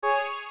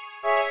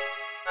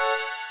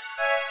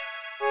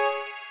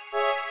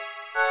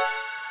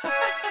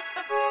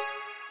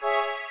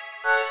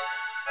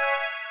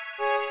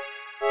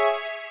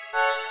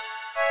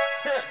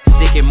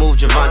Stick and move,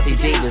 Javante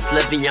Davis.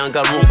 Living young,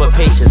 got room for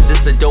patience.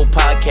 This a dope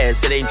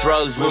podcast, it ain't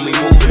drugs when we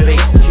moving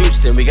bases.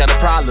 Houston, we got a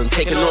problem,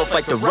 taking off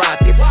like the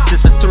Rockets.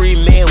 This a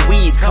 3-man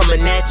weave,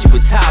 coming at you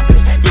with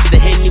topics. Mix the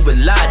Henny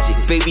with logic,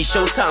 baby,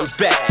 showtime's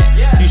back.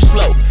 You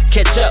slow,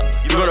 catch up,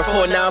 you run a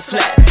 4-9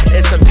 flat.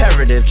 It's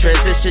imperative,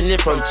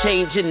 transitioning from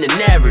changing the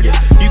narrative.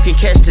 You can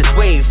catch this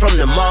wave from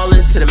the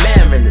Marlins to the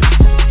Mariners.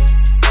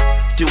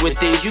 Doing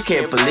things you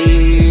can't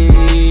believe.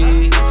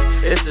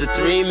 It's the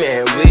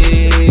 3-man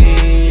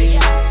weave.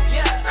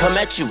 Come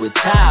at you with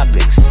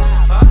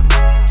topics.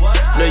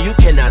 No, you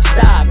cannot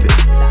stop it.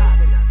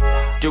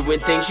 Doing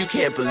things you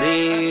can't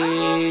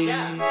believe.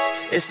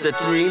 It's the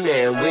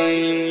 3-man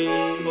weave.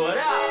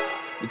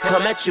 We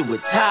come at you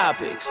with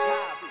topics.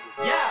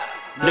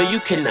 No,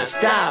 you cannot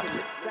stop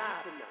it.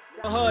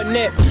 I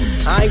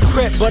ain't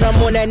crip, but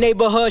I'm on that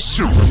neighborhood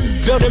shoot.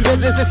 Building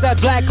business, it's that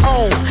black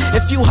home.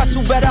 If you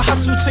hustle, better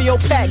hustle till your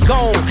pack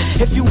gone.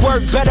 If you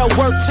work, better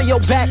work till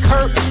your back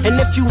hurt. And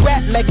if you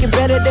rap, make it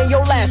better than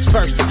your last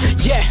verse.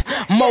 Yeah,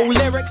 more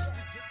lyrics.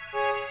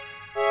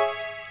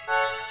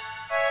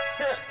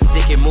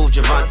 Stick and move,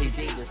 Javante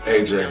Davis.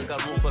 AJ,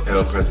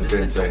 El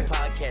Presidente,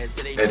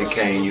 Eddie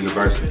Kane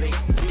University.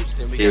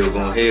 Hill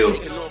gon' heal,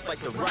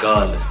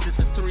 regardless.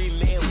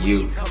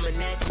 You,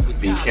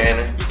 B.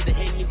 Cannon,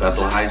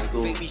 Bethel High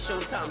School,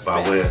 by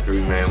way of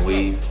 3-Man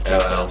Weave,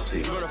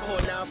 LLC.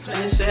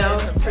 Michelle,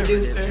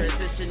 producer,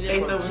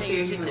 Faith over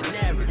here. You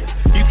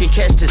can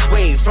catch this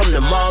wave from the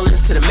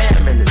Marlins to the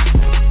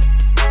Mariners.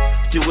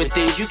 Doing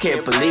things you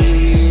can't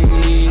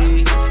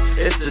believe.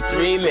 It's the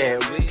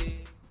 3-Man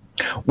Weave.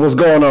 What's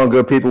going on,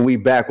 good people? We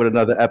back with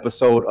another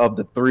episode of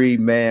the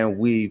 3-Man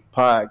Weave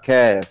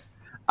podcast.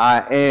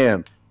 I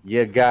am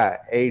your guy,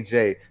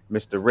 AJ,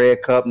 Mr.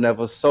 Red Cup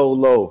Never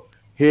Solo.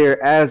 Here,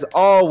 as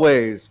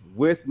always,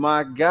 with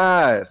my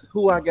guys.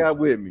 Who I got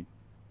with me?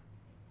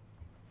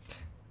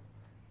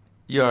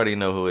 You already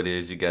know who it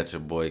is. You got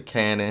your boy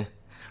Cannon,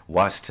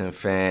 Washington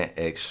fan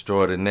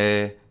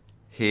extraordinaire,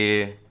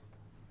 here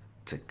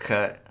to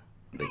cut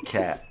the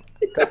cap.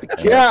 Cut the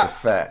That's cap. a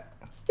fact.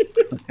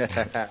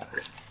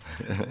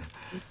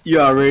 You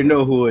already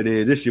know who it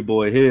is. It's your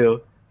boy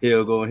Hill.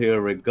 Hill going Hill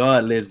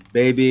regardless,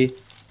 baby.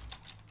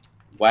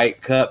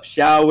 White cup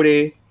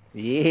shouty.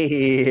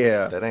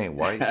 Yeah. That ain't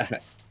white.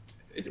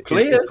 It's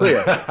clear. It's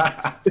clear.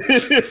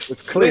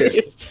 It's clear.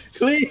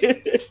 Clear.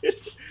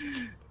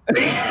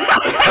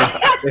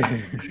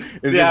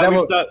 Is that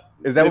what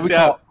we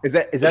call? Is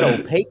that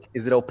opaque?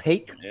 Is it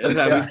opaque? That's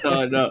how we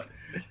started up.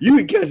 You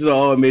can catch us on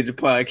all major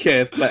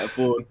podcast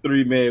platforms.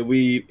 3-Man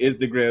Weave,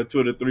 Instagram,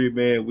 Twitter,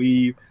 3-Man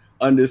Weave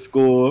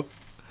 _.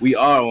 We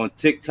are on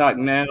TikTok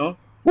now.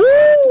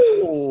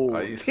 Woo!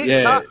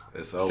 Yeah,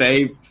 It's over.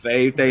 same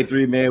thing.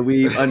 3-Man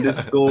Weave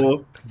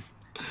 _.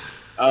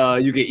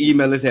 You can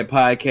email us at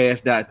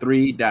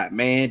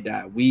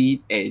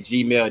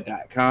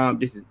podcast.3.man.weave@gmail.com.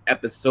 This is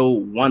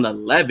episode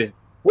 111.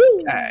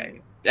 Woo!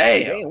 Damn.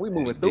 Damn, we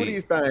moving through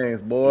these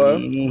things, boy.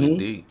 Mhm.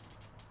 Indeed.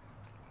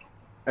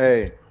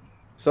 Hey,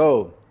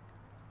 so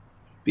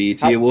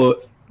BET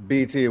Awards.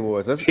 BT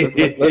Awards. Let's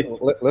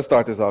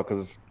start this off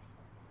because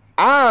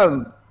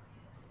I'm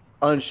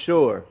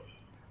unsure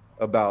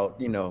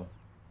about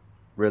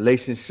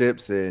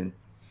relationships and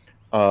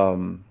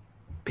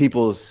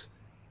people's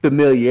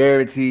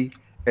familiarity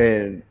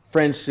and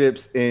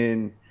friendships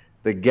in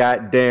the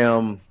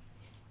goddamn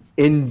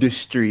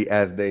industry,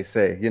 as they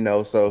say.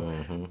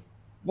 So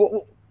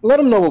let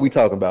them know what we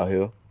talking about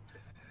here.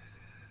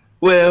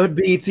 Well,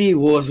 BET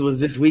Awards was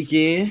this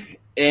weekend,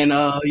 and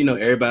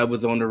everybody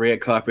was on the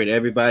red carpet.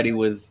 Everybody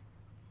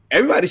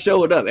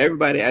showed up.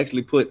 Everybody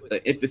actually put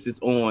an emphasis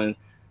on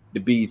the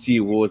BET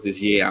Awards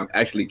this year. I'm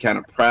actually kind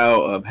of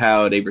proud of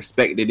how they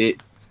respected it.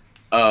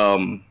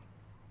 They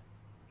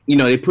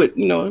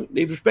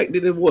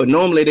respected the award.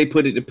 Normally they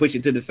push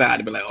it to the side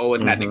and be like, oh,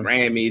 it's not the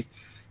Grammys,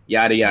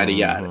 yada yada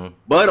yada.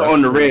 But That's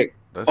on the true.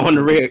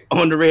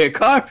 on the red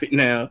carpet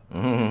now,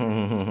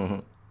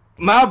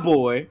 my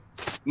boy,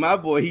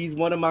 he's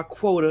one of my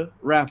quota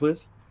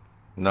rappers.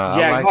 Nah,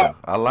 Jack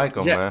I like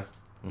him, man.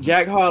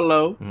 Jack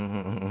Harlow.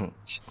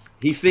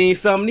 He seen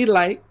something he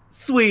liked,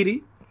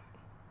 Sweetie.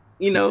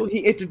 He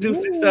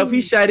introduced himself.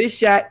 He shot his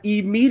shot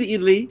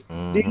immediately.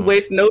 Didn't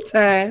waste no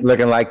time.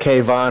 Looking like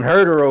Kayvon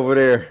Herter over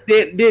there.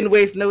 Didn't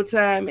waste no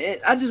time. And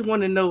I just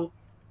want to know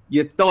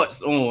your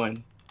thoughts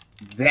on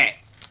that.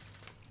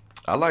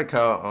 I like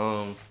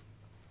how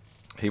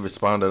he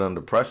responded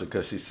under pressure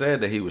because she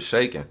said that he was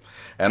shaking.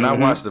 And I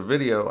watched the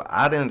video.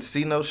 I didn't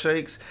see no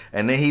shakes.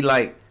 And then he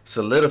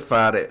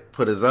solidified it,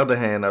 put his other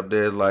hand up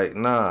there like,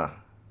 nah,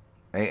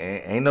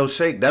 ain't no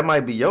shake. That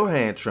might be your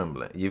hand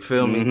trembling. You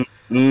feel me?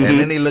 And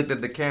then he looked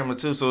at the camera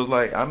too. So it's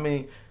like, I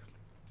mean,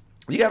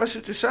 you got to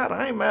shoot your shot.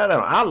 I ain't mad at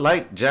him. I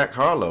like Jack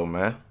Harlow,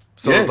 man.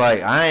 So it's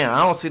like, I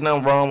don't see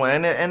nothing wrong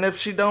with it. And if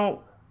she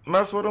don't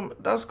mess with him,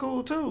 that's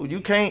cool too.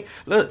 You can't,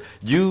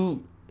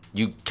 you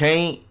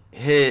can't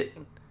hit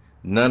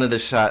none of the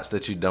shots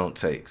that you don't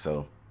take.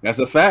 So that's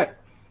a fact.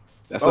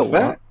 That's a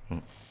fact.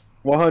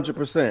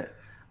 100%.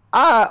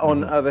 I,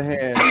 on the other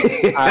hand,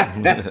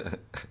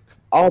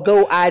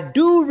 although I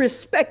do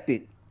respect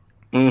it,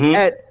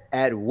 Mhm.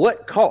 at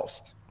what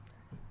cost?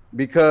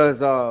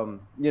 Because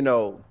you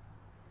know,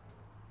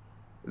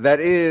 that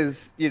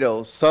is, you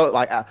know, so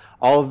like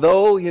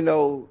although, you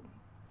know,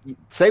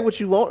 say what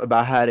you want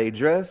about how they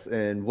dress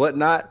and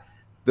whatnot,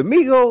 the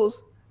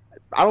Migos,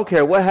 I don't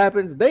care what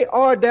happens, they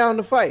are down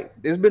to fight.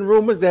 There's been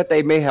rumors that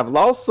they may have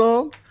lost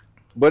some,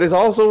 but it's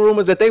also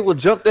rumors that they will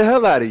jump the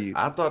hell out of you.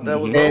 I thought that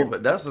was And over.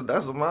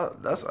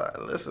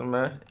 Listen,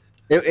 man.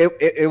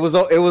 it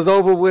was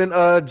over when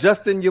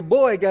Justin, your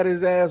boy, got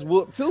his ass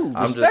whooped too.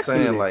 I'm just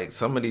saying, like,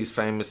 some of these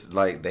famous,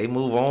 like, they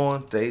move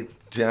on. They, you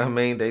know what I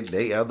mean?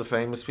 They other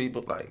famous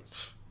people, like,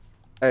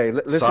 hey,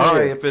 listen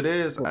sorry here. if it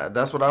is.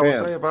 That's what I would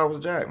Fam. say if I was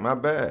Jack. My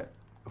bad.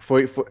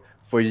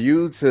 For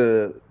you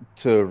to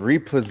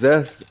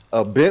repossess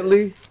a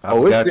Bentley,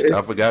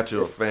 I forgot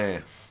you're a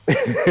fan.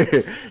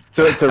 hey,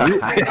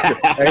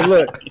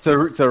 look,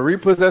 to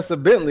repossess a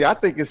Bentley, I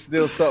think it's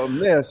still something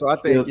there. So I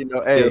think, you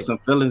know, still some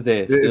feelings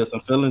there. Still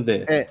some feelings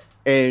there.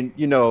 And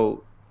you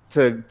know,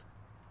 I'm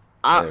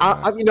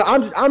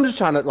just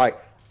trying to, like,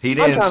 He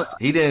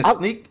didn't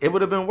sneak. It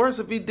would have been worse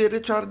if he did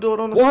it. Try to do it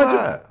on the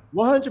side.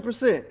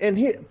 100%. And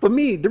here, for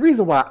me, the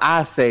reason why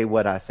I say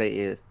what I say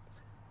is,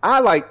 I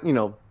like, you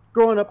know,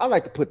 growing up, I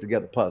like to put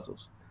together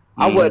puzzles.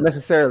 I wasn't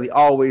necessarily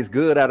always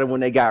good at it when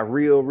they got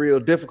real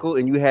difficult,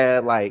 and you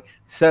had like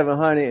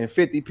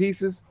 750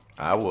 pieces.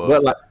 I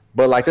was,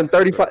 but like them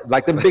 35,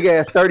 like them big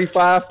ass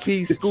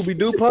 35-piece Scooby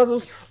Doo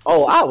puzzles.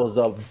 Oh, I was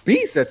a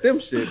beast at them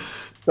shit.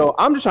 So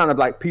I'm just trying to,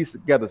 like, piece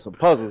together some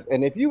puzzles.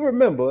 And if you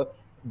remember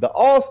the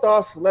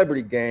All-Star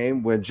Celebrity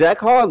Game, when Jack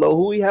Harlow,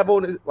 who we have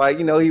on his, like,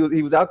 you know,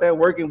 he was out there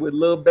working with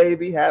Lil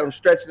Baby, had him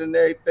stretching and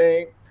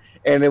everything,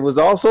 and there was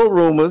also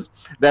rumors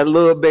that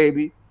Lil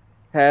Baby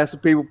had some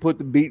people put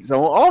the beats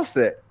on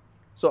Offset.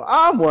 So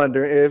I'm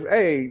wondering if,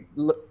 hey,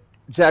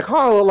 Jack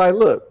Harlow, like,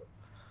 look,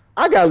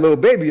 I got Lil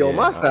Baby on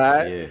my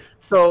side,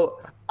 so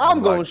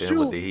I'm gonna shoot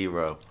with the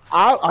hero.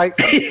 I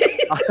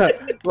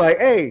like,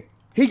 hey,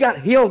 he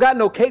don't got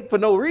no cape for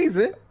no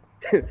reason.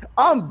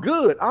 I'm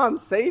good. I'm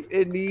safe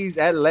in these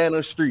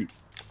Atlanta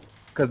streets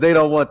because they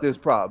don't want this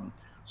problem.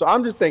 So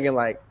I'm just thinking,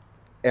 like,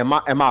 am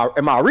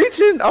I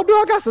reaching? Oh, do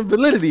I got some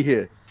validity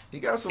here? He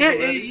got some.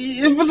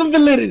 It was some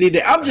validity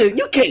there.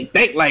 You can't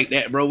think like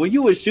that, bro. When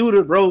you a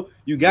shooter, bro,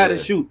 you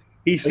gotta shoot.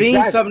 He seen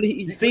something.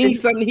 He seen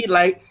something he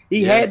liked.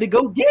 He had to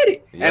go get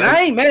it, and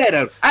I ain't mad at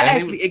him. I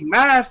actually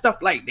admire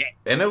stuff like that.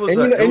 And it was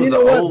an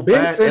old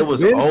fashioned.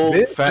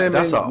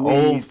 That's an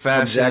old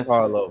fashioned Jack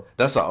Harlow.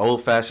 That's an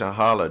old fashioned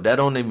holler that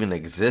don't even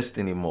exist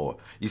anymore.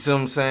 You see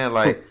what I'm saying?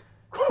 Like,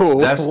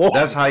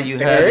 that's how you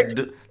had to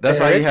do. That's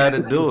how you had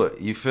to do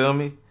it. You feel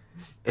me?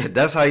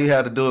 That's how you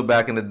had to do it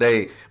back in the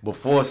day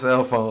before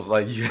cell phones.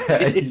 Like, you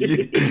had to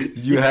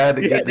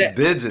get the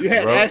digits,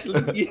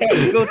 bro. You had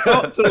to go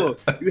talk to him.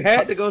 You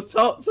had to go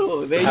talk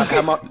to him. Man,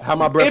 how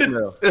my breath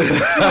smell?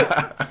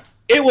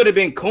 It would have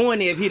been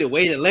corny if he'd have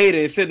waited later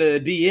and sent a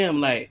DM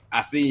like,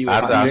 "I seen you."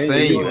 After I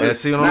seen you, and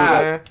see what I'm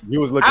saying? You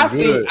was looking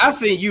good. I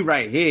seen you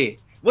right here.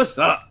 What's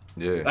up?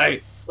 Yeah.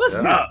 Like, what's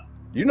up?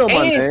 You know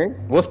my name.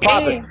 What's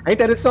popping? Ain't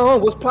that his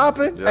song? What's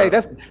popping? Yeah. Hey,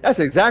 that's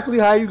exactly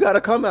how you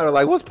gotta come at it.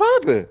 Like, what's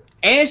popping?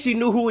 And she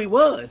knew who he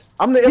was.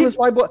 I'm the illest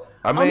white boy.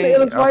 I mean, I'm the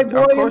illest white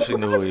boy. Of course she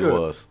knew who he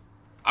was.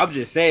 I'm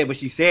just saying, but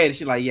she said,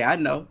 she's like, yeah, I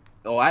know.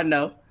 Oh, I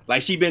know.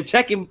 Like, she been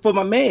checking for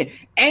my man.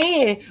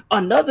 And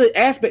another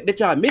aspect that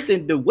y'all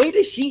missing, the way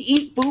that she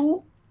eat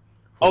food.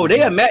 Oh,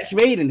 they a match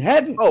made in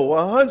heaven. Oh,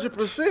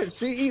 100%.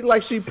 She eat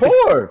like she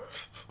poor.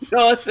 You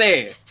know what I'm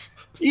saying?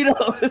 You know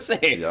what I'm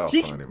saying? Y'all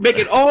She funny,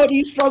 making all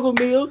these struggle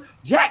meals.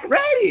 Jack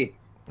ready.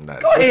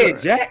 Go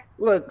ahead, Jack.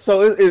 Look,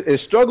 so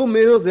it's struggle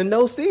meals and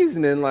no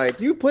seasoning. Like,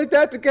 you put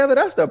that together,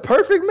 that's the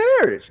perfect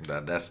marriage.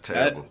 That's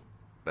terrible.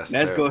 That's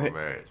let's terrible go ahead.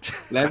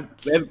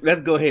 marriage.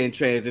 Let's go ahead and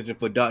transition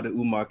for Dr.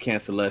 Umar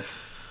Cancel Us.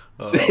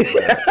 Oh,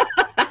 man.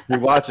 He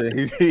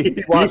watching.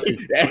 He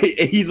watching.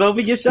 He's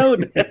over your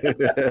shoulder.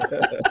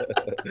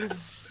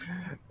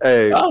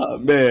 Hey. Oh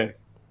man.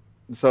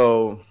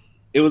 So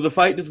it was a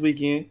fight this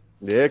weekend.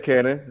 Yeah,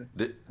 Cannon.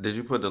 Did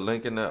you put the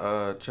link in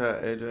the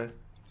chat, AJ?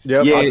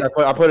 Yep, yeah,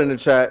 I put it in the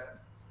chat.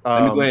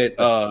 Let me go ahead.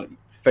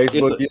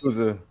 Facebook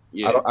user.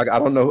 Yeah. I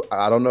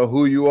don't know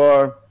who you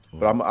are,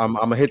 but I'm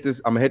gonna hit this.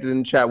 I'm gonna hit it in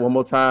the chat one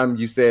more time.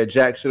 You said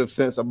Jack should have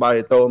sent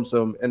somebody to throw him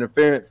some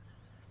interference.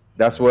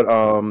 That's what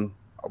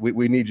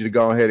we need you to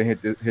go ahead and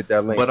hit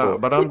that link.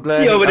 But I'm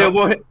glad he over there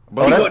want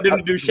them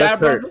to do Shy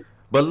Brother.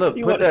 But look,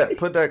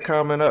 put that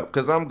comment up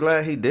because I'm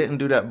glad he didn't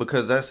do that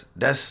because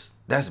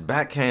that's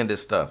backhanded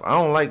stuff. I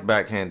don't like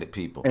backhanded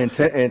people.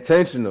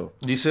 Intentional.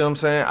 You see what I'm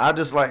saying? I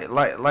just like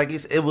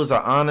it was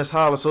an honest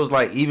holler. So it's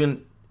like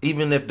even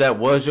if that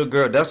was your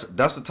girl, that's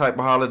the type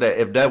of holler that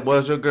if that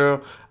was your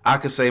girl, I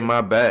could say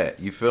my bad.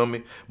 You feel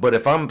me? But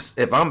if I'm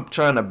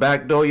trying to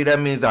backdoor you, that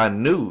means I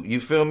knew. You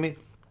feel me?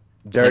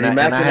 Dirty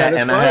Mac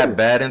and I had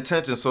bad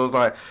intentions. So it's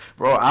like,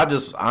 bro, I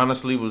just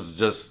honestly was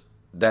just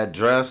that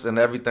dress and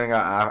everything.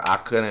 I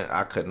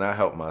could not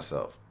help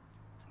myself.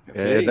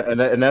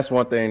 And that's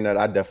one thing that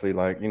I definitely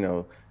like. You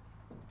know,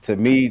 to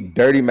me,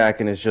 Dirty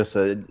Mackin is just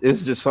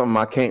something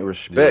I can't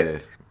respect. Yeah.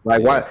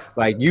 Like why?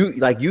 Like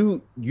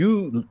you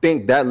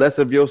think that less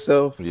of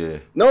yourself? Yeah.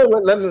 No,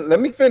 let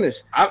me finish.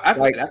 I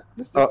Like,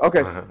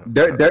 okay.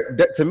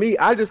 To me,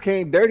 I just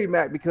can't Dirty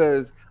Mac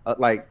because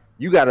like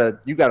you gotta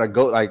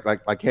go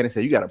like Kenny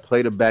said, you gotta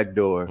play the back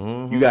door.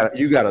 Mm-hmm.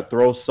 You gotta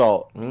throw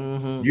salt.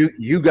 Mm-hmm.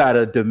 You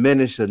gotta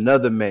diminish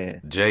another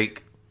man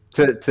Jake.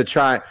 to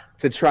try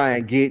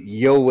and get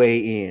your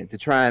way in, to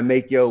try and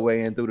make your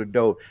way in through the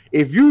door.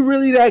 If you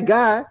really that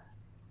guy,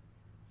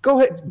 go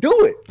ahead,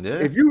 do it. Yeah.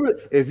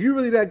 If you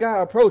really that guy,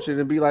 approach it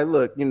and be like,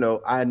 look, you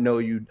know, I know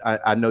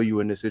you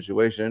in this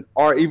situation,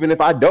 or even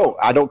if I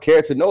don't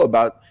care to know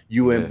about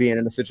you and being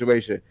in a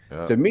situation.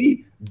 Yeah. To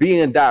me,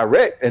 being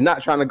direct and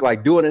not trying to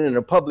like doing it in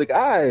the public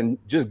eye and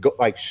just go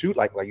like shoot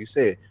like you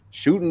said,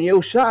 shooting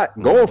your shot,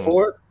 going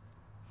for it.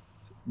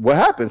 What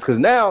happens? Because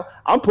now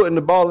I'm putting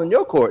the ball in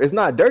your court. It's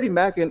not Dirty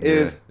Mackin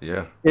if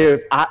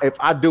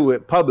I do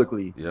it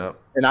publicly,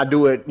 and I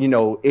do it, you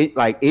know,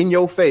 like in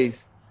your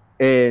face,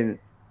 and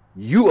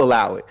you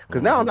allow it.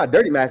 Because now I'm not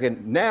Dirty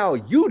Mackin. Now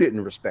you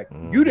didn't respect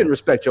me. You didn't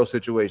respect your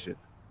situation.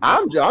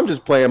 I'm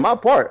just playing my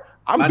part.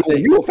 I'm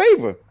doing you a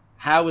favor.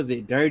 How is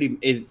it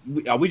dirty?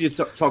 Are we just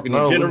talking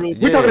in general?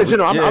 We're talking in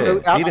general. He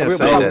didn't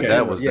say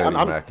that was Dirty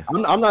Mackin.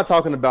 I'm not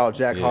talking about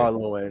Jack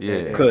Harlow and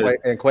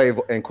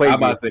Quavo. I'm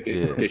about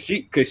to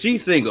say, cause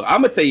she's single.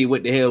 I'm gonna tell you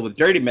what the hell was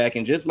Dirty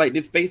Mackin. Just like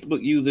this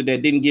Facebook user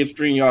that didn't give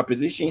StreamYard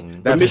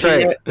position. That's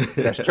Trey.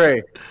 That's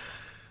Trey.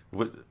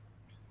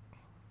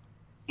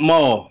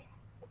 Maul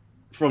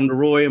from the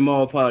Roy and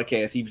Maul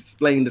podcast. He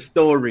explained the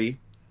story.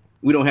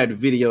 We don't have the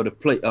video to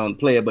play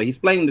it, but he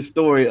explained the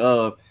story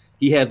of.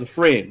 He has a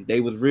friend. They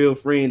was real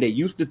friend. They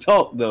used to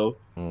talk though,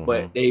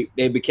 but they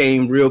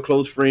became real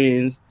close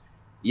friends.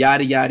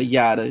 Yada yada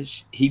yada.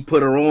 He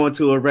put her on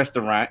to a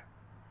restaurant.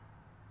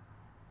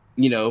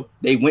 You know,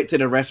 they went to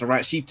the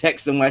restaurant. She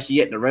texted him while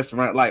she at the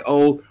restaurant, like,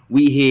 "Oh,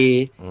 we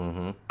here.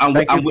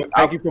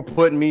 Thank you for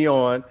putting me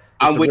on.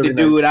 I'm with the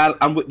dude.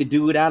 I'm with the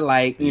dude I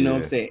like. You know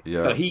what I'm saying?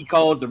 Yeah. So he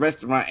calls the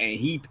restaurant and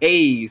he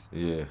pays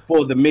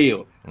for the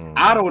meal.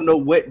 I don't know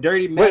what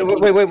Dirty Mac.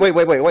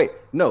 Wait.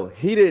 No,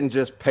 he didn't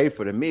just pay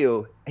for the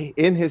meal.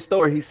 In his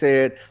story, he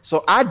said,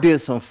 "So I did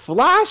some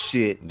fly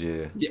shit."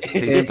 Yeah,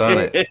 he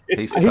stunted.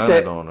 He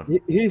stunted on her.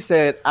 He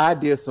said, "I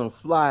did some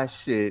fly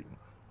shit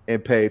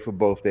and paid for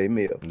both their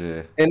meal."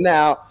 Yeah. And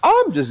now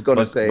I'm just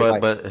gonna say,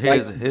 but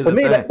here's for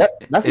me,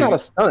 that's not a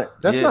stunt.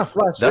 That's not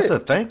fly shit. That's a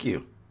thank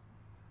you.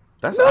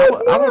 That's no,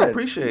 I would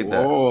appreciate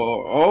that.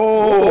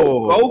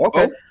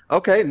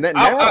 Okay.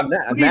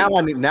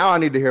 Now I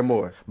need to hear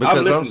more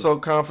because I'm so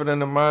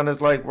confident in mine. It's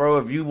like, bro,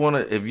 if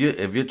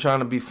you're trying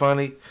to be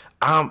funny,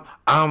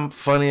 I'm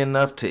funny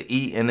enough to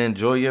eat and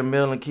enjoy your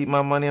meal and keep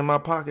my money in my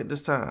pocket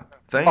this time.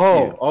 Thank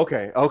you.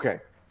 Okay.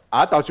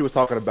 I thought you was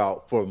talking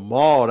about for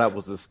Maul. That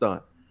was a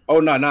stunt. Oh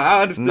no,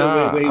 I understood.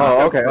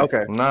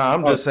 Okay. Nah,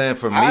 I'm just saying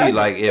for me,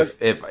 like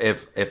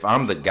if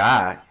I'm the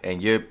guy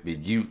and you're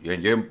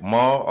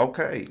Maul,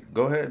 okay,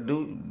 go ahead,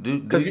 do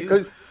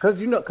because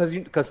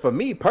for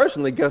me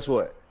personally, guess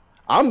what?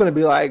 I'm gonna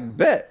be like,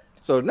 bet.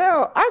 So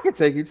now I can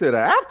take you to the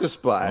after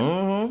spot.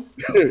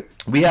 Mm-hmm.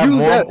 We have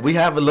more. We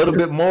have a little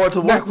bit more to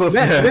work with.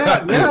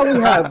 Now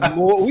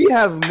we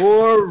have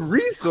more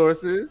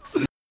resources.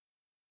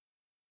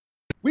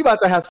 We about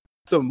to have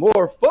some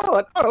more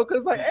fun.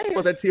 Because like, hey,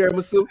 want that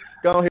tiramisu?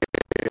 Go ahead.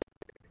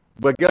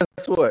 But guess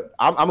what?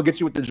 I'm gonna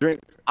get you with the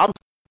drinks. I'm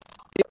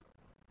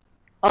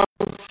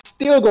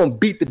still gonna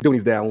beat the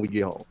Doonies down when we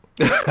get home.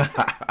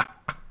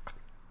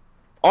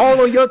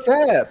 All on your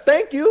tab.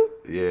 Thank you.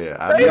 Yeah,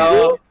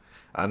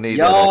 I need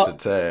that extra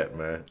tab,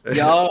 man.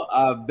 Y'all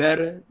are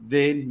better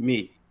than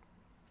me.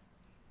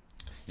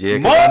 Yeah,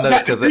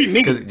 because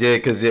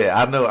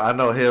I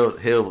know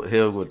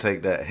Hill will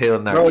take that. He'll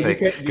never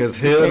take it because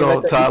Hill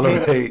don't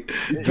tolerate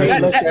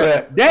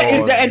disrespect.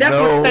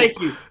 Thank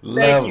you.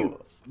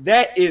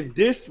 That is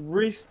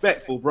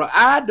disrespectful, bro.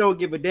 I don't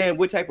give a damn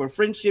what type of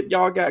friendship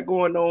y'all got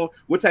going on,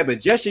 what type of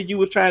gesture you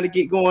was trying to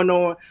get going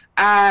on.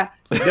 I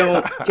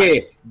don't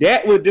care.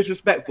 That was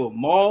disrespectful.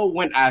 Maul,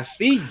 when I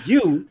see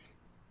you,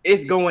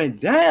 it's going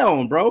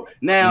down, bro.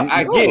 Now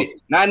I get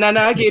it. Now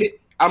I get it.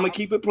 I'm gonna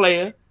keep it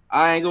playing.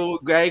 I ain't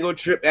gonna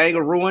trip. I ain't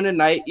gonna ruin the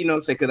night. You know what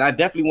I'm saying? Because I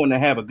definitely want to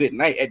have a good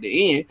night at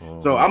the end.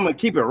 So I'm gonna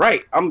keep it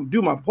right. I'm gonna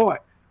do my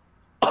part.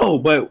 Oh,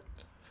 but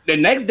the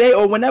next day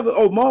or whenever,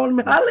 Maul, let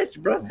me holler at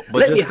you, bro.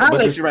 Let me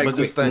holler at you right quick.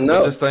 Just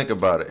think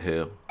about it,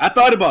 Hill. I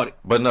thought about it.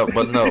 But no.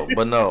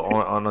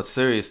 On a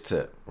serious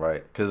tip,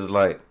 right? Because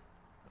like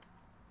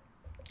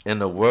in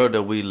the world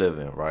that we live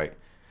in, right?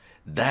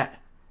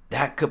 That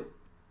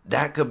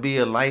could be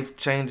a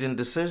life-changing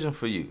decision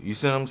for you. You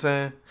see what I'm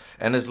saying?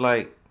 And it's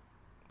like,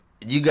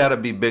 you got to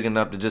be big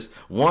enough to just,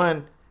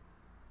 one,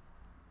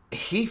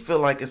 he feel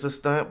like it's a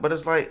stunt, but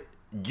it's like,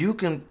 you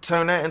can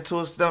turn that into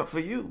a stunt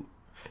for you.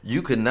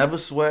 You could never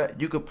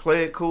sweat. You could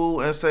play it cool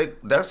and say,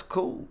 that's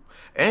cool.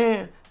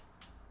 And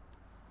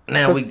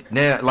now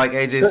like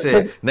AJ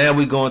said, now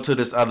we going to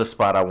this other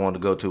spot I want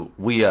to go to.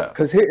 We up.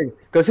 Because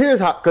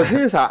here's how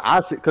I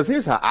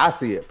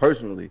see it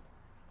personally.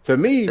 To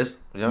me,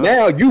 yeah.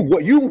 now you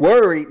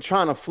worried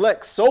trying to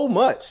flex so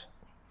much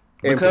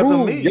because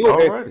of me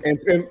already.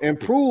 And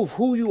prove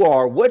who you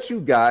are, what you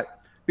got,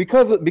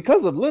 because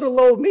of little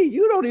old me.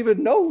 You don't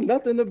even know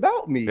nothing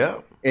about me.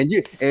 Yeah. And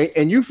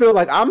you feel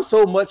like I'm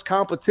so much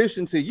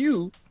competition to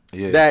you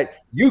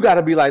that you got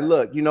to be like,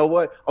 look, you know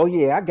what? Oh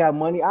yeah, I got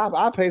money.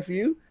 I'll pay for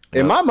you.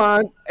 In my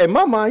mind,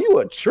 you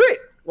a trick.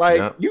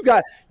 Like you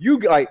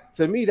like,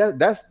 to me,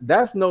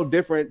 that's no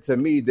different to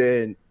me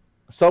than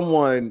a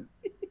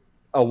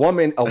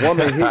woman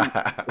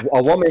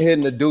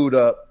hitting a dude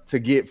up to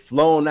get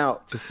flown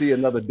out to see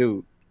another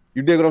dude.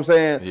 You dig what I'm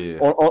saying? Yeah.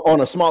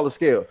 On a smaller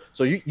scale.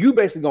 So you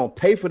basically gonna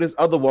pay for this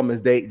other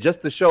woman's date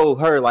just to show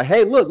her, like,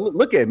 hey,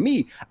 look at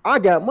me. I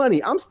got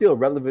money. I'm still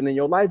relevant in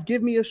your life.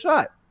 Give me a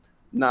shot.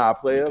 Nah,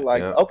 player.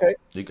 Like, okay.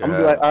 I'm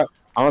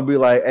gonna be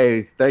like,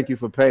 hey, thank you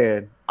for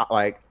paying.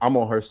 I'm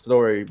on her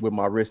story with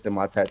my wrist and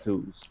my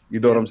tattoos. You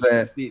know what I'm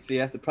saying? See,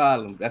 that's the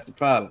problem. That's the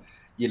problem.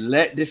 You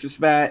let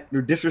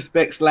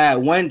disrespect slide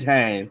one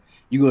time,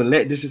 you're gonna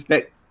let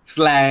disrespect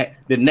slide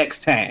the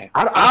next time.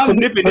 I'm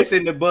nipping this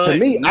in the bud. To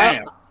me,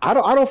 now. I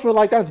don't feel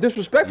like that's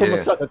disrespectful from a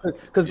sucker.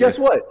 Because guess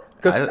what?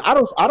 Because I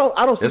don't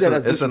see that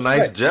as disrespect. It's a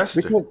nice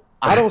gesture. Because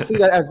I don't see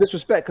that as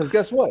disrespect. Because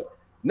guess what?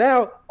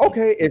 Now,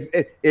 okay,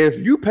 if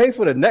you pay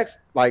for the next,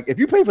 like, if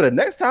you pay for the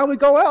next time we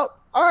go out,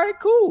 all right,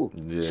 cool.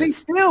 Yeah. She's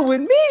still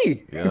with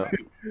me. Yeah.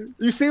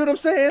 You see what I'm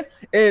saying?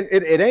 And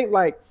it ain't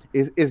like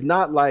it's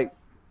not like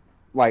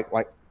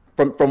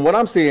from what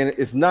I'm seeing,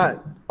 it's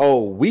not,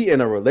 oh, we in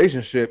a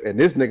relationship and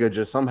this nigga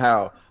just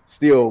somehow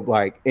still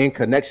like in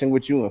connection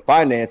with you and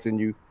financing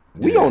you.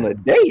 We on a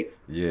date.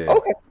 Yeah.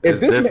 Okay. If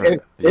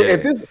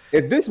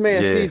this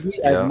man sees me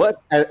as much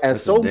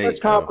as so much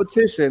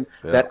competition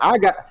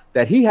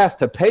that he has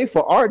to pay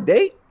for our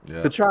date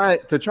to try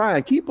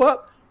and keep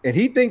up, and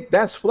he think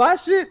that's fly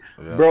shit,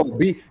 bro.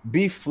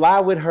 Be fly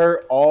with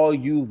her all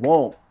you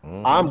want.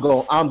 Mm-hmm.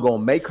 I'm gonna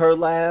make her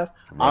laugh.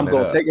 I'm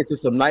gonna take her to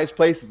some nice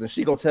places, and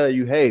she gonna tell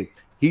you, hey,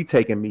 he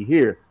taking me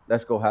here.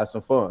 Let's go have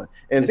some fun.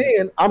 And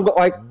then I'm going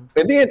like,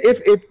 and then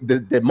if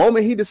the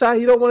moment he decides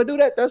he don't want to do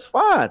that, that's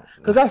fine,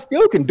 because I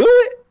still can do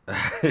it.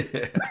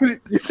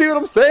 You see what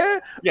I'm saying?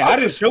 Yeah, I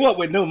didn't show up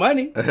with no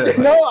money.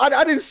 No,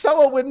 I didn't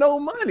show up with no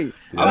money.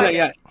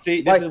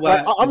 See, this is why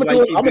I'm gonna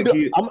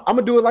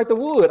do it like the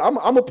wood. I'm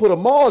gonna put a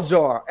mall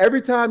jar.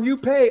 Every time you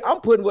pay,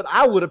 I'm putting what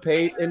I would have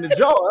paid in the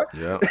jar.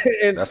 Yeah,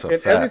 and that's a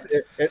fact.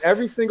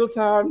 Every single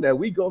time that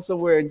we go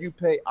somewhere and you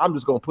pay, I'm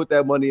just gonna put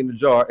that money in the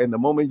jar. And the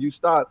moment you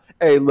stop,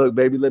 hey, look,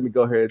 baby, let me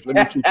go ahead. Let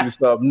me treat you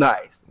something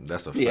nice.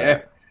 That's a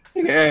fact.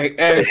 Eric,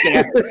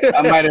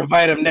 I might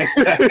invite him next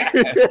time.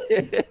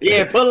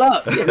 Yeah, pull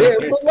up.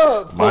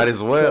 Might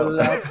as well. Pull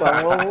up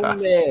on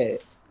that.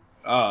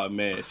 Oh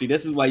man, see,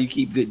 this is why you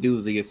keep good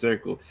dudes in your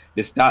circle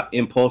to stop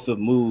impulsive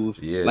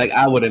moves like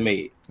I would have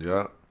made.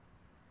 Yeah.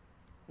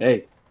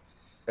 Hey,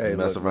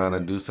 mess around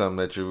and do something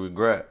that you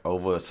regret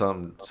over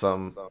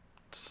something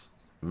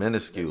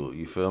minuscule.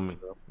 You feel me?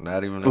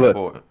 Not even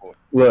important.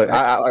 Look,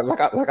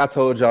 like I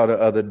told y'all the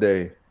other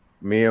day.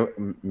 Me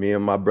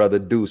and my brother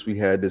Deuce, we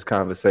had this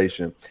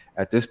conversation.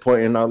 At this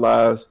point in our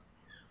lives,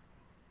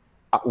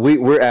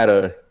 we're at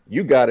a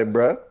you got it,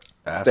 bro.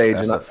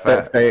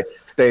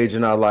 Stage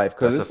in our life,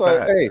 because it's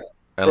like, hey,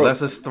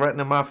 unless it's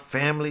threatening my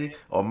family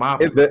or my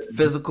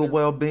physical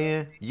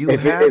well-being,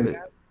 have it.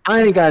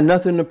 I ain't got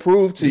nothing to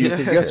prove to you,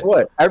 because guess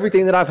what?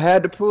 Everything that I've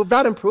had to prove,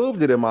 I done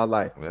proved it in my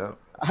life. Yeah,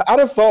 I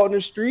done fought in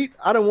the street.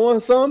 I done won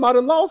some. I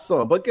done lost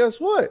some. But guess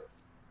what?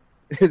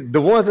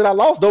 The ones that I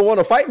lost don't want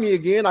to fight me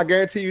again. I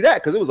guarantee you that,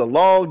 because it was a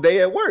long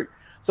day at work.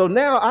 So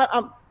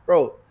now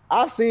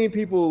I've seen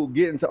people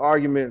get into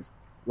arguments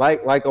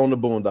like on the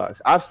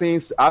Boondocks. I've seen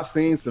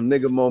some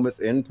nigga moments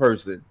in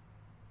person.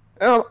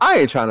 And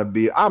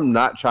I'm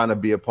not trying to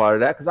be a part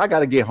of that, because I got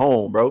to get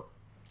home, bro.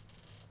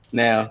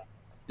 Now,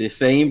 the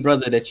same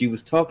brother that you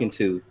was talking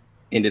to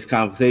in this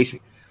conversation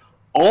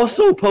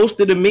also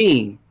posted a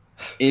meme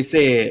and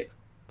said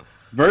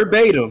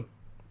verbatim,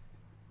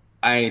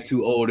 I ain't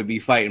too old to be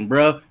fighting,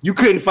 bro. You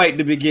couldn't fight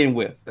to begin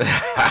with.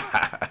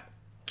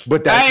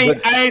 But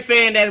I ain't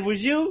saying that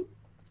was you.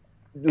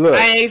 Look,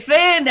 I ain't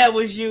saying that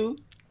was you.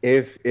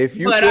 If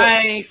you, but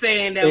I ain't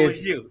saying that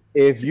was you.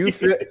 If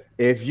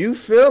you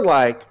feel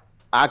like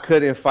I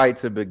couldn't fight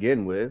to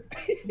begin with,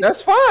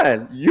 that's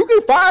fine. You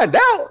can find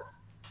out.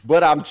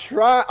 But I'm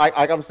trying.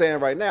 Like I'm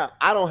saying right now,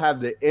 I don't have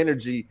the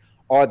energy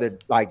or the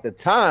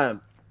time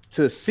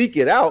to seek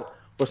it out.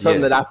 For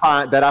something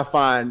that I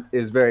find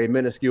is very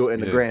minuscule in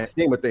the grand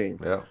scheme of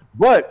things. Yeah.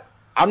 But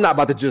I'm not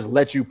about to just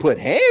let you put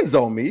hands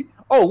on me.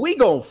 Oh, we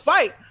gonna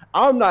fight.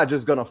 I'm not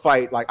just gonna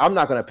fight. Like, I'm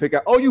not gonna pick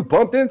out, oh, you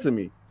bumped into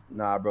me.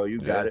 Nah, bro, you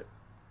got it.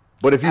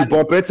 But if you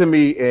bump into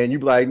me and you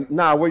be like,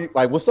 nah, where you,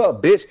 like, what's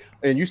up, bitch?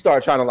 And you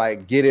start trying to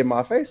like get in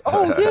my face.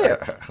 Oh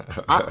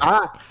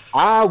yeah.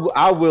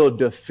 I will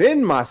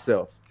defend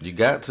myself. You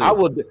got to. I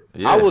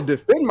will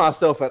defend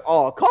myself at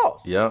all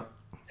costs. Yeah.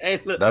 Hey,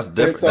 look, that's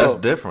different. That's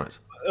different.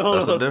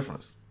 That's the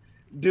difference.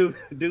 Dude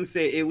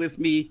said it was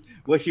me.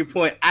 What's your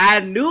point? I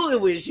knew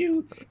it was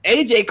you.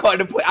 AJ caught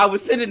the point. I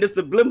was sending the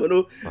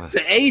subliminal to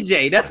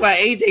AJ. That's why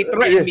AJ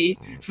threatened me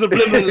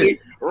subliminally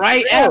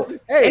right after.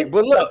 Hey,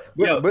 but look,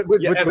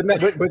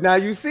 but now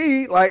you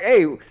see, like,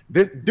 hey,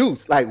 this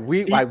Deuce, like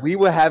we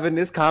were having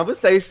this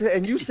conversation,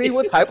 and you see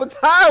what type of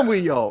time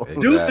we on.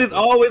 Exactly. Deuce is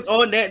always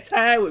on that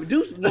time with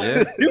Deuce.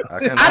 Yeah,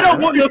 I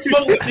don't want no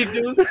smoke with you,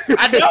 Deuce.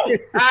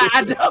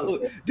 I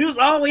don't. Deuce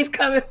always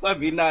coming for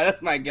me. Nah,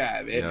 that's my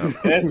guy, man. Yeah.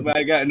 That's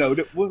my guy. No,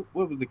 what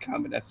was the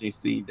comment I seen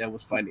that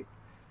was funny?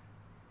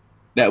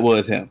 That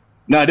was him.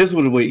 No, this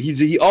was what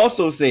he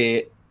also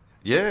said.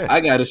 Yeah, I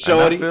got a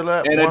shorty and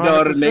a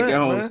daughter to make it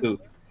home man. too.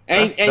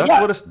 That's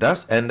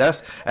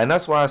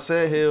why I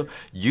said, Hill,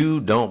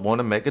 you don't want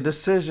to make a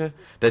decision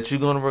that you're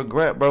gonna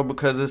regret, bro,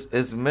 because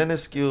it's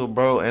minuscule,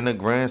 bro, in the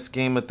grand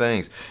scheme of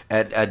things.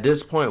 At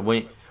this point,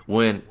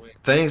 when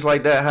things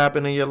like that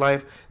happen in your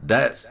life,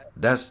 that's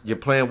you're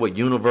playing with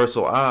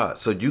universal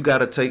odds. So you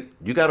gotta play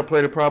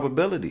the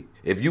probability.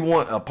 If you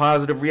want a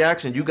positive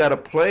reaction, you gotta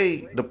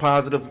play the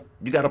positive.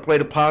 You gotta play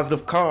the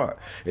positive card.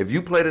 If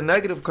you play the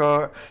negative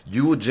card,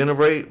 you will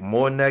generate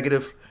more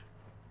negative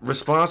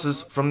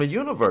responses from the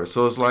universe.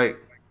 So it's like,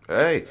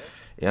 hey,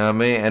 you know what I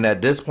mean? And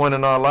at this point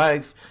in our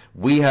life,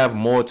 we have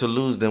more to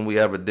lose than we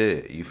ever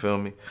did. You feel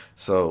me?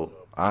 So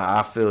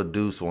I feel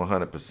Deuce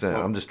 100%.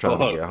 I'm just trying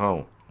to get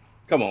home.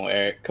 Come on,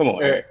 Eric.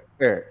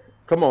 Eric,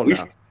 come on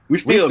now. We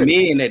still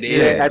men at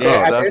the end.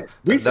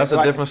 That's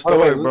a different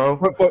story, bro.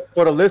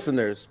 For the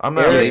listeners, I'm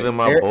not leaving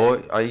my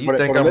boy. You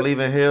think I'm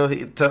leaving Hill?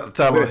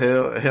 Tell him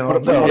Hill.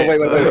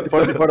 Wait.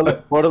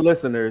 For the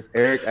listeners,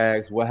 Eric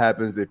asks, what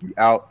happens if you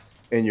out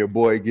and your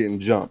boy getting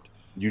jumped?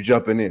 You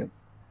jumping in.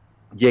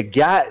 You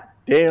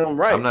goddamn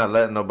right. I'm not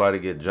letting nobody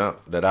get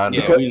jumped that I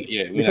know.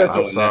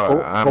 I'm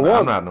sorry.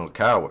 I'm not no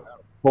coward.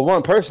 For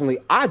one, personally,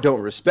 I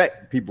don't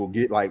respect people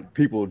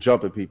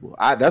jumping people.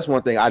 That's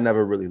one thing I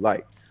never really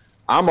liked.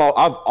 I've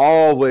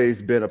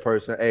always been a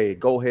person, hey,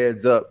 go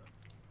heads up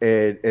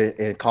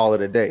and call it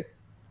a day.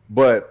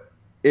 But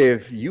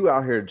if you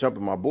out here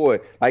jumping my boy,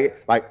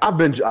 like I've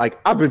been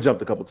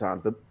jumped a couple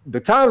times. The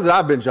times that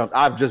I've been jumped,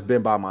 I've just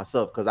been by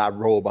myself because I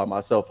roll by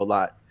myself a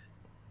lot,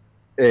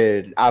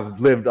 and I've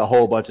lived a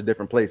whole bunch of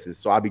different places,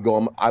 so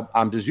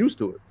I'm just used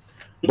to it.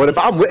 But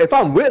if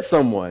I'm with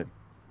someone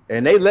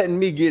and they letting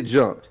me get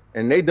jumped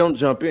and they don't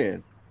jump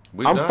in,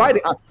 I'm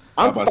fighting.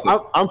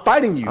 I'm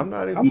fighting you. I'm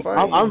not even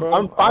fighting.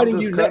 I'm fighting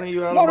you. Cutting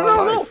you out of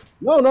my life.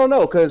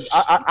 No, because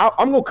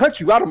I'm gonna cut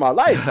you out of my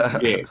life.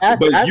 Yeah,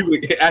 after you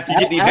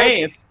get these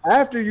hands.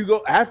 After you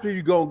go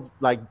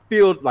like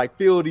feel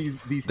these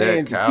that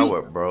hands.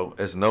 Coward, bro.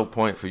 It's no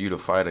point for you to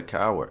fight a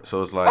coward.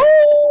 So it's like,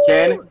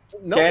 Cannon.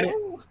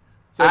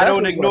 So I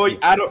don't ignore you.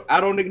 I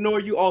don't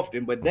ignore you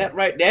often, but that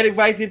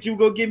advice that you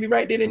go give me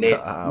right then and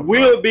there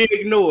will be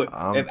ignored.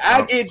 If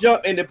I get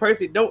jumped and the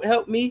person don't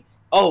help me,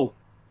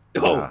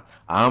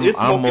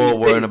 I'm more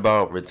worried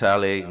about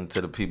retaliating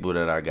to the people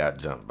that I got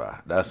jumped by.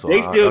 That's what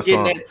they still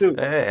getting that too.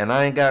 Hey, and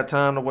I ain't got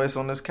time to waste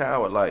on this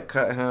coward. Like,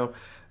 cut him.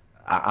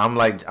 I'm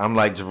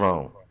like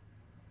Jerome.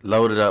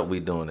 Load it up.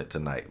 We doing it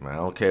tonight, man. I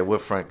don't care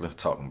what Franklin's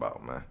talking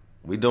about, man.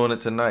 We doing it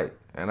tonight,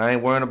 and I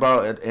ain't worrying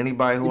about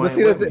anybody who ain't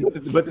with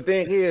me. But the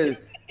thing is,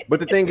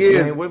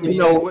 you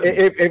know,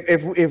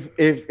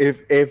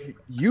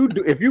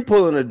 if you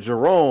pulling a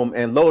Jerome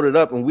and load it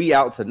up and we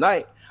out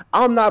tonight,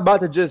 I'm not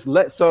about to just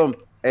let some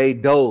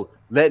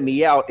let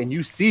me out and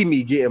you see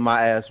me getting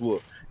my ass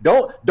whooped.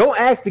 Don't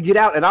ask to get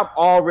out and I'm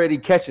already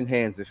catching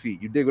hands and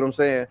feet. You dig what I'm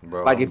saying?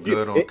 Bro, like, if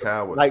good on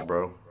cowards,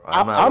 bro.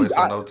 I'm not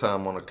wasting no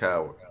time on a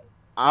coward.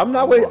 I'm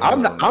not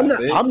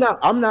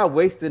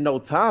wasting no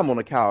time on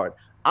a coward.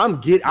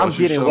 I'm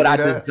getting what I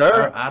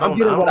deserve. I'm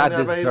getting what I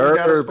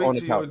deserve on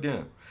a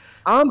coward.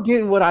 I'm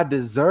getting what I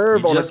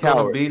deserve on a coward. You just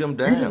gonna beat him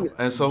down,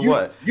 and so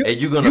what? And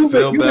you're gonna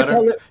feel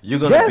better. You're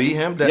gonna beat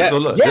him down. So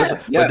look,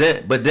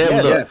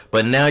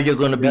 but now you're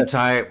gonna be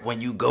tired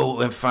when you go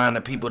and find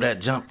the people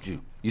that jumped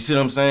you. You see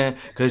what I'm saying?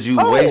 Because you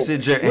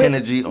wasted your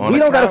energy on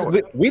a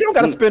coward. We don't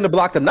gotta spin the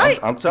block tonight.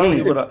 I'm telling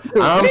you what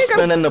I'm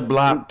spinning the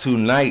block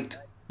tonight.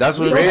 That's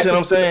what you see what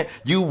I'm saying.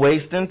 You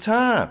wasting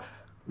time.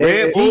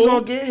 Red Bull, he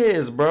gonna get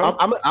his, bro.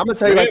 I'm gonna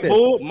tell you like this. Red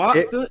Bull,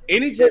 Monster,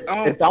 energy.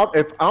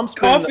 If I'm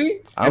spending, coffee,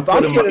 I'm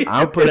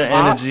putting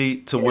energy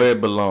to where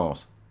it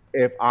belongs.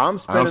 If I'm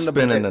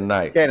spending the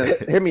night.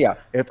 Hear me out.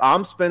 If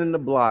I'm spinning the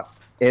block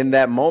in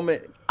that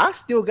moment, I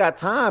still got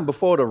time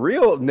before the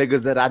real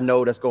niggas that I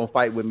know that's gonna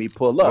fight with me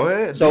pull up. Go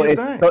ahead, so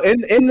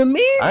in the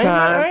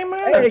meantime,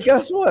 hey,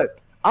 guess what?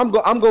 I'm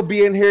gonna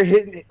be in here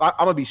hitting. I'm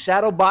gonna be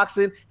shadow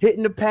boxing,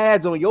 hitting the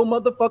pads on your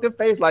motherfucking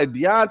face like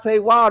Deontay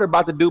Wilder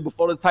about to do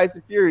before the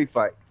Tyson Fury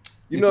fight.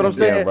 You know what I'm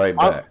saying? Right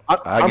back.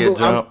 I get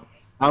jumped.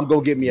 I'm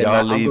gonna get me a.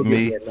 Y'all leave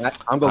me.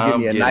 I'm gonna get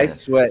me a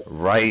nice sweat.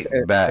 Right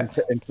back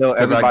until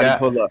everybody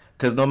pull up.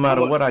 Because no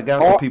matter what, I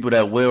got some people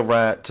that will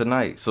ride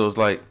tonight. So it's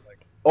like,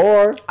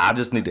 or I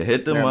just need to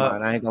hit them up,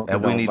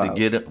 and we need to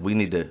get it. We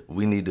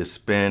need to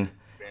spin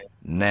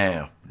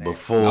now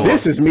before.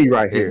 This is me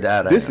right here.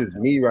 This is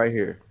me right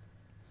here.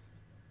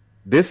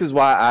 This is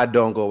why I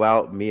don't go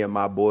out. Me and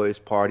my boys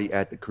party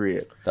at the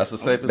crib. That's the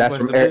safest That's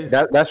place from to Eric.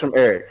 be. That's from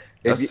Eric.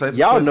 That's the If safest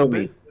y'all place know to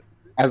me, be.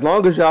 as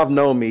long as y'all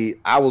know me,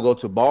 I will go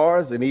to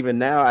bars. And even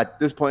now, at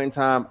this point in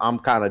time, I'm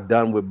kind of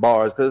done with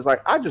bars because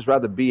like I just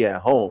rather be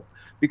at home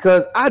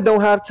because I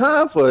don't have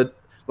time for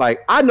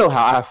like I know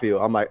how I feel.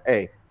 I'm like,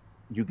 hey,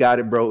 you got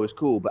it, bro. It's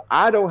cool, but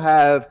I don't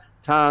have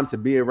time to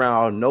be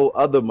around no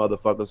other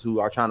motherfuckers who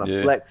are trying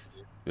to flex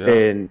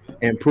and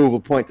prove a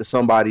point to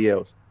somebody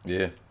else.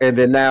 Yeah. And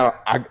then now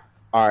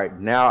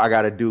now I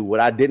got to do what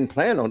I didn't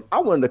plan on. I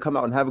wanted to come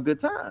out and have a good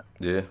time.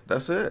 Yeah,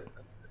 that's it.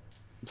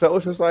 So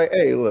it's just like,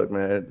 hey, look,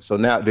 man. So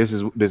now this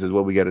is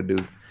what we got to do.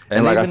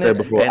 And like I said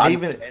before,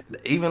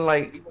 even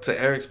like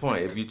to Eric's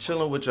point, if you're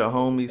chilling with your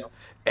homies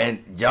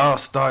and y'all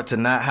start to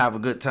not have a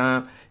good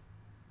time,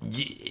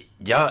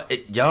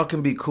 y'all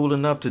can be cool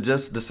enough to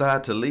just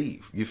decide to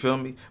leave. You feel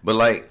me? But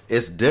like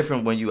it's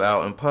different when you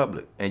out in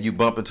public and you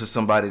bump into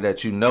somebody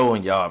that you know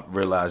and y'all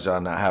realize y'all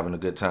not having a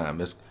good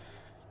time. It's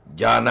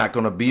y'all not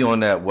gonna be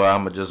on that. Well,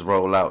 I'm gonna just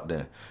roll out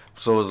then.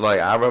 So it's like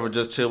I'd rather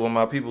just chill with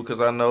my people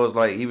because I know it's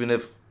like even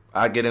if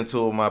I get into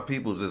it with my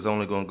peoples, it's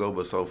only gonna go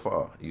but so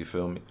far. You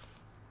feel me?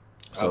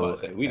 So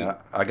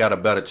I got a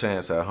better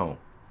chance at home.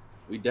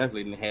 We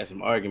definitely didn't have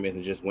some arguments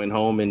and just went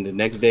home and the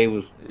next day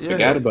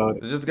forgot about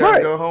it. You just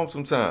gotta go home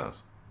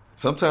sometimes.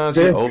 Sometimes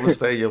you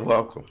overstay your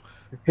welcome.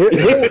 Hill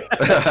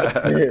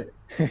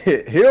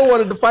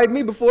wanted to fight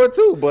me before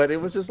too, but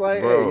it was just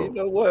like, bro, hey, you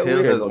know what?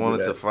 Hill has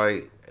wanted to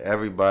fight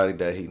everybody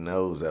that he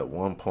knows at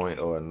one point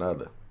or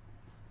another.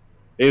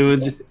 It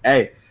was just,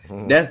 hey,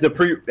 that's the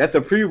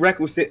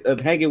prerequisite of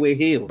hanging with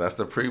Hill. That's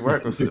the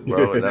prerequisite,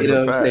 bro. That's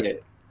a fact.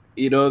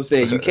 You know what I'm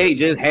saying? You can't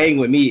just hang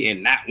with me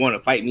and not want to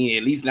fight me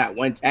at least not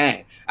one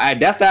time.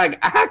 That's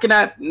how can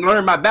I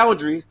learn my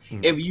boundaries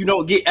if you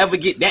don't ever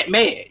get that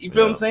mad? You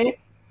feel what I'm saying?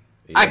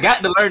 Yeah. I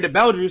got to learn the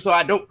boundaries so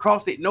I don't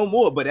cross it no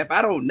more. But if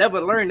I don't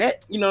never learn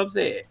that, you know what I'm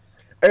saying?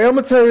 Hey, I'm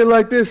gonna tell you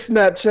like this,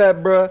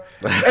 Snapchat, bro.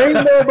 Ain't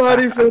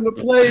nobody finna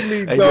play me,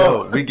 hey,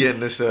 dog. Yo, we getting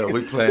the show.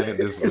 We playing it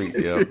this week,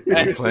 yo.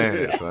 We playing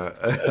it, son.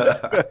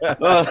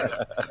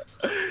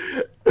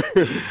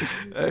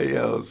 Hey,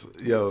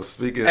 yo.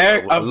 Speaking,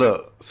 Eric,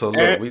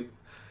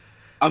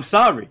 I'm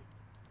sorry.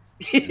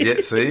 Yeah,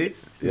 see,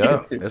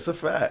 yeah, it's a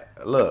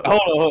fact. Look,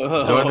 hold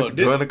on.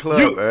 Join the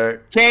club,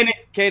 Eric.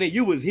 Cannon,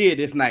 you was here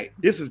this night.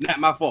 This is not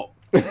my fault.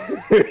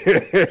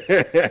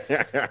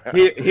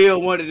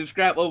 Hill wanted to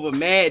scrap over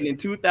Madden in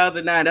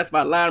 2009. That's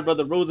my line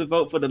brother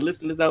Roosevelt for the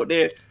listeners out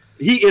there.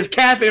 He is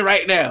capping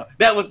right now.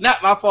 That was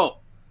not my fault.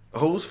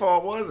 Whose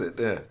fault was it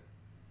then?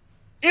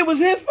 It was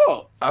his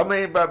fault. I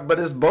mean, but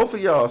it's both of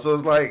y'all, so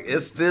it's like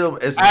it's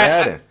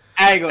Madden.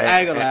 I ain't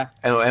gonna lie.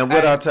 And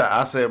what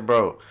I said,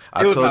 bro,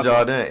 I told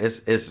y'all then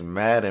it's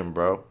Madden,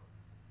 bro.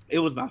 It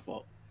was my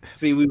fault.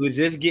 See, we were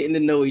just getting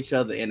to know each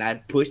other, and I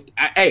pushed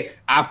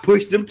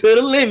him to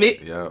the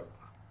limit. Yep.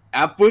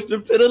 I pushed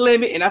him to the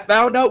limit, and I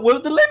found out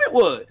what the limit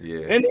was.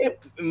 Yeah. And then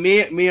me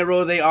and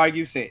Rose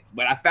argue since,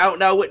 but I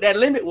found out what that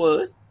limit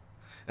was.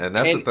 And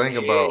that's the thing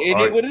about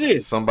what it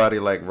is. Somebody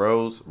like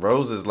Rose.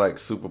 Rose is like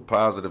super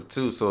positive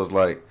too. So it's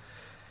like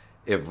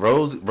if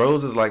Rose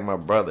is like my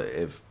brother.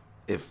 If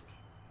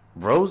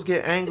Rose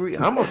get angry,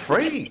 I'm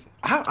afraid.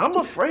 I'm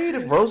afraid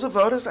if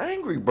Roosevelt is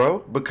angry, bro.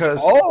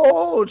 Because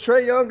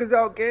Trae Young is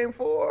out game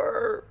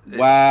 4.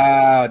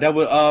 Wow, that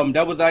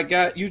was our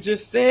guy. You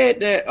just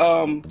said that.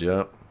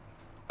 Yep.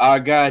 Our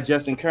guy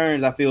Justin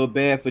Kearns, I feel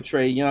bad for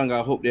Trae Young.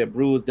 I hope that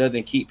Bruce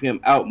doesn't keep him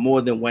out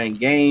more than one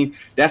game.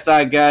 That's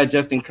our guy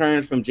Justin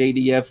Kearns from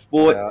JDF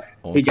Sports.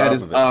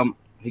 Yeah,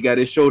 he got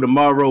his show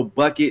tomorrow.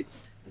 Buckets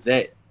is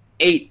at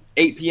 8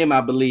 p.m. I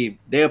believe.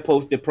 They'll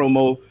post the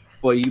promo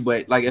for you,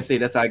 but like I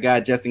said, that's our guy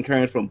Justin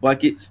Kearns from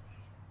Buckets.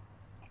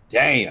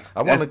 Damn,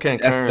 I wonder can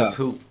Kearns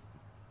hoop.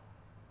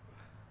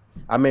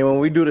 I mean, when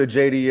we do the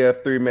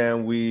JDF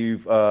 3-man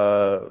weave,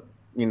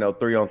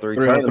 3-on-3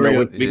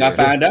 tournament, we gotta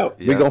find out.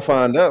 Yeah. We're gonna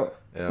find out.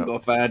 Yeah. We're gonna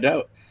find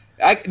out.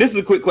 This is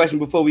a quick question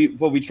before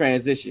we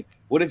transition.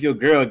 What if your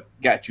girl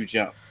got you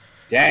jumped?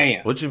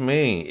 Damn. What you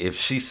mean? If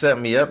she set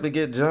me up to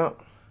get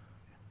jumped?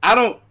 I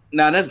don't.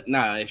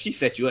 If she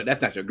set you up,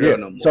 that's not your girl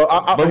no more. So,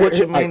 but what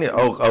you mean?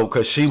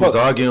 Because she was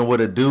arguing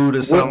with a dude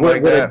or something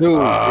like that.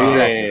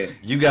 Yeah.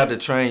 You got to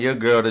train your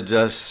girl to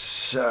just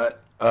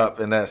shut up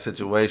in that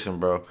situation,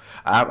 bro.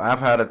 I've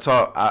had a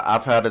talk.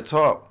 I've had a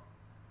talk.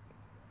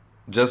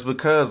 Just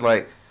because,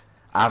 like,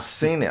 I've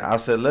seen it. I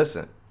said,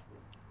 listen,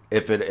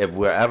 if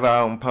we're ever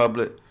out in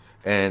public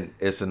and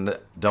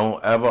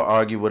don't ever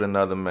argue with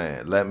another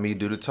man. Let me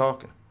do the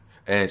talking.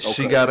 And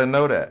she got to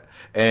know that.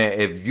 And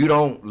if you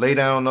don't lay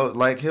down,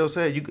 like Hill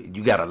said, you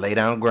got to lay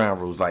down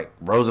ground rules. Like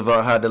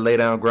Roosevelt had to lay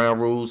down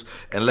ground rules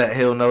and let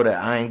Hill know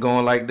that I ain't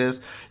going like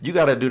this. You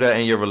got to do that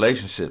in your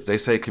relationship. They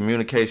say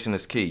communication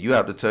is key. You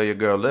have to tell your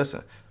girl,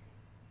 listen,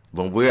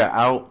 when we're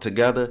out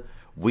together,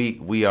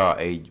 we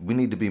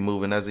need to be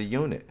moving as a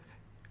unit.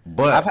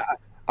 But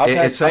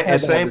it's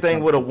same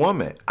thing with a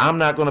woman. I'm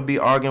not going to be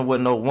arguing with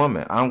no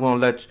woman. I'm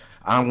going to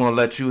I'm gonna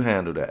let you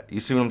handle that. You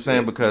see what I'm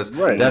saying? Because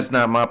that's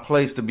not my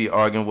place to be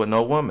arguing with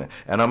no woman.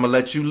 And I'm gonna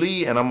let you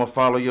lead, and I'm gonna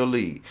follow your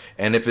lead.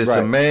 And if it's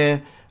a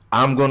man,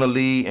 I'm gonna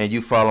lead, and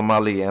you follow my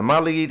lead. And my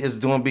lead is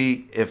gonna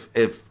be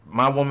if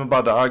my woman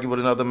about to argue with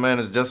another man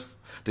is just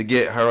to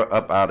get her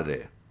up out of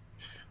there.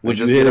 Would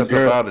you just hit get a us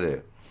girl? up out of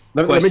there?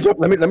 Let me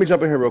jump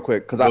in here real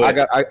quick because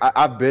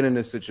I've been in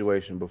this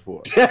situation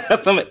before.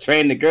 Someone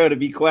train the girl to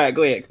be quiet.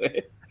 Go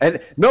ahead. And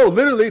no,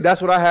 literally,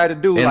 that's what I had to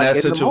do In like,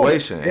 that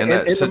situation,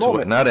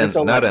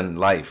 not in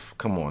life.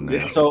 Come on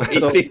now. So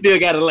they still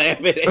gotta laugh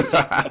at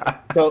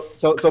it.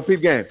 so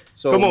peep game.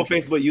 So come on,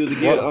 Facebook user,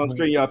 get on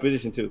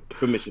StreamYard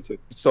permission to.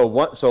 So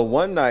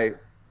one night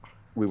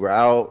we were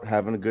out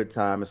having a good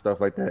time and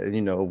stuff like that, and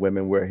you know,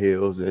 women wear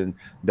heels and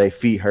they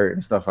feet hurt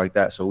and stuff like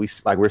that. So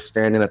we're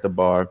standing at the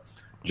bar,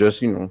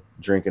 just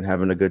drinking,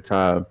 having a good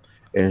time.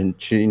 And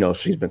she,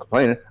 she's been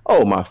complaining,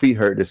 oh, my feet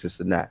hurt, this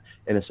and that.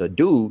 And it's a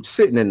dude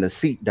sitting in the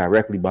seat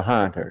directly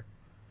behind her.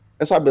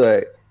 And so I'd be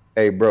like,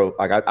 hey, bro,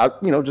 like I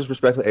just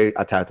respectfully,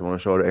 I tapped him on the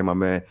shoulder. Hey, my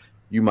man,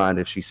 you mind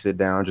if she sit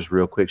down just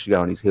real quick? She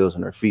got on these heels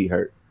and her feet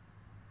hurt.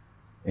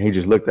 And he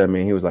just looked at me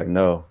and he was like,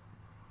 no.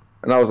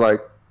 And I was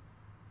like,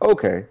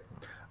 okay,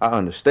 I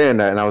understand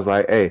that. And I was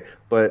like, hey,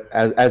 but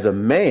as a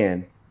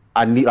man,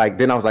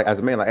 then I was like, as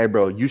a man, like, hey,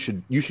 bro, you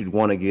should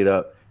want to get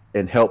up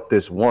and help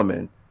this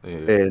woman.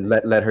 And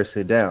let her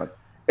sit down.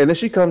 And then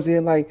she comes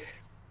in like,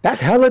 that's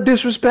hella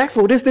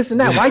disrespectful, this and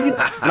that. Why you?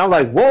 And I'm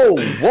like, whoa.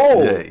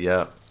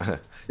 Yeah.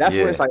 That's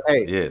where it's like,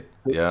 hey,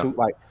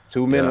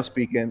 two men are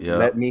speaking. Yeah.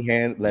 Let me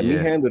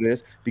handle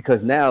this,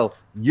 because now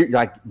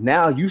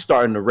you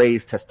starting to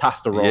raise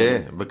testosterone.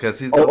 Yeah, because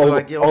he's gonna be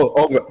like, yo,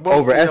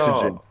 over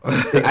estrogen.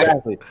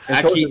 Exactly.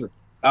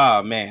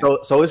 Oh man.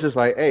 So it's just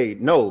like, hey,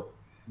 no.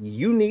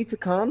 You need to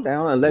calm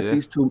down and let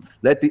these two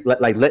let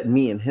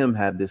me and him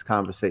have this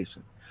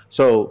conversation.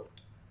 So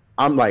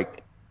I'm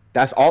like,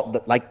 that's all.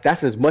 Like,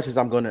 that's as much as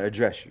I'm going to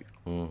address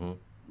you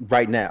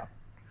right now.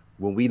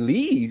 When we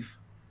leave,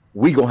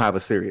 we gonna have a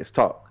serious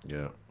talk.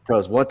 Yeah.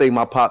 Because one thing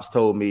my pops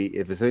told me: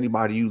 if it's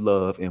anybody you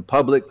love in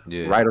public,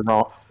 right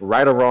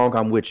or wrong,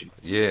 I'm with you.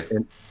 Yeah.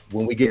 And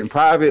when we get in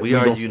private, we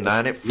are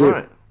united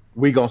front.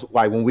 We gonna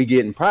when we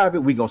get in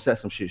private, we gonna set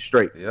some shit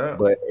straight. Yeah.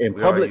 But in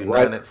public, are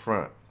united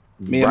front.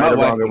 Me and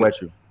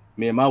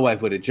my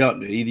wife would have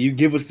jumped it. Either you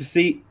give us the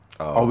seat,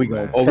 or we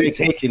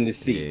taking the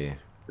seat. Yeah.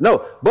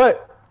 No,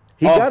 but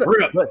he got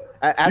it. But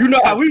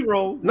how we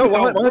roll. No,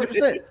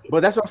 100%.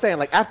 But that's what I'm saying.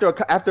 Like after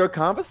a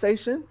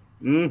conversation,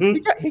 he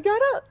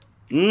got up.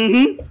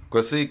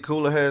 Cause see,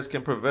 cooler heads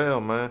can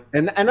prevail, man.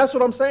 And that's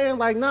what I'm saying.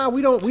 Like, nah,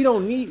 we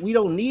don't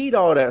need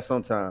all that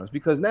sometimes,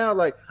 because now,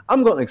 like,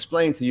 I'm gonna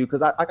explain to you,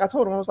 because I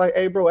told him, I was like,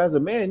 hey, bro, as a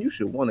man, you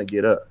should want to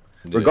get up,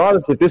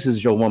 regardless if this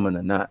is your woman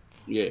or not.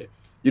 Yeah.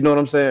 You know what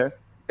I'm saying?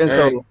 And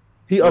so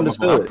he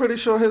understood. I'm pretty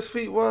sure his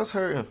feet was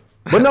hurting.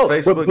 But no,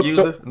 Facebook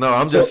user. No,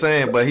 I'm just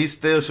saying. But he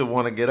still should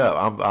want to get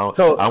up.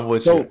 I'm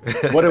with you.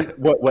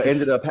 what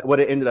ended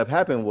up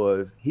happening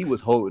was he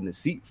was holding the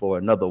seat for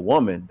another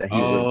woman that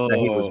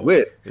he was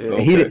with, and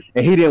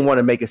he didn't want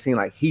to make it seem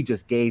like he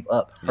just gave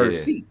up her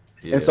seat.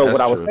 Yeah, and so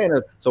what I was saying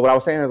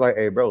is like,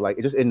 hey, bro, like,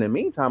 just in the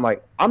meantime,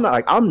 like, I'm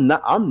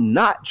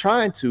not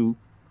trying to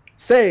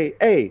say,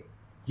 hey,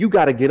 you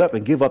got to get up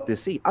and give up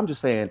this seat. I'm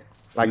just saying,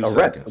 like, a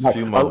rest,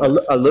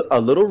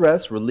 a little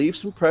rest, relieve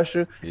some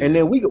pressure, and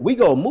then we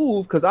go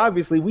move, because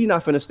obviously we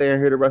not finna stay in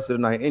here the rest of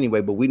the night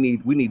anyway. But we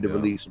need to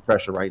relieve some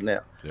pressure right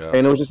now. Yeah.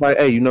 And it was just like,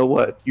 hey, you know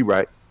what? You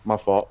right, my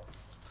fault.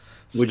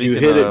 Would you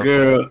hit a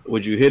girl?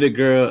 Would you hit a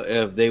girl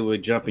if they were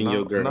jumping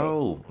your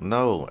girl?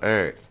 No,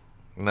 Eric,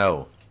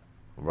 no,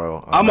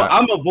 bro.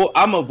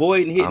 I'm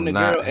avoiding hitting the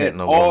girl at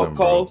all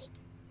costs.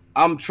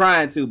 I'm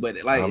trying to,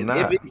 but like,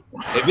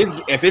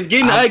 if it's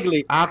getting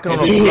ugly, I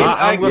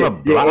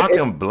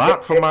can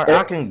block from my.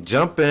 I can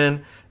jump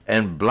in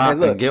and block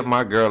and get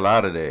my girl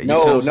out of there.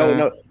 No.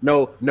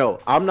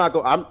 I'm not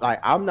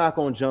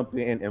gonna jump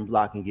in and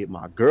block and get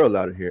my girl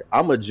out of here.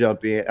 I'm gonna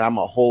jump in and I'm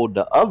gonna hold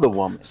the other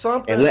woman. I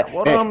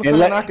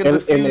can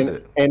diffuse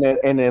it.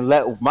 And then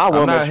let my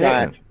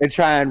woman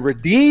try and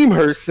redeem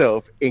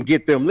herself and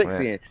get them licks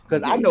in.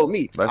 Because I know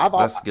me.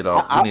 Let's get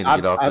off. We need to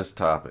get off this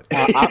topic.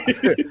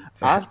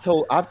 I've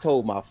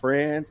told my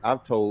friends,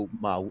 I've told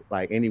my,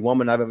 like, any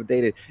woman I've ever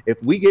dated,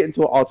 if we get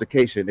into an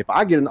altercation, if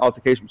I get in an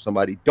altercation with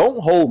somebody, don't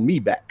hold me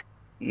back.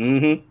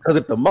 Because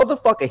if the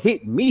motherfucker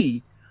hit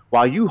me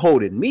while you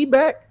holding me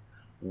back,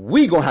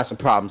 we gonna have some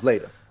problems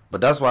later.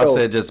 But that's why I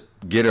said just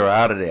get her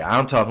out of there.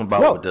 I'm talking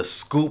about with the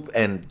scoop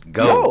and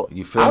go.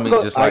 You feel me?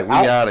 Just like we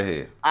out of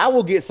here. I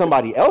will get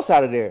somebody else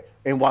out of there,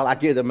 and while I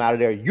get them out of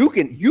there, you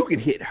can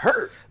hit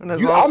her. I'm not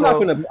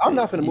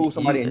gonna move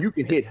somebody and you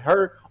can hit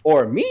her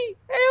or me.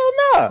 Hell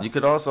no. You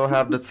could also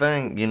have the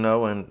thing,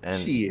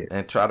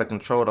 and try to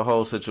control the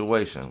whole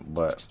situation,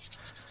 but.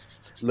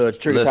 Little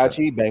trigger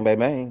touchy, bang, bang,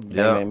 bang, bang,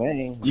 bang,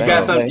 bang. You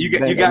got something?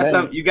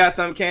 You got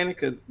something, Cannon?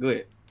 Cause go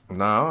ahead.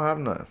 No, I don't have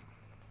nothing.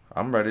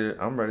 I'm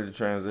ready to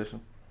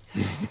transition.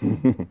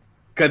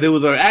 Cause it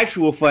was our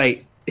actual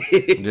fight.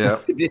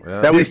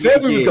 That we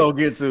said we was gonna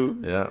get to.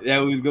 Yeah.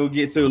 That we was gonna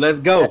get to. Let's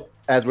go.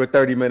 As we're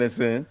 30 minutes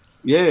in.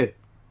 Yeah,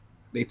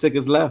 they took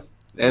us left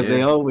as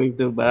they always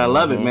do. But I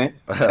love it, man.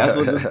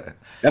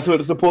 That's what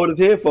the supporters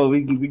here for.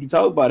 We can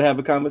talk about it, have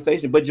a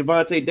conversation. But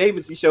Javante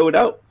Davis, he showed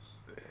out.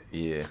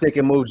 Yeah. Stick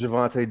and move,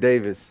 Javante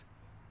Davis.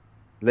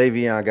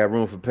 Le'Veon got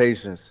room for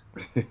patience.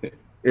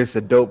 It's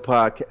a dope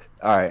podcast.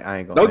 All right, I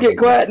ain't gonna. Don't get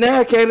quiet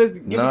now, Candace.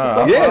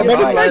 Nah, Yeah,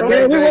 man, it's like,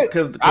 man,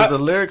 because the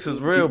lyrics is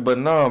real, but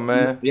no,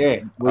 man.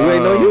 Yeah, we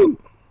ain't know you.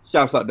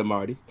 Shouts out to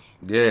Marty.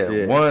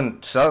 Yeah,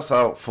 one shouts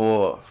out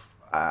for.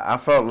 I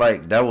felt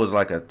like that was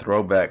like a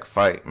throwback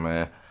fight,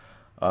 man.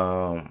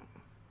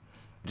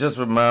 Just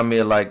remind me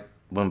of like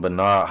when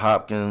Bernard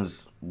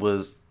Hopkins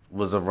was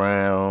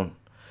around,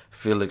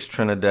 Felix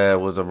Trinidad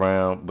was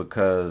around,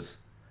 because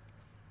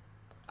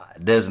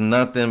there's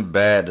nothing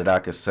bad that I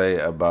could say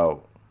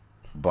about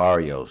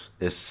Barrios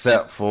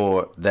except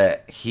for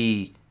that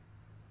he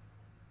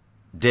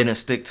didn't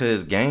stick to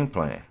his game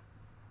plan.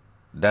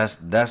 That's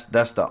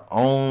the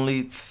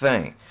only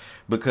thing,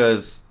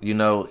 because you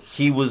know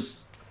he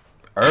was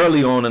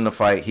early on in the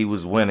fight, he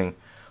was winning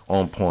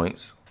on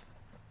points,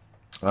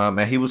 and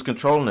he was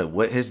controlling it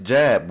with his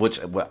jab, which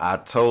I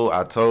told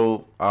our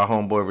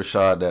homeboy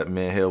Rashad that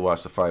me and he'll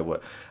watch the fight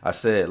with. I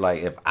said,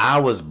 like, if I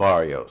was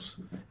Barrios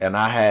and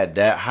I had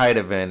that height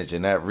advantage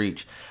and that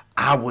reach,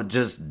 I would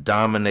just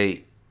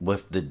dominate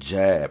with the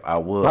jab. I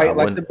would Fight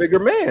like the bigger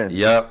man.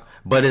 Yep.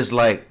 But it's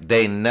like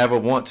they never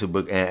want to.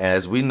 But and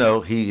as we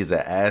know, he is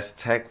an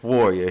Aztec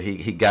warrior.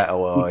 He got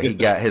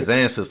his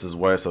ancestors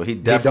were, so he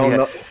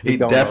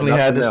definitely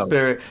had the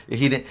spirit.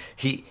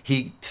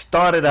 He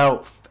started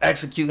out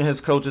executing his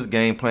coach's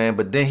game plan,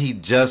 but then he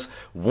just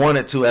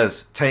wanted to,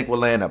 as Tank would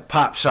land a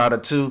pop shot or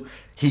two,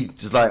 he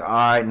just like, all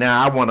right,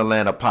 now I want to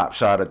land a pop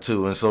shot or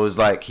two. And so it's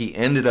like he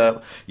ended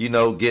up,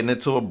 getting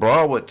into a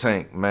brawl with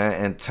Tank, man.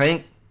 And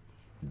Tank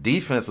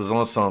defense was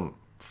on some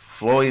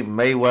Floyd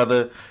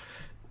Mayweather,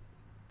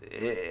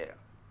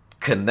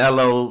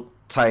 Canelo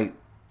type.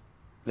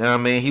 You know what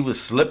I mean? He was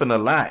slipping a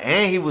lot,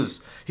 and he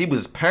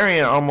was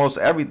parrying almost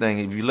everything.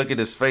 If you look at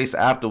his face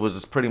afterwards,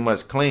 it's pretty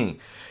much clean.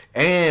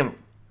 And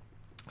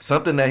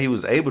something that he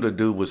was able to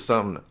do was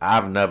something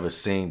I've never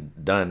seen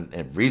done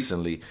and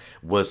recently,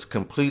 was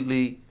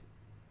completely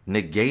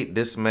negate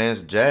this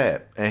man's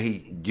jab, and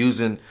he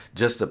using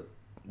just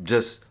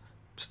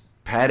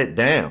pat it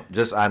down.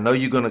 I know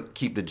you're gonna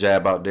keep the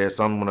jab out there,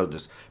 so I'm gonna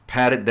just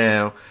pat it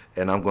down,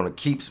 and I'm gonna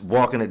keep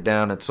walking it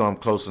down until I'm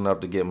close enough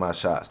to get my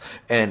shots.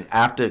 And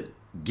after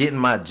getting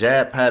my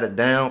jab patted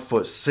down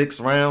for 6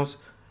 rounds,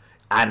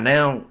 I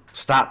now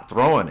stopped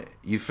throwing it.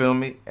 You feel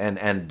me?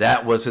 And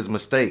that was his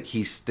mistake.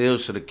 He still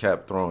should have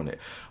kept throwing it.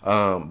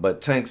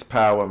 But Tank's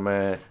power,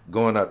 man,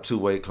 going up 2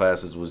 weight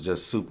classes was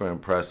just super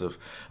impressive.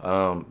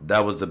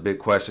 That was the big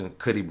question.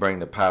 Could he bring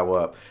the power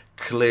up?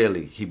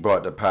 Clearly, he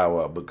brought the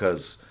power up,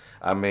 because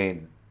I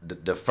mean,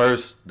 the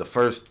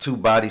first 2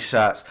 body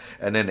shots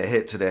and then the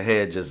hit to the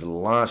head just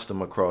launched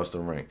him across the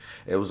ring.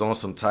 It was on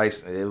some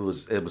Tyson. It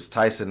was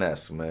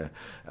Tyson-esque, man.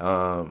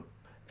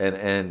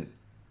 And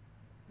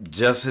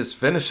just his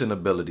finishing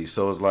ability.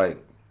 So it's like,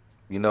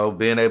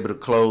 being able to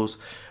close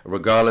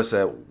regardless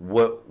at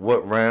what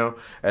round.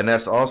 And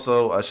that's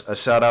also a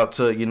shout out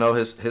to,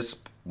 his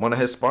one of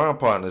his sparring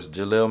partners,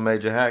 Jaleel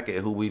Major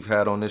Hackett, who we've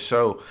had on this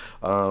show.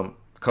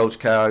 Coach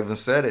Cal even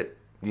said it.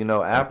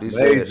 After he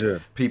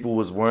said people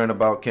was worrying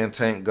about, can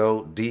Tank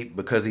go deep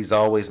because he's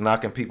always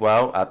knocking people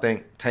out. I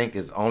think Tank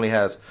only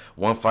has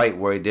 1 fight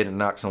where he didn't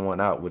knock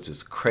someone out, which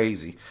is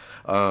crazy.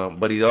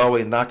 But he's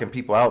always knocking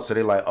people out. So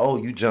they're like, oh,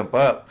 you jump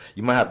up,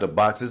 you might have to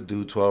box this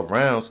dude 12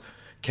 rounds.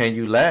 Can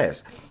you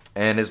last?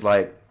 And it's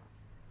like,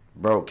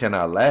 bro, can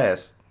I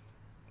last?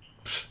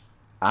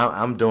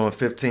 I'm doing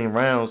 15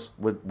 rounds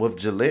with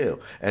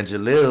Jaleel. And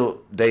Jaleel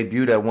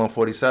debuted at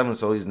 147,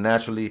 so he's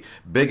naturally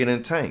bigger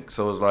than Tank.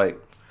 So it's like,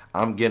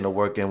 I'm getting to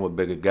work in with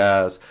bigger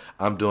guys.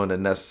 I'm doing the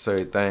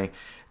necessary thing.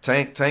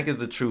 Tank is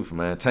the truth,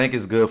 man. Tank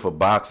is good for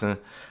boxing.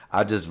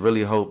 I just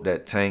really hope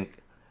that Tank,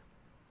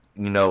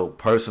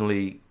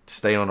 personally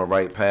stay on the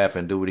right path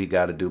and do what he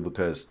got to do,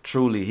 because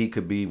truly he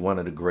could be one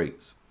of the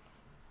greats.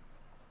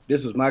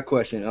 This was my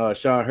question.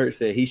 Sean Hurt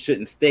said he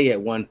shouldn't stay at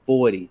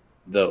 140,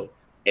 though.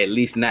 At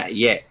least not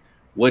yet.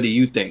 What do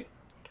you think?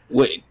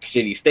 What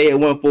should he stay at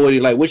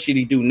 140? Like, what should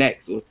he do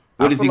next?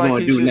 What is he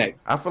going to do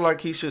next? I feel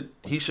like he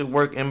should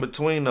work in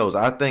between those.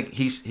 I think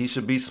he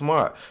should be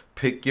smart.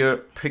 Pick your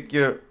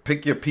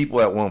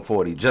people at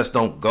 140. Just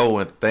don't go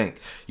and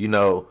think,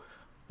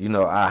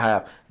 I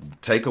have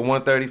take a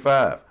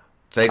 135,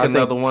 take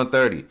another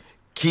 130.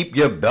 Keep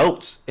your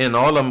belts in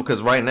all of them,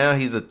 because right now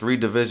he's a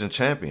 3-division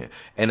champion,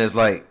 and it's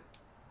like,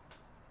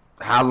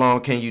 how long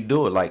can you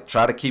do it? Like,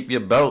 try to keep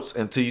your belts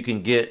until you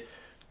can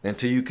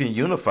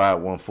unify at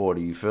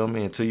 140. You feel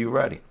me? Until you're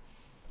ready.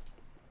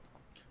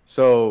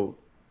 So,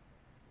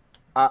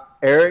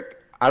 Eric,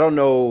 I don't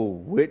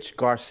know which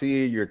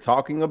Garcia you're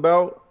talking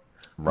about.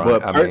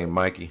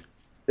 Mikey.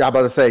 I'm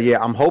about to say, yeah,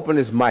 I'm hoping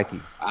it's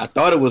Mikey. I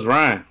thought it was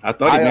Ryan. I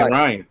thought he meant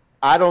Ryan.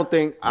 I don't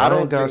think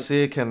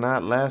Garcia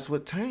cannot last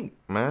with Tank,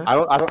 man.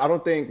 I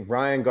don't think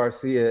Ryan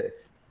Garcia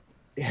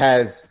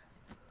has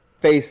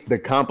faced the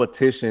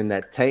competition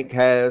that Tank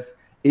has,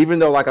 even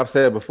though, like I've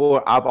said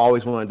before, I've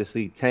always wanted to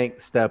see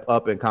Tank step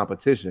up in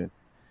competition.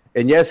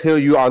 And yes, Hill,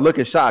 you are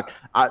looking shocked.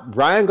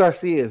 Ryan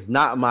Garcia is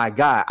not my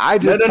guy. I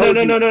just no.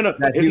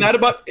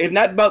 It's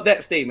not about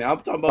that statement.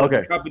 I'm talking about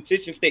the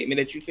competition statement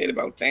that you said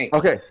about Tank.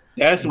 Okay,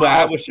 that's why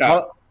I was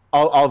shocked.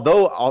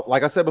 Although,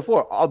 like I said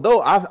before,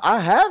 I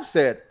have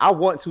said I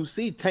want to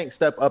see Tank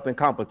step up in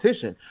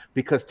competition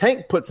because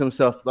Tank puts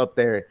himself up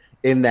there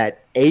in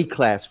that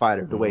A-class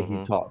fighter the way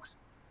he talks,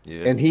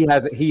 and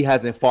he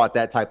hasn't fought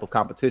that type of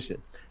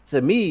competition.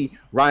 To me,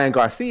 Ryan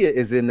Garcia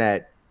is in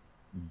that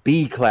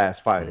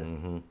B-class fighter.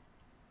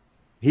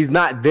 He's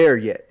not there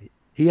yet.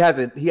 He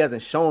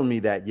hasn't shown me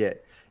that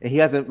yet, and he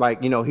hasn't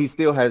he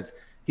still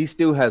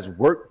has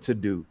work to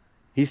do.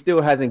 He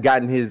still hasn't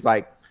gotten his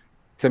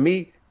to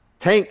me.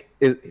 Tank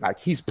is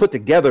he's put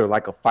together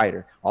like a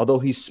fighter. Although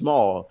he's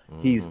small,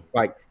 he's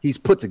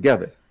put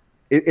together.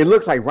 It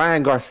looks like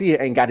Ryan Garcia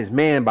ain't got his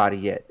man body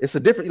yet. It's a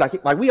different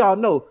like we all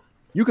know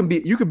you can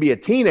be a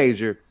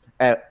teenager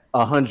at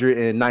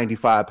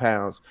 195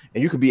 pounds,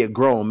 and you could be a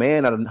grown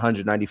man at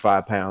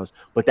 195 pounds,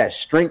 but that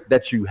strength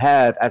that you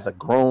have as a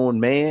grown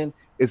man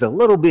is a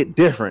little bit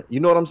different.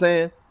 You know what I'm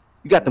saying?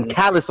 You got them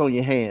callus on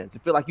your hands.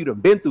 It feel like you done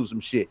been through some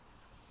shit.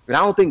 And I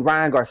don't think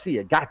Ryan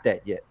Garcia got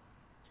that yet.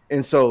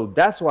 And so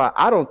that's why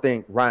I don't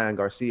think Ryan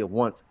Garcia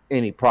wants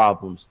any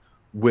problems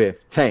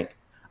with Tank.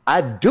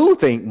 I do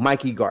think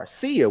Mikey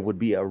Garcia would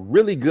be a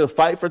really good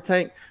fight for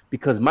Tank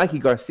because Mikey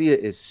Garcia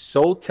is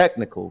so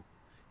technical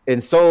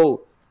and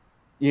so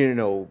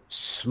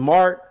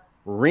smart,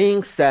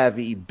 ring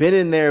savvy, been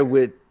in there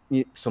with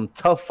some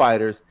tough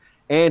fighters,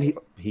 and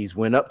he's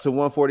went up to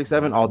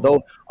 147.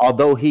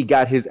 Although he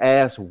got his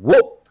ass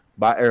whooped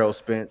by Errol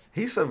Spence,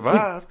 he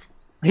survived.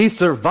 He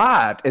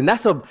survived, and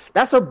that's a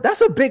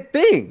big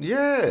thing.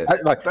 Yeah,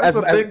 that's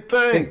a big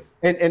thing.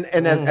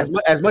 And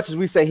as much as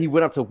we say he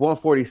went up to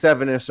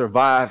 147 and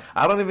survived,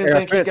 I don't even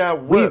think he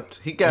got whipped.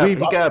 He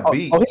got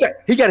beat.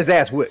 He got his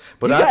ass whipped.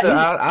 But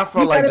I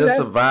felt like just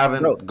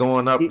surviving,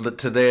 going up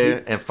to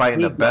there and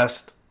fighting the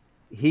best.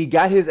 He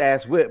got his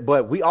ass whipped,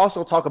 but we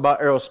also talk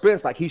about Errol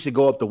Spence like he should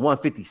go up to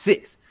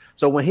 156.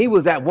 So when he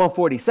was at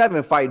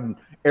 147 fighting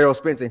Errol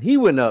Spence and he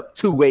went up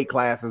 2 weight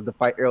classes to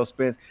fight Errol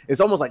Spence,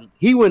 it's almost like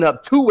he went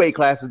up 2 weight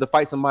classes to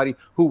fight somebody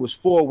who was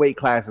 4 weight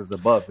classes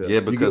above him. Yeah,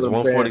 because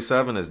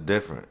 147 is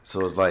different.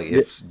 So it's like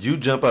if you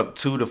jump up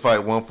 2 to fight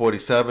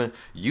 147,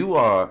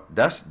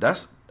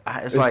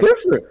 it's like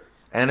different.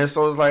 And it's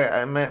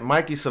like man,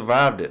 Mikey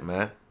survived it,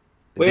 man.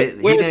 He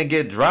didn't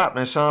get dropped,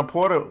 and Sean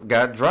Porter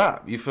got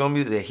dropped. You feel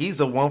me?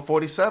 He's a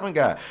 147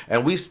 guy,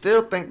 and we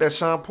still think that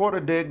Sean Porter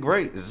did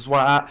great. This is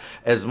why,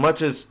 as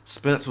much as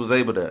Spence was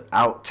able to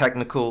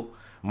out-technical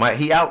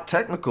Mikey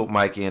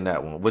in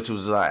that one, which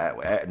was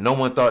like no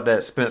one thought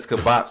that Spence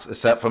could box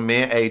except for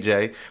me and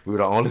AJ. We were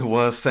the only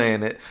ones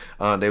saying it.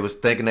 They was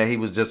thinking that he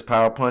was just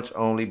power punch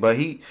only, but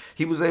he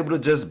was able to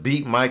just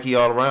beat Mikey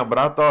all around. But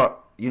I thought,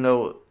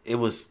 it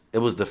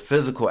was the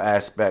physical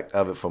aspect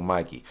of it for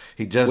Mikey.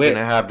 He just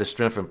didn't have the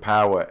strength and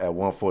power at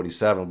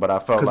 147. But I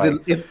felt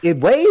like it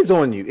weighs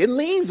on you, it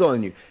leans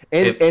on you,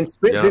 and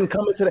Spence didn't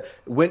come into that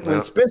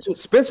when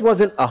Spence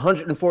wasn't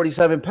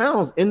 147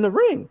 pounds in the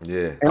ring.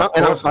 Yeah, and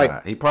I was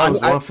like, he probably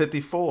was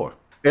 154.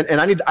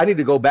 And I need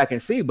to go back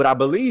and see, but I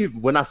believe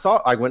when I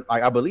saw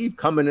I believe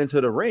coming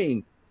into the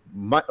ring,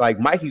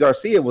 Mikey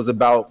Garcia was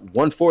about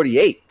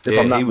 148. If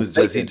I'm not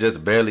mistaken. He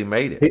just barely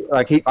made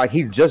it.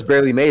 He just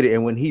barely made it,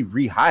 and when he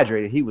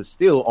rehydrated, he was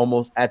still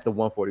almost at the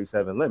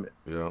 147 limit.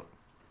 Yeah.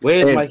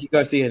 Where's Mikey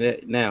Garcia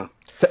now?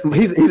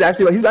 He's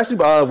actually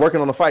working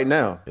on the fight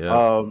now.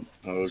 Yeah.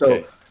 Okay.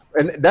 So,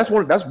 and that's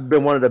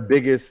been one of the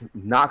biggest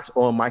knocks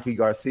on Mikey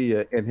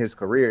Garcia in his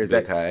career is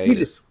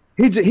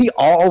he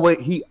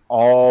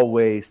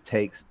always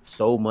takes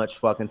so much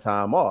fucking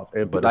time off.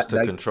 But it's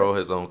to control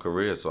his own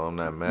career, so I'm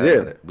not mad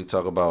at it. We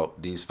talk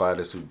about these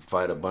fighters who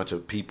fight a bunch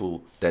of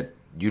people that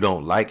you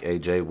don't like,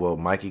 AJ. Well,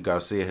 Mikey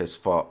Garcia has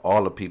fought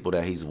all the people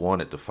that he's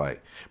wanted to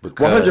fight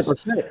because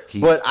 100%.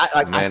 He's but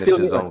managed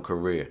his own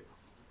career.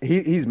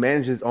 He's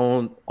managed his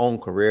own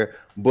career,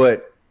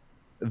 but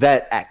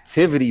that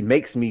activity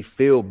makes me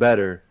feel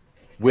better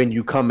when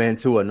you come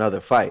into another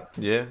fight.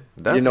 Yeah,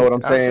 you know what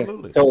I'm saying?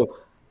 Absolutely. So.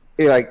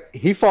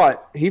 He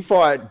fought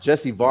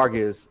Jesse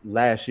Vargas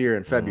last year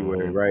in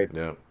February, right?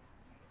 Yeah.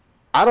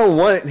 I don't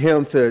want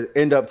him to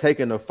end up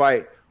taking a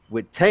fight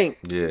with Tank.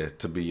 Yeah,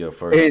 to be your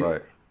first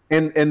fight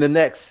in the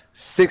next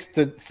 6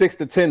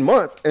 to 10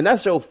 months, and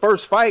that's your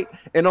first fight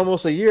in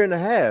almost a year and a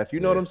half. You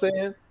know what I'm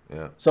saying?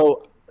 Yeah.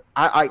 So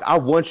I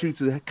want you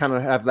to kind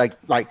of have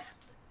like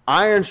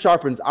iron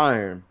sharpens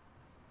iron,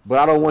 but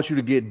I don't want you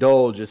to get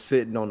dull just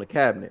sitting on the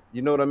cabinet.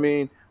 You know what I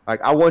mean?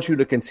 I want you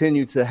to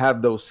continue to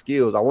have those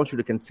skills. I want you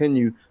to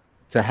continue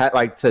to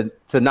have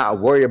to not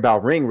worry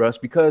about ring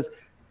rust because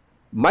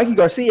Mikey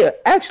Garcia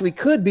actually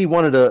could be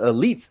one of the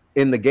elites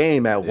in the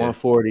game at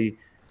 140,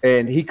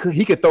 and he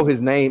could throw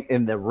his name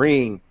in the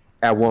ring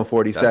at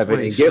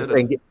 147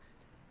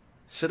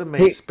 should have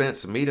made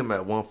Spence meet him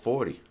at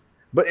 140.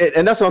 But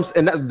and that's what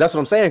that's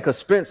what I'm saying. Because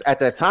Spence at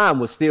that time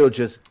was still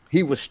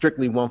he was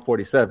strictly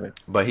 147.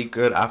 But he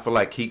could. I feel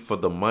like for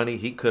the money,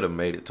 he could have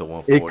made it to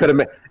 140. It could have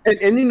made,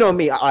 and you know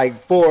me, it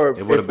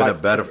would have been a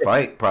better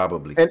fight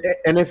probably.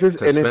 And if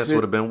Spence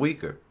would have been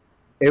weaker.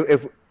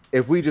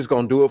 If we just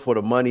gonna do it for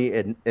the money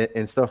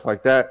and stuff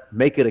like that,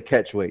 make it a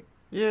catch weight.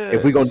 Yeah.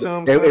 If we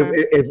gonna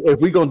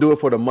if we gonna do it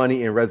for the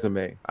money and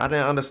resume, I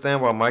didn't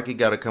understand why Mikey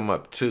got to come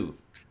up too.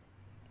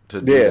 To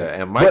do that,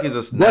 and Mikey's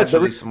a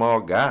naturally small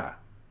guy.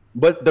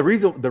 But the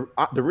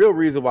real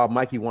reason why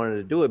Mikey wanted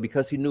to do it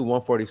because he knew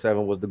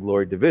 147 was the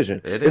glory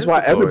division. It's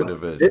why the glory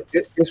division.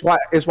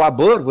 It's why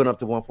Bud went up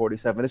to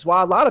 147. It's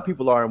why a lot of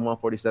people are in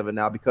 147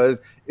 now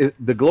because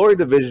the glory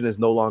division is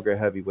no longer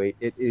heavyweight.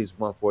 It is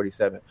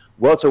 147.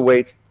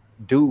 Welterweights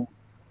do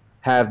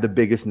have the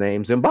biggest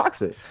names in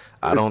boxing.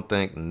 I don't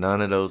think none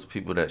of those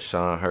people that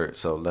Sean Hurt.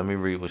 So let me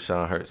read what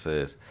Sean Hurt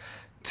says.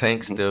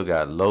 Tank still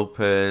got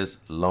Lopez,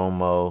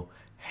 Lomo,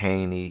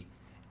 Haney,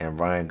 and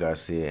Ryan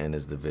Garcia in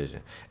his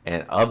division.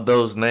 And of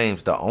those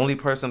names, the only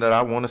person that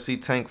I want to see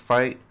Tank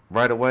fight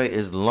right away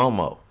is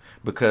Lomo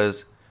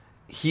because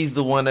he's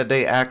the one that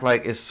they act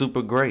like is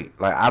super great.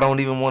 Like I don't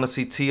even want to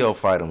see Tio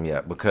fight him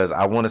yet because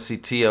I want to see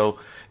Tio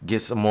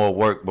get some more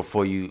work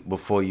before you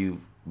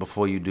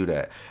do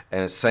that.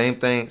 And same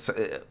thing,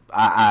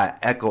 I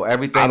echo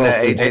everything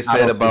that AJ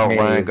said about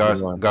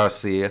Ryan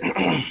Garcia.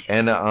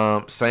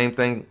 And same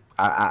thing.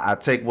 I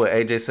take what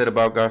AJ said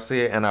about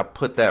Garcia and I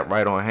put that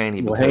right on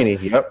Haney.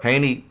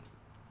 Haney,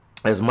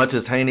 as much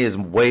as Haney is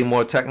way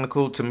more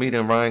technical to me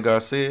than Ryan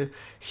Garcia,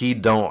 he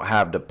don't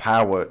have the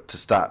power to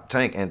stop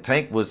Tank. And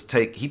Tank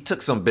he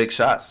took some big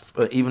shots.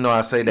 Even though I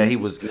say that he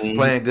was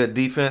playing good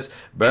defense,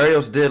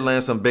 Barrios did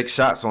land some big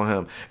shots on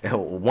him.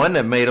 And one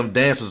that made him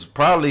dance was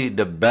probably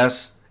the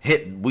best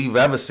hit we've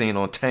ever seen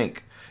on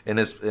Tank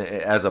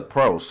as a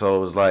pro. So it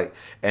was like,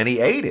 and he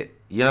ate it.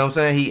 You know what I'm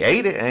saying? He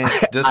ate it and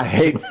just. I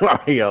hate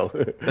Mario.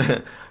 You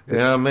know what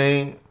I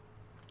mean?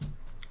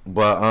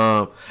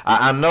 But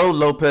I know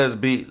Lopez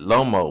beat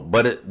Lomo,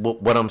 but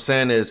what I'm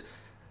saying is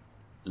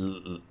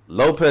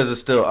Lopez is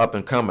still up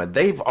and coming.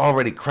 They've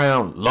already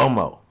crowned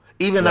Lomo.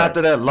 Even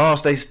after that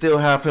loss, they still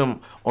have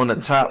him on the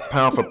top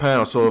pound for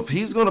pound. So if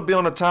he's going to be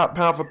on the top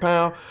pound for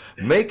pound,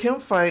 make him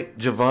fight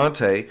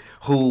Gervonta,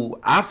 who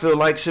I feel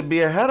like should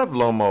be ahead of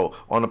Lomo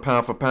on the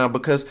pound for pound.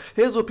 Because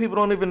here's what people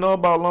don't even know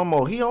about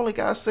Lomo. He only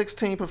got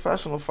 16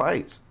 professional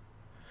fights.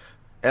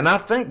 And I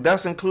think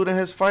that's including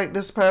his fight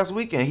this past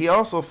weekend. He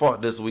also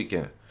fought this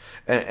weekend.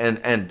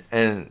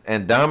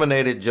 And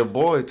dominated your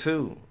boy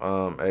too,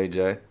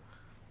 AJ.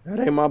 That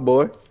ain't my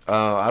boy.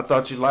 I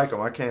thought you like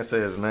him. I can't say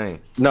his name.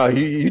 No,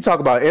 you talk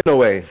about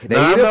Inoue.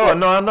 I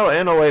know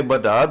Inoue,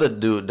 but the other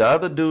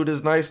dude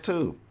is nice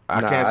too.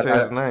 I can't say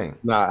his name.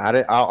 I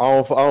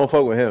don't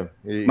fuck with him.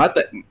 I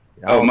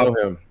don't know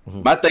him.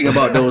 My thing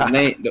about those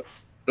names,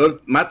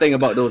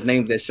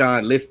 that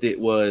Sean listed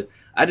was,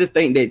 I just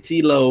think that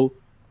Tilo,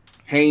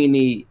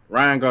 Haney,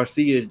 Ryan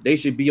Garcia, they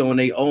should be on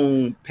their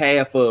own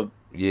path of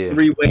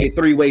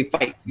three-way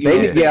fights.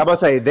 I'm about to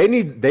say they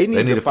need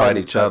to fight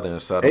each other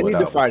and settle it out. They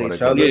need to fight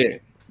each other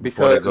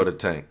before they go to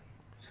Tank.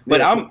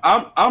 But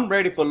I'm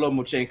ready for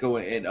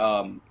Lomachenko and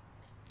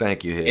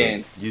thank you,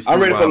 and I'm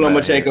ready for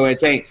Lomachenko and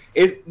Tank.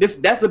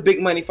 That's a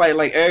big money fight.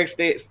 Like Eric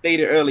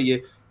stated earlier,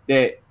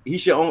 that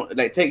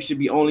Tank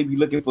should only be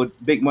looking for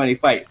big money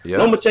fight.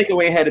 Yep.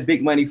 Lomachenko ain't had a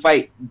big money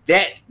fight.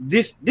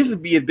 This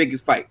would be his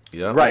biggest fight.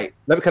 Yeah, right.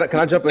 Can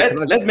I jump in?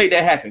 Let's make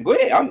that happen. Go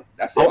ahead.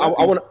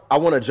 I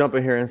want to jump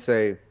in here and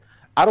say,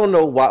 I don't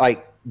know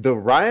why the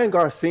Ryan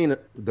Garcia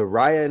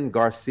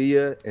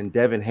and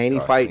Devin Haney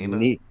fight I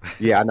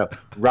know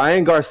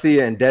Ryan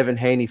Garcia and Devin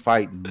Haney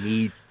fight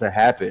needs to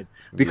happen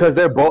because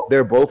they're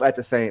both at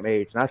the same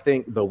age, and I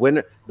think the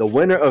winner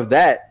of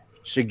that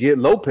should get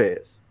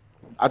Lopez.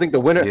 I think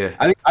the winner. Yeah,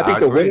 I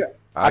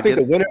think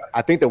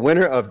the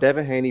winner of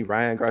Devin Haney,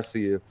 Ryan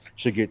Garcia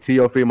should get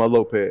Teofimo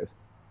Lopez,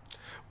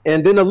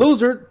 and then the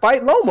loser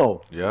fight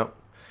Lomo. Yep.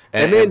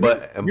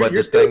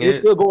 You're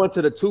still going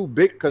to the two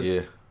big because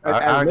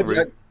I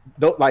agree.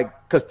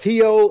 Because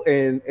Tio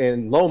and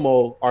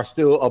Lomo are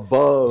still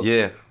above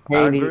Haney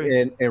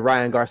and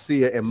Ryan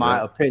Garcia in my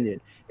opinion,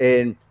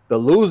 and the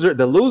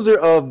loser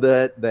of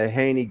the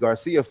Haney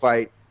Garcia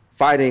fight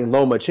fighting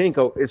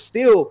Lomachenko is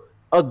still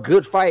a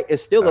good fight.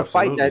 It's still a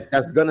fight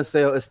that's gonna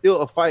sell. It's still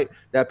a fight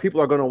that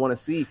people are gonna want to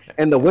see.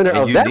 And the winner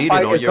of that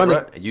fight is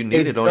gonna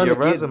your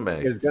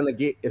resume. Is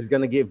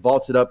gonna get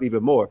vaulted up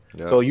even more.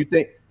 Yep. So you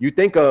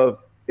think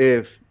of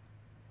if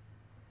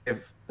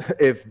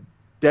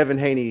Devin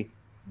Haney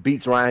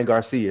beats Ryan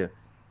Garcia,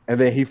 and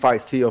then he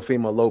fights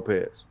Teofimo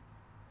Lopez,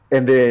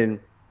 and then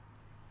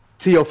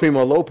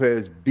Teofimo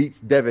Lopez beats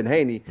Devin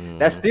Haney.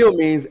 That still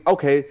means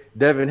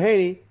Devin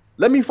Haney.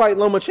 Let me fight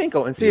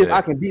Lomachenko and see if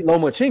I can beat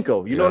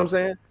Lomachenko. You know what I'm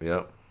saying?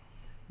 Yeah.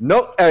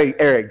 No, hey,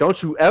 Eric,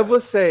 don't you ever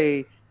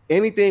say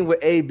anything with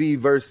AB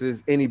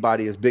versus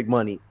anybody is big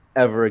money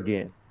ever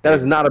again. That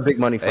is not a big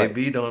money fight.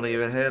 AB don't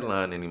even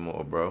headline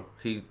anymore, bro.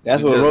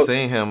 Just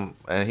seen him,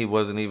 and he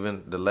wasn't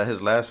even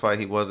his last fight.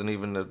 He wasn't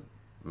even the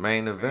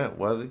main event,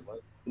 was he?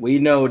 We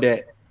know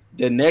that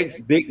the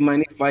next big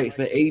money fight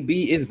for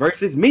AB is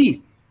versus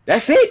me.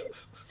 That's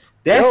it.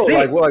 That's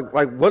it. What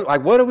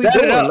are we Set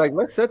it doing? up. Like,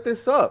 let's set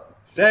this up.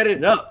 Set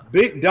it up.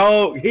 Big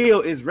Dog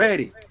Hill is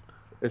ready.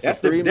 That's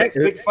the next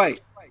big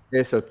fight.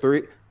 It's a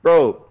 3,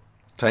 bro.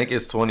 Tank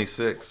is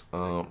 26.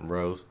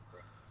 Rose.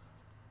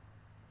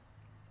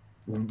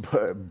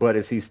 But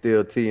is he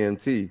still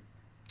TMT?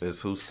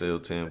 Is who still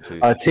TMT?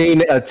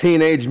 A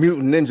teenage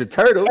mutant ninja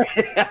turtle.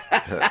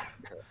 That's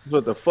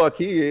what the fuck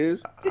he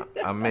is.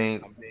 I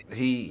mean,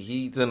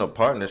 he's in a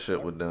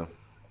partnership with them.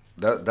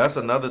 That's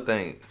another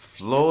thing.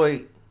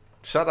 Floyd,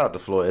 shout out to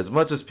Floyd. As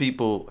much as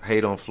people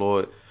hate on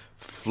Floyd,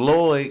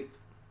 Floyd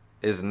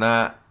is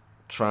not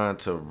trying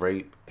to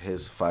rape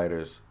his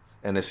fighters.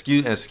 And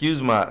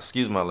excuse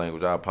my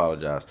language. I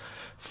apologize.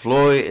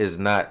 Floyd is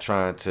not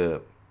trying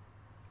to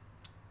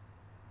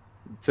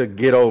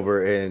get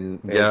over and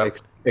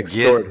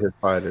extort his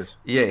fighters.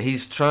 Yeah,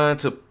 he's trying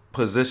to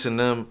position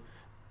them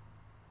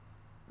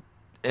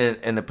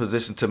in a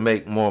position to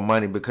make more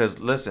money. Because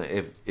listen,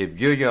 if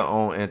you're your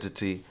own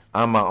entity,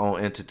 I'm my own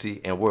entity,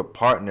 and we're a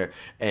partner,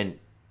 and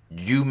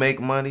you make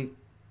money,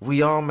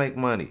 we all make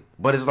money.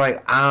 But it's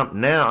like I'm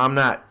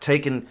not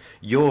taking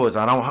yours.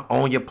 I don't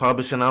own your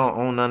publishing. I don't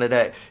own none of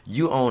that.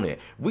 You own it.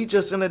 We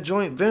just in a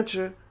joint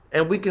venture,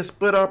 and we can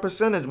split our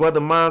percentage.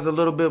 Whether mine's a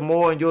little bit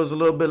more and yours a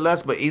little bit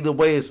less, but either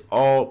way, it's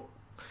all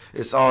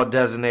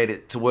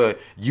designated to where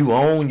you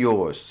own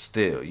yours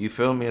still. You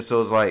feel me? And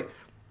so it's like,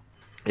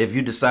 if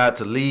you decide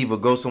to leave or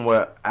go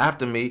somewhere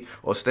after me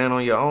or stand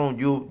on your own,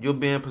 you'll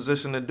be in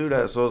position to do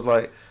that. So it's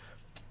like,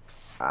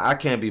 I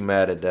can't be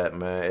mad at that,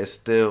 man. It's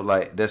still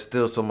like there's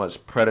still so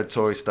much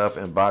predatory stuff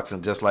in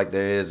boxing, just like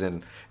there is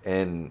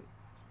in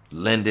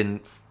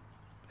lending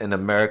in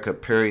America,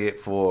 period,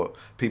 for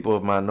people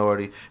of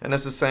minority. And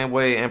it's the same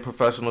way in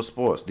professional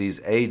sports.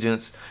 These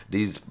agents,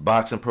 these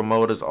boxing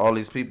promoters, all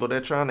these people,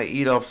 they're trying to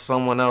eat off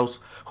someone else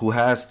who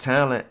has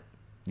talent,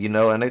 and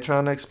they're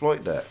trying to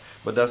exploit that.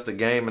 But that's the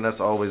game, and that's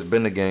always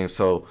been the game.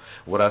 So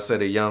what I say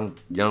to young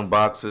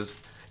boxers,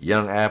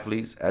 young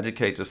athletes,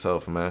 educate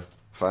yourself, man.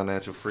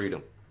 Financial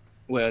freedom.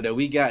 Well,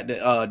 we got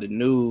the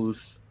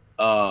news,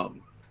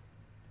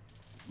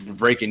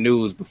 breaking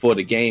news before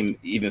the game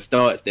even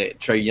starts that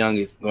Trae Young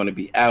is going to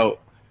be out.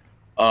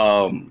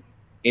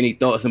 Any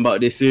thoughts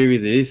about this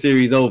series? This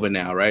series over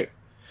now, right?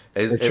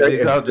 If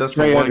he's out just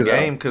for one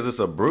game, because it's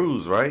a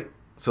bruise, right?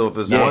 So if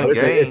it's one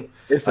game,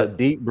 it's a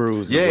deep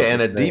bruise. Yeah,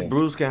 and a deep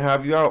bruise can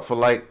have you out for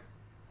like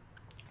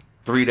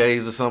 3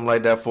 days or something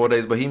like that, 4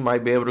 days. But he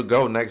might be able to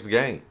go next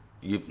game.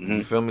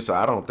 You feel me? So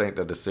I don't think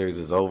that the series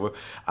is over.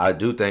 I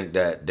do think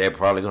that they're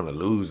probably going to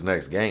lose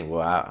next game.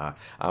 Well,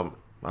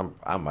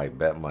 I might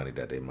bet money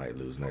that they might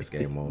lose next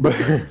game on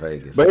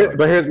Vegas.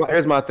 But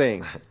here's my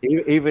thing.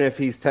 Even if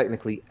he's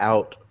technically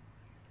out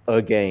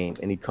a game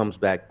and he comes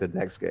back the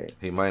next game,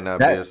 he might not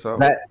be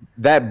himself.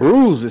 That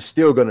bruise is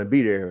still going to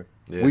be there.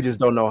 Yeah. We just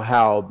don't know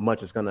how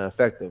much it's going to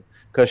affect him.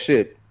 Because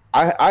shit,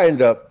 I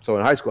ended up, so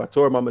in high school, I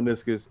tore my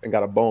meniscus and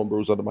got a bone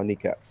bruise under my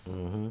kneecap.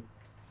 Mm-hmm.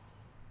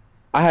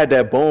 I had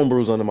that bone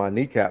bruise under my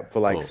kneecap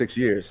for like 6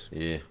 years.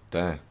 Yeah,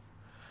 dang.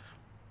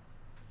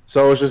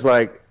 So it's just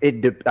like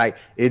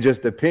it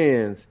just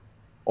depends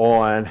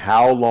on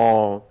how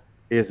long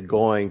it's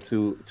going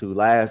to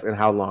last and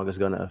how long it's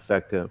going to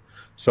affect him.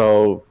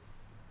 So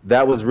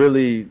that was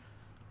really,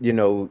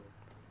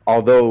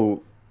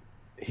 although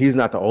he's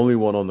not the only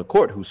one on the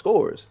court who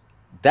scores,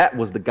 that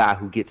was the guy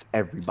who gets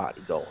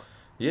everybody going.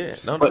 Yeah,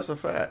 no, that's a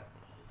fact.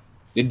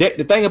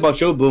 The thing about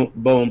your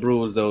bone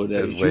bruise though,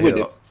 that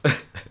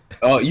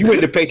you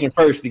went to patient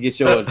first to get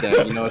yours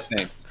done. You know what I'm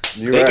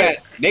saying?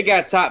 They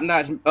got top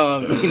notch.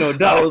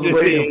 Doctors. I was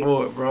waiting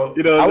for it, bro.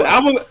 I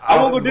won't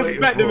go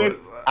disrespect them.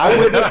 I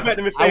wouldn't expect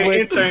them to say an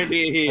intern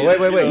did here.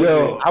 Wait.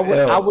 Yo,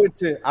 I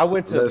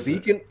went to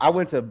Beacon. I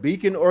went to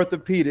Beacon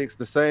Orthopedics,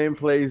 the same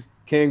place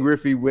Ken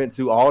Griffey went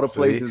to. All the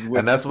places,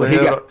 and that's what he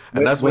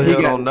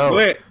don't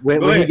know.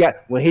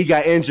 When he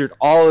got injured,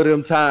 all of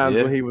them times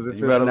when he was in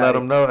Cincinnati. You better let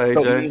him know,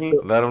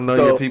 AJ. Let him know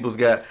your people's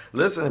got.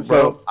 Listen,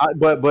 bro.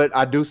 But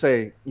I do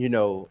say,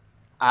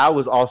 I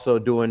was also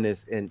doing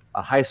this in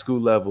a high school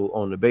level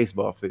on the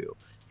baseball field.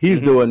 He's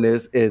doing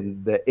this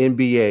in the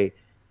NBA.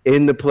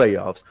 In the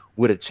playoffs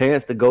with a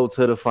chance to go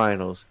to the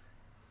finals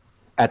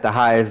at the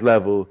highest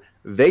level.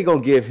 They gonna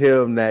give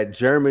him that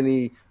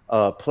Germany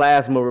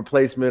plasma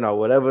replacement or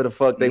whatever the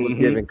fuck they was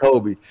giving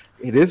Kobe.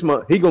 This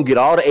month he gonna get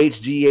all the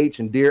HGH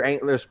and deer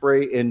antler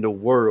spray in the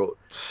world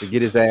to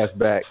get his ass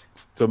back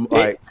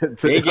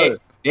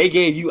they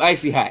gave you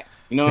icy hot.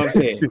 You know what I'm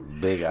saying?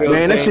 Big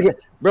man, that shit,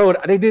 bro.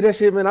 They did that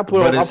shit, man. I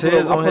put on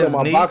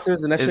my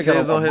boxers and that shit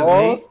got on his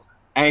balls,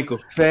 ankle.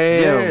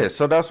 Fam. Yeah,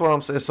 so that's what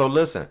I'm saying. So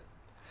listen.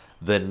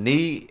 The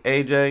knee,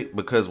 AJ,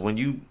 because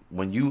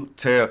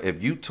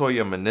if you tore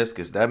your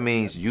meniscus, that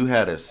means you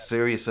had a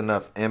serious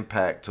enough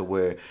impact to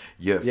where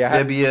your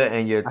fibula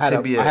and your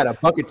tibia I had a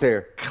bucket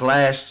tear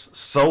clashed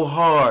so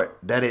hard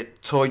that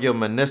it tore your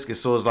meniscus.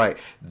 So it's like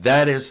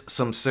that is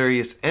some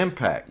serious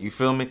impact. You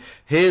feel me?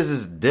 His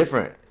is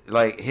different.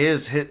 Like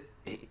his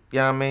You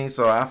know what I mean?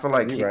 So I feel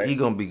like he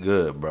gonna be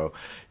good, bro.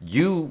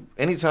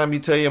 Anytime you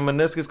tear your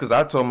meniscus, because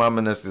I tore my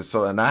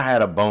meniscus, and I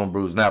had a bone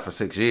bruise not for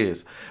 6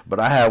 years, but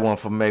I had one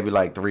for maybe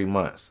like 3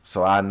 months.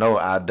 So I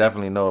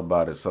definitely know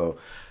about it. So,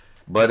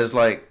 but it's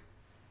like,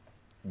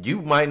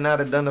 you might not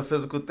have done the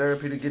physical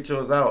therapy to get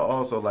yours out.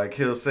 Also, like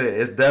Hill said,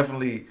 it's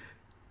definitely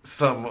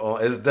something.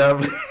 It's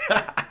definitely.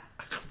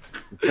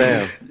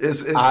 Fam,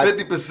 it's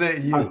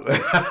 50% you.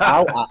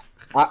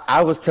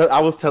 I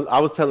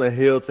was telling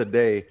Hill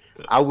today.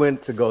 I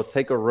went to go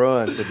take a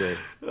run today.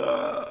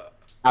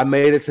 I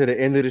made it to the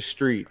end of the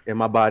street, and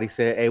my body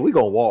said, "Hey, we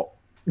gonna walk.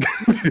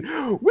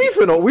 we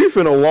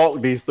finna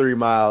walk these 3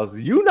 miles.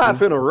 You not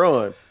finna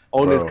run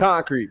on this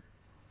concrete,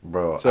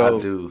 bro." So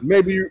I do.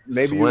 Maybe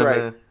swimming, you're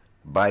right.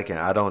 Biking,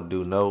 I don't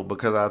do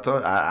because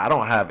I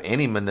don't have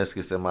any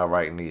meniscus in my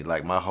right knee.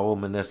 Like my whole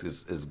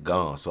meniscus is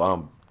gone, so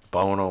I'm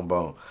bone on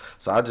bone.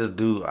 So I just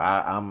do.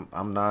 I'm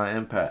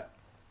non-impact.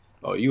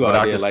 Oh, you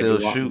out there like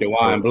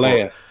DeWine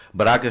Blair.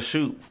 But I can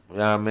shoot. You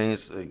know what I mean?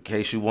 In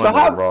case you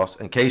wondering, Ross.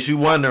 In case you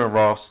wondering,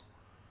 Ross.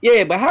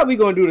 Yeah, but how we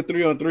gonna do the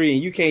 3-on-3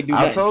 and you can't do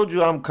that? I told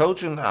you I'm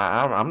coaching.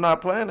 I'm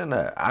not planning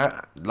that.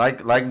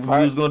 If we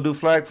was gonna do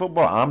flag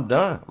football, I'm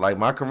done. Like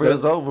my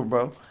career's over,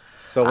 bro.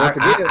 So once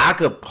again, I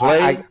could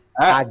play.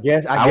 I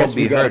guess would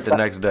be hurt the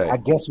next day. I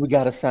guess we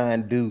gotta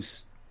sign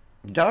Deuce.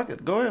 Y'all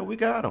go ahead. We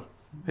got him.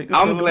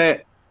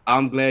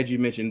 I'm glad you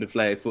mentioned the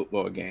flag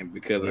football game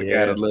because I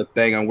got a little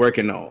thing I'm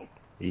working on.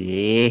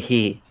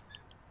 Yeah.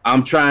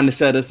 I'm trying to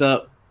set us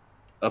up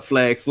a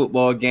flag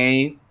football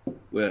game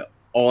where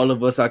all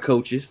of us are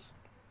coaches.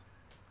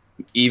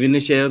 Even the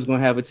Shell's gonna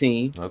have a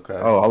team. Okay.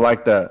 Oh, I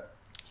like that.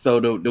 So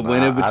the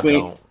winner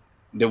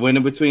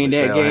between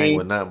that game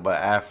with nothing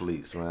but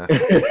athletes, man.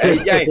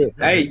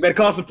 hey, you better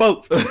call some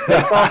folks.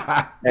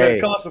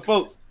 Call some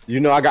folks. You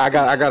know, I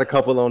got a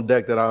couple on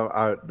deck that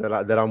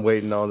I'm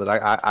waiting on that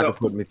I can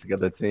put me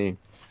together a team.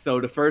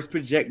 So the first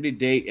projected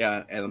date,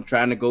 and I'm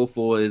trying to go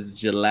for, is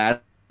July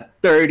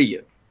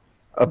 30th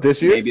of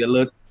this year. Maybe a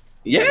little.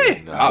 Yeah.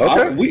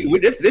 Okay.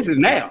 This is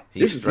now.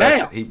 This is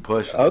now. He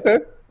pushed. Okay.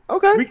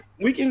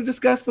 We can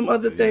discuss some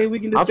other things. We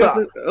can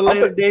discuss a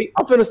later date.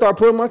 I'm finna start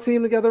putting my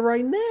team together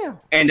right now.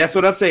 And that's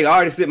what I'm saying. I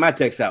already sent my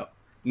text out.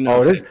 You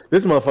know this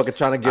motherfucker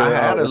trying to get. I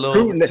had a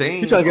little team.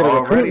 He's trying to get a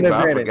recruiting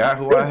advantage. I forgot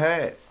who I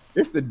had.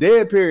 It's the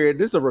dead period.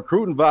 This is a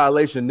recruiting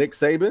violation, Nick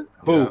Saban.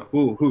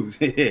 Who?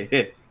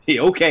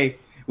 Yeah, okay.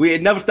 We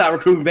had never stopped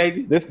recruiting,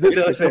 baby. You know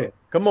what I'm saying?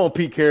 Come on,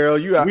 Pete Carroll.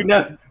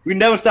 We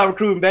never stop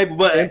recruiting, baby.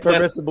 But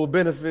impermissible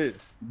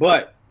benefits.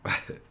 But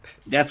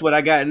that's what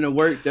I got in the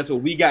works. That's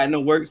what we got in the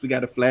works. We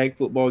got a flag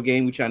football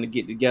game we're trying to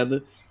get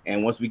together.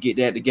 And once we get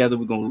that together,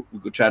 we're gonna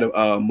try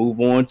to move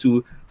on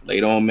to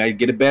later on. We might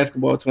get a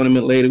basketball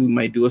tournament later. We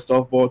might do a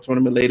softball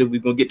tournament later.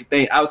 We're gonna get the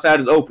thing outside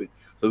is open.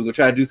 So we're gonna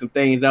try to do some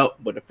things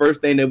out. But the first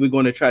thing that we're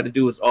gonna try to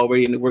do is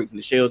already in the works, and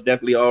the Shell's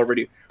definitely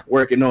already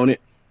working on it.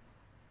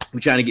 We're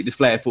trying to get this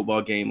flag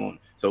football game on.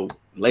 So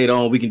later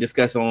on, we can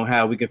discuss on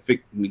how we can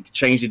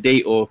change the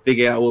date or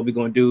figure out what we're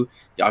going to do.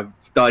 Y'all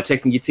start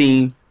texting your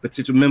team,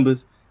 potential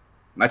members.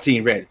 My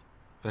team ready.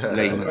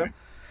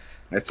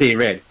 My team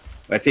ready.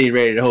 My team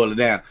ready to hold it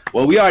down.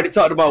 Well, we already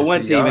talked about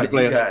one team in the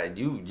playoffs.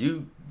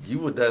 You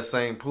with that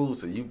same pool,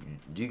 so you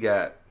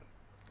got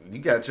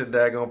your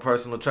daggone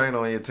personal trainer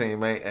on your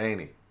team,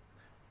 ain't he?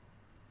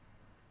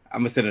 I'm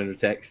gonna send him a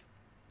text.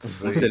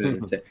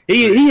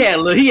 He had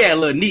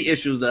little knee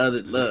issues the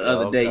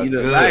other day. You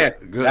know,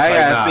 good.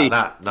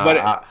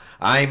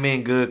 I ain't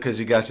mean good because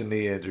you got your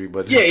knee injury,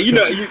 but you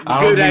good.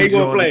 I ain't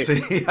gonna play.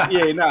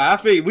 I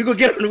feel we gonna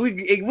get him. We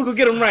gonna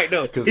get him right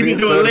though. He been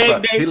doing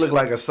leg day. He look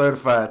like a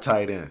certified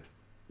tight end.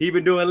 He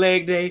been doing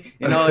leg day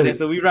and all that,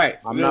 so we right.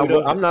 I'm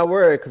not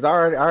worried because I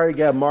already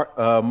got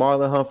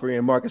Marlon Humphrey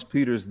and Marcus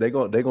Peters. They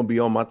gonna be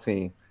on my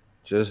team.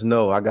 Just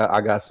know I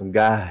got some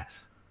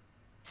guys.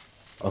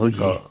 Oh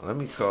yeah. Let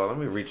me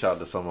reach out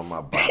to some of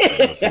my boxers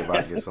and see if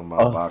I can get some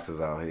of my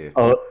boxers out here.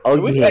 Yeah.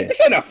 This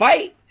ain't a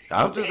fight.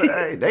 I'm just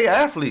they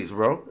athletes,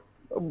 bro.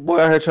 Boy,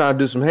 out here trying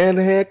to do some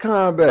hand-to-hand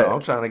combat. I'm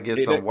trying to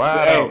get some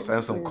wideouts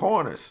and some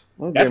corners.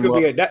 That's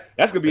gonna be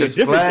a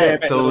different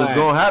flag, so it's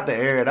gonna have to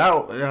air it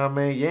out. You know what I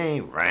mean? You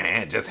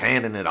ain't just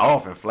handing it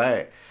off and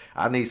flag.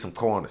 I need some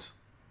corners.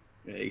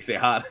 Yeah, you say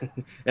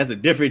that's a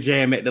different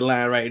jam at the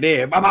line right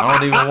there. I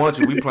don't even want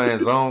you. We playing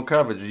zone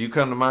coverage. You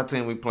come to my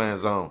team, we playing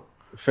zone.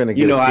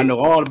 I know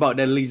all about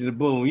that Legion of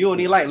Boom. You don't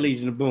even like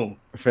Legion of Boom.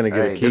 This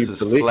is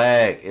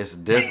flag. It's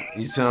different.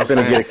 You see what I'm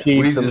saying? Get a key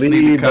we to just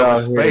need to cover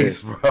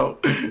space, here. Bro.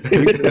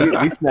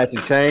 we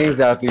snatching chains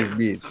out these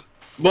bitch.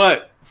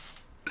 But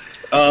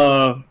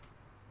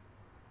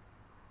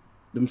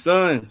them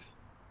Suns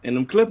and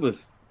them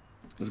Clippers,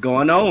 what's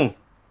going on?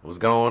 What's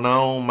going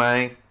on,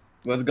 man?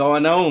 What's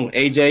going on?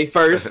 AJ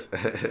first.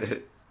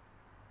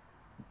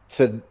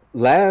 So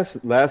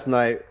last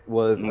night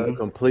was a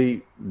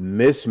complete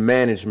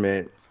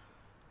mismanagement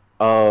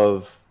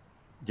of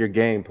your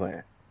game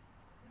plan.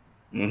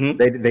 Mm-hmm.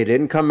 They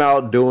didn't come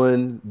out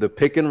doing the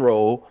pick and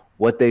roll,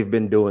 what they've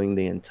been doing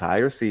the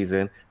entire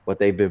season, what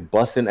they've been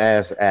busting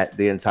ass at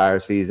the entire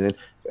season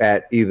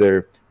at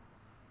either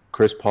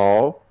Chris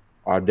Paul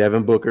are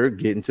Devin Booker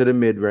getting to the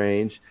mid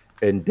range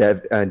and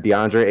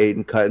DeAndre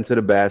Ayton cutting to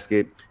the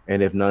basket,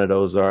 and if none of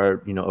those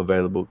are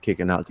available,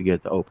 kicking out to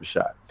get the open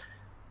shot.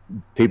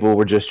 People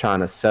were just trying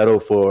to settle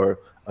for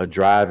a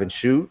drive and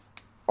shoot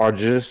or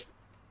just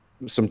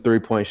some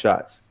 3-point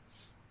shots.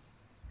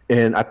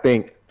 And I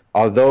think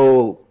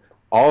although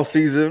all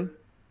season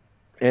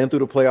and through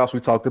the playoffs we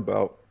talked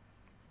about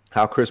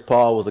how Chris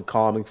Paul was a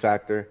calming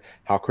factor,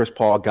 how Chris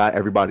Paul got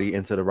everybody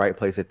into the right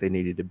place that they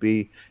needed to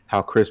be,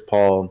 how Chris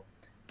Paul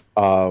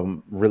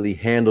really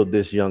handled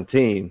this young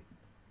team,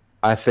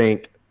 I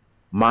think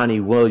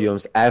Monty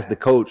Williams, as the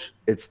coach,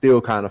 it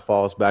still kind of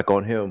falls back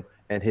on him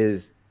and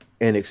his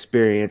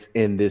inexperience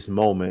in this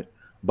moment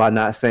by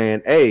not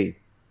saying, hey,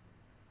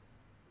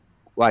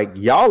 like,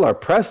 y'all are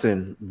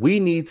pressing. We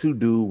need to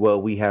do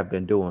what we have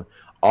been doing.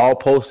 All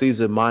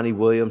postseason, Monty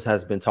Williams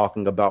has been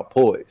talking about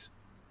poise.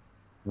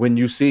 When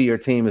you see your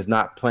team is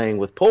not playing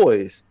with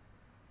poise,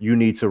 you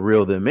need to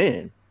reel them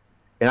in.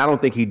 And I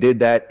don't think he did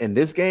that in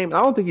this game. I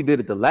don't think he did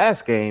it the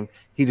last game.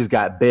 He just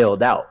got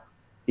bailed out.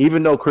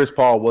 Even though Chris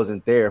Paul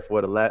wasn't there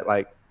for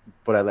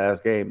for that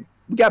last game,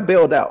 he got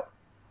bailed out.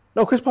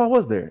 No, Chris Paul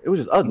was there. It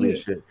was just ugly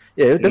as shit.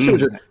 Yeah, that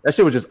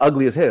shit was just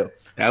ugly as hell.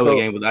 That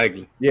game was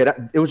ugly. Yeah,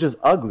 it was just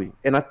ugly.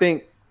 And I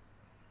think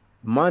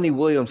Monty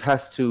Williams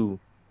has to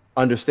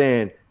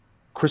understand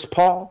Chris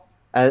Paul,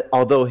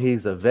 although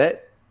he's a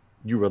vet,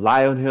 you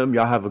rely on him,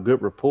 y'all have a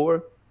good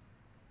rapport,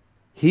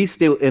 he's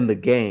still in the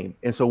game.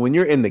 And so when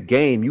you're in the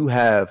game, you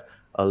have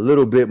a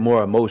little bit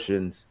more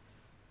emotions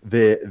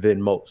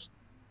than most.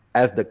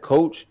 As the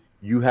coach,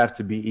 you have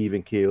to be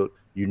even keeled.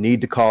 You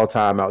need to call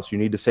timeouts. You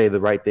need to say the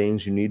right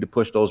things. You need to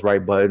push those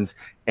right buttons.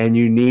 And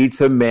you need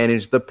to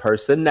manage the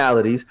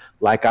personalities.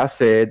 Like I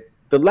said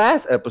the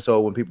last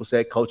episode when people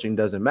said coaching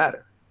doesn't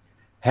matter.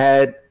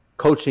 Had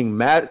coaching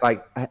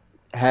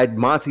had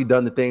Monty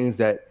done the things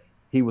that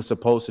he was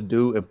supposed to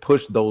do and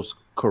push those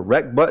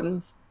correct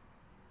buttons,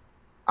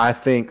 I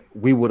think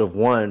we would have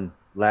won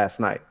last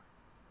night.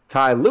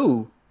 Ty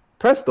Lue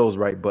pressed those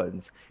right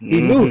buttons.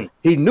 He knew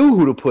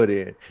who to put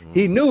in.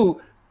 He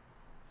knew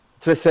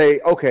to say,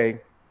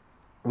 okay,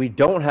 we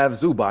don't have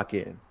Zubac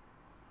in.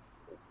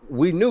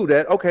 We knew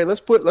that, okay,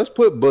 let's put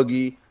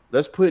Boogie,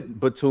 let's put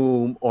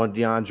Batum on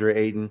DeAndre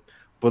Ayton,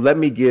 but let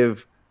me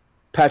give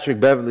Patrick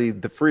Beverley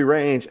the free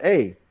range.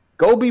 Hey,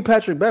 go be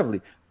Patrick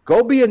Beverley.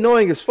 Go be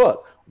annoying as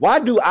fuck. Why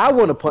do I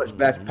want to punch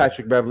back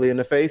Patrick Beverley in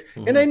the face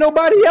and ain't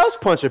nobody else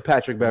punching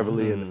Patrick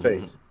Beverley in the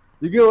face?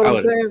 You get what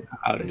I'm saying?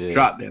 I would have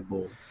dropped that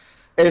bull.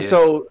 And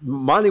so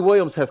Monty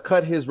Williams has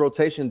cut his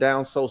rotation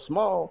down so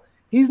small,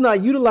 he's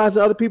not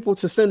utilizing other people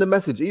to send a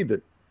message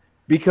either.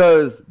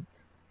 Because,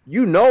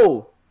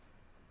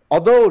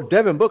 although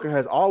Devin Booker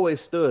has always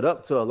stood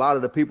up to a lot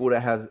of the people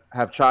that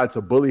have tried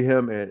to bully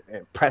him and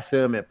press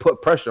him and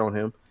put pressure on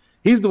him,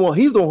 he's the one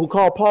who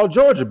called Paul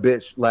George a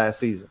bitch last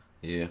season.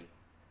 Yeah.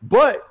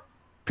 But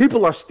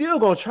people are still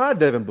going to try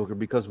Devin Booker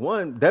because,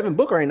 one, Devin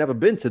Booker ain't never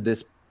been to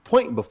this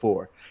point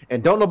before.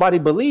 And don't nobody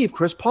believe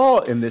Chris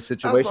Paul in this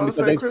situation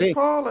because they've seen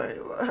Paul.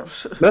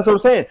 That's what I'm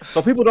saying.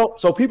 So people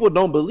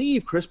don't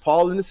believe Chris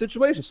Paul in this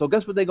situation. So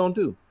guess what they're going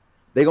to do?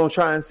 They're going to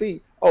try and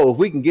see, if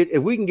we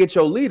can get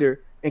your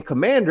leader and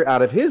commander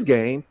out of his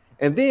game,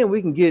 and then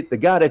we can get the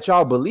guy that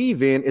y'all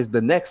believe in is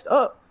the next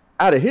up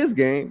out of his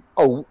game.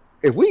 Oh,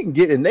 if we can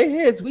get in their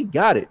heads, we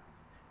got it.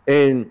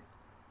 And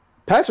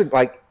Patrick,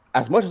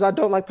 as much as I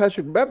don't like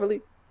Patrick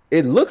Beverley,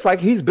 it looks like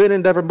he's been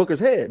in Devin Booker's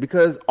head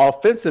because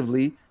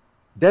offensively,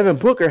 Devin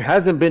Booker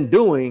hasn't been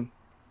doing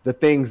the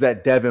things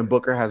that Devin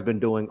Booker has been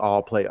doing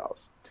all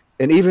playoffs.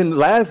 And even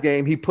last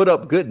game, he put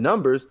up good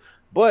numbers,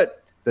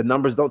 but the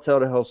numbers don't tell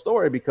the whole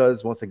story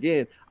because, once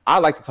again, I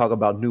like to talk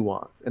about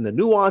nuance, and the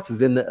nuance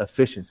is in the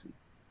efficiency.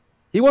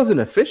 He wasn't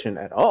efficient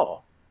at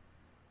all.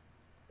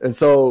 And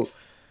so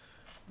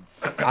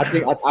I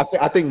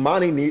think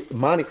Monty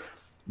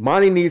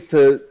needs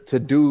to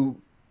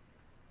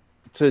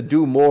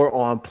do more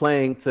on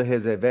playing to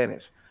his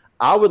advantage.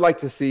 I would like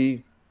to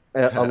see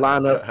a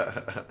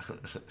lineup.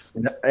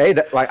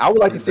 I would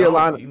like to see a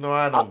lineup.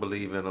 I don't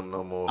believe in him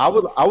no more. I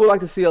would like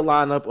to see a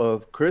lineup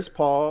of Chris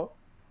Paul,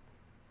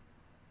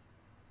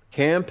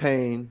 Cam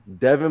Payne,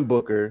 Devin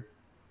Booker,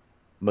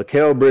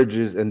 Mikal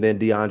Bridges, and then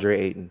DeAndre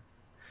Ayton.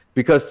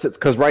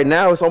 Because right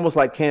now it's almost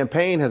like Cam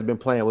Payne has been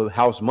playing with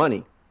house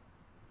money.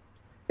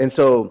 And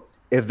so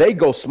if they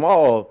go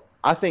small,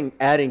 I think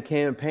adding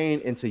Cam Payne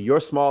into your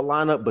small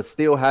lineup but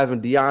still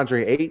having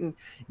DeAndre Ayton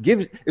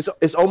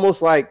it's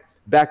almost like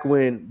back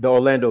when the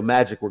Orlando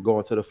Magic were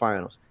going to the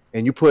finals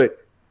and you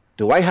put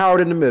Dwight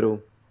Howard in the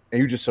middle and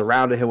you just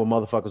surrounded him with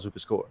motherfuckers who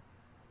could score.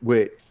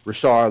 With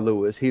Rashard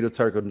Lewis, Hedo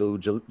Turkoglu,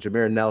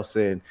 Jameer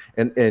Nelson,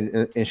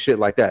 and shit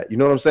like that. You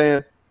know what I'm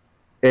saying?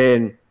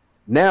 And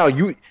now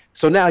you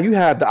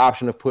have the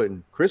option of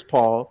putting Chris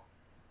Paul,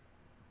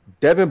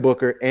 Devin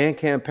Booker, and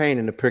Cam Payne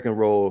in the pick and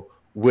roll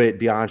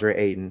with DeAndre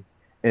Ayton.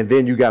 And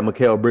then you got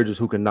Mikal Bridges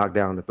who can knock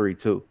down the 3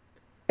 too.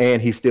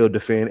 And he still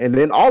defend. And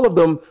then all of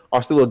them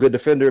are still a good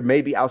defender.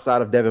 Maybe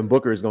outside of Devin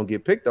Booker is going to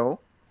get picked on.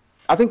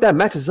 I think that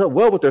matches up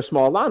well with their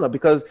small lineup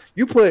because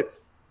you put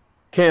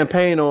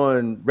campaign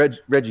on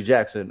Reggie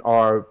Jackson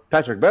or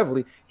Patrick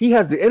Beverly, he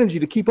has the energy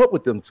to keep up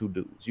with them two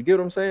dudes. You get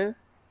what I'm saying?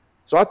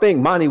 So I think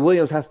Monty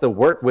Williams has to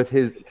work with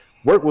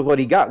what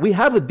he got. We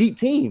have a deep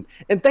team,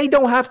 and they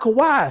don't have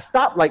Kawhi.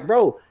 Stop, like,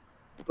 bro,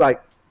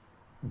 like,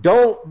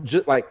 don't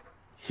just like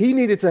he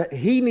needed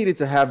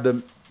to have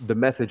the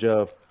message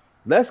of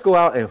let's go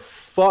out and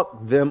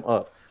fuck them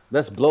up.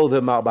 Let's blow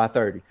them out by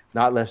 30.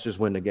 Not let's just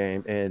win the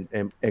game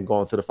and go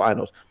on to the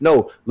finals.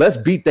 No, let's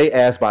beat their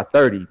ass by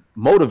 30.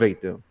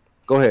 Motivate them.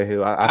 Go ahead,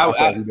 Hill. I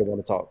thought you didn't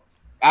want to talk.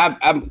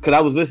 I'm because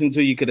I was listening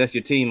to you because that's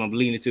your team. I'm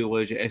leaning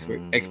towards your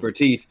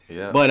expertise.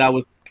 Yeah. But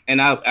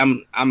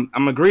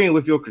I'm agreeing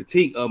with your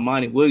critique of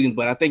Monty Williams,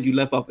 but I think you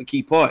left off a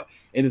key part.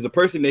 And as a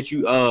person that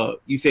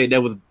you said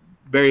that was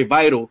very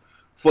vital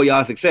for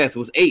y'all success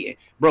was Ayton.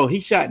 Bro, he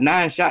shot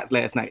 9 shots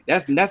last night.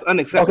 That's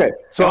unacceptable. Okay,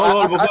 so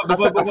I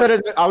said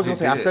it. I was gonna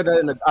say I said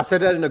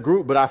that in the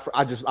group, but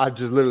I just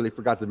literally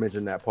forgot to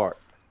mention that part.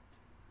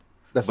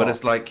 That's but all.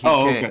 It's like he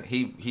can't.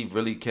 Okay. He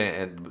really can't.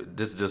 And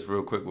this is just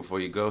real quick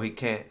before you go. He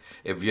can't.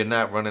 If you're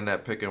not running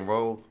that pick and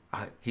roll,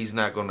 he's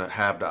not going to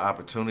have the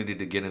opportunity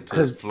to get into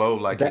his flow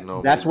like you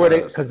know. That's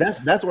where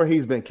that's where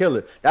he's been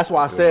killing. That's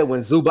why I said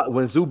when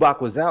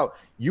Zubac was out,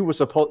 you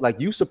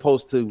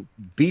supposed to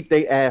beat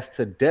their ass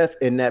to death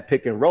in that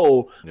pick and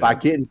roll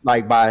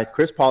by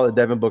Chris Paul and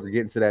Devin Booker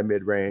getting to that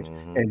mid range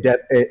and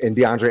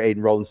DeAndre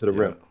Ayton rolling to the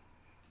rim.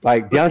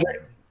 Like DeAndre.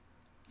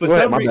 For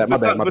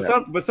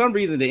some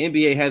reason, the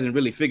NBA hasn't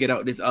really figured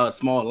out this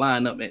small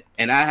lineup,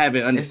 and I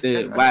haven't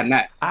understood why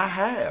not. I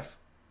have.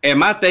 And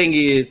my thing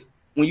is,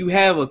 when you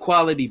have a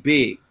quality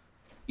big,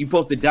 you're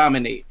supposed to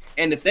dominate.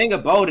 And the thing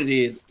about it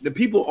is, the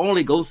people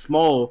only go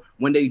small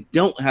when they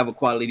don't have a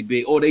quality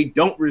big or they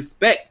don't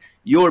respect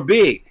your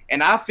big.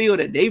 And I feel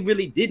that they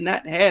really did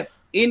not have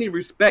any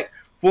respect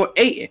for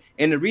Ayton.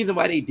 And the reason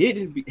why they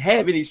didn't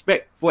have any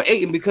respect for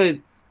Ayton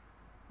because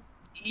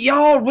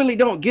y'all really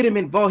don't get him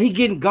involved. He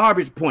getting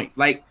garbage points,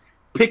 like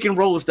pick and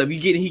roll stuff. He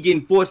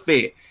getting force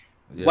fed.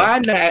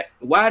 Yeah.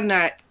 Why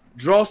not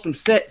draw some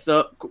sets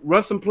up,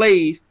 run some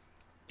plays,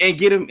 and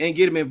get him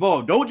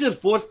involved? Don't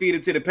just force feed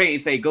him to the paint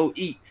and say go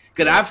eat.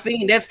 Because I've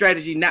seen that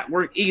strategy not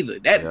work either.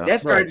 That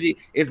strategy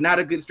is not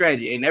a good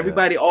strategy. And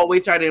everybody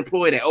always try to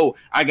employ that. Oh,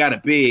 I got a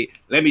big.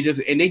 Let me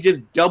and they just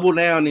double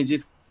down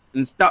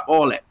and stop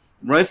all that.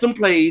 Run some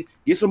plays,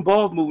 get some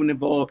balls moving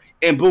involved,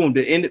 and boom,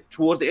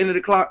 towards the end of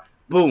the clock.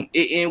 Boom,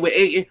 it end with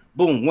 8.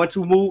 Boom,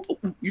 1-2 move.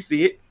 You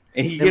see it,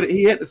 and he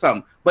hit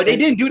something. But they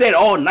didn't do that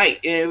all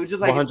night, and it was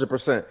just like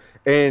 100%.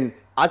 And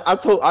I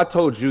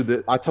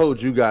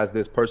told you guys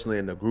this personally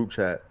in the group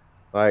chat.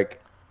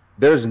 Like,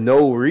 there's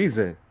no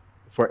reason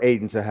for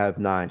Ayton to have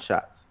 9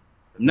 shots.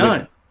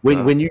 None.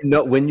 When you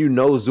know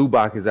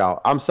Zubac is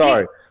out. I'm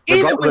sorry.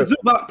 Even when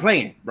Zubac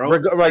playing, bro.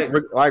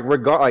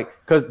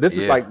 Because this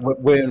is like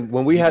when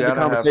we had the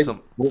conversation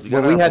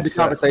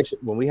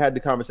when we had the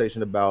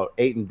conversation about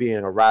Ayton being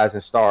a rising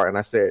star, and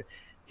I said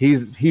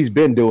he's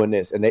been doing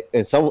this, and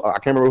some I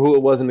can't remember who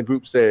it was in the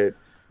group said,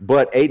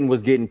 but Ayton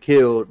was getting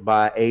killed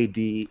by AD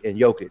and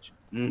Jokic.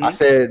 Mm-hmm. I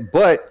said,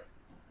 but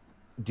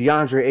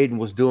DeAndre Ayton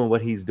was doing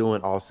what he's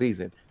doing all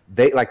season.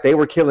 They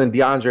were killing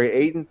DeAndre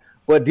Ayton,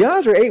 but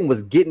DeAndre Ayton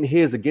was getting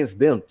his against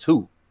them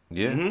too.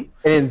 Yeah, mm-hmm.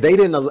 And they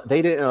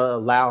didn't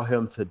allow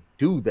him to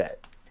do that.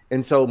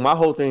 And so my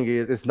whole thing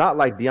is, it's not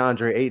like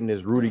DeAndre Ayton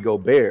is Rudy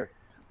Gobert,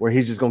 where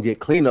he's just gonna get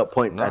cleanup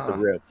points at the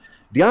rim.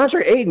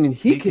 DeAndre Ayton,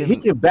 he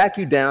can back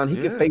you down, he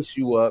can face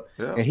you up,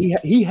 and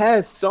he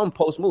has some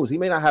post moves. He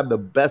may not have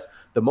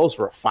the most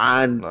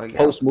refined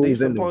post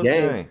moves in the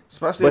game,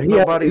 especially if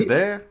nobody's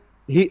there.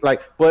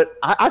 But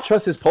I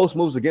trust his post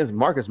moves against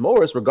Marcus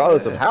Morris,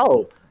 regardless of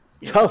how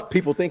tough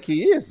people think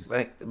he is.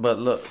 But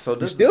look, so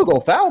this you're still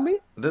gonna foul me.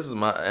 This is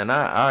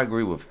I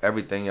agree with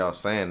everything y'all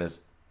saying. Is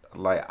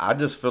like I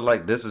just feel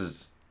like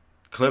it's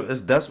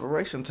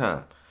desperation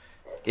time.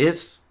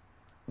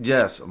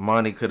 Yes,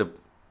 Monty could have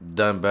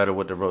done better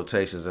with the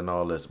rotations and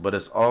all this, but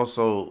it's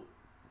also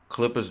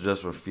Clippers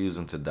just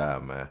refusing to die,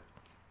 man.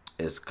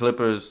 It's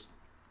Clippers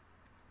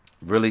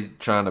really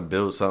trying to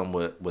build something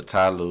with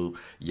Ty Lue.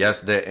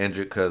 Yes, they're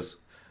injured because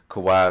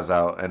Kawhi's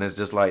out, and it's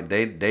just like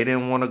they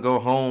didn't want to go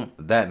home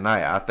that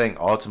night. I think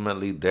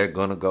ultimately they're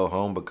gonna go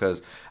home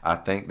because I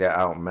think they're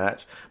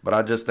outmatched. But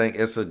I just think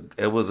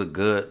it was a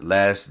good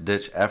last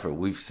ditch effort.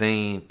 We've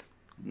seen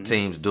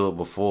teams do it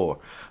before,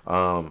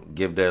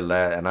 give their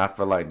last, and I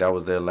feel like that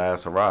was their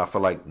last hurrah. I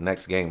feel like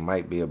next game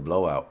might be a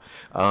blowout.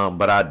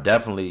 But I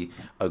definitely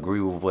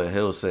agree with what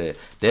Hill said.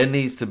 There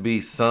needs to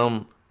be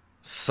some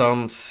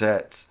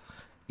sets,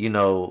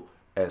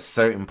 at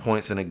certain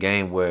points in the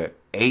game where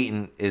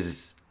Ayton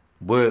is.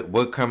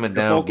 We're coming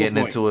down, getting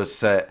into a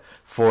set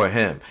for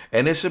him.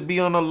 And it should be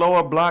on a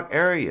lower block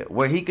area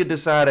where he could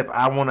decide if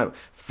I want to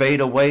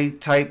fade away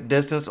type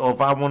distance or if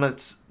I want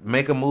to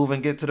make a move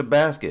and get to the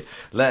basket.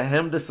 Let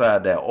him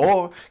decide that.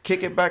 Or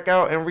kick it back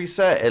out and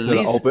reset. At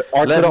least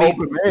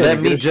let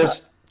me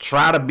just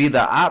try to be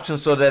the option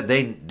so that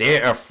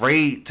they're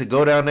afraid to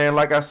go down there. And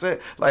like I said,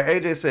 like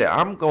AJ said,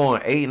 I'm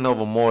going Ayton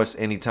over Morris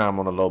anytime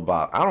on the low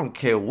block. I don't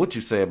care what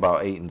you say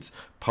about Ayton's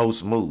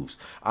post moves,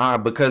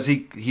 because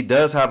he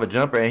does have a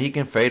jumper and he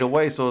can fade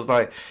away. So it's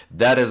like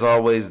that is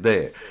always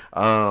there.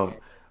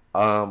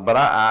 But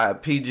I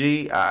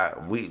PG,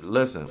 we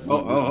listen.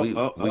 Hold on.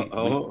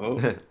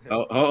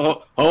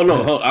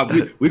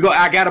 We go.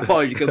 I gotta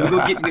pause you because we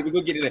gonna get to that. We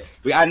gonna get to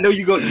that. I know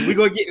you go. We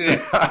gonna get to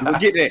that. We gonna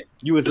get to that.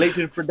 You was late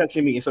to the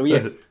production meeting, so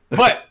yeah.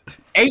 But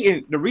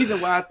Ayton, the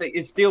reason why I think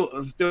it's still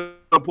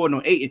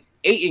important on Ayton.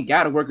 Ayton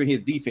got to work on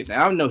his defense. I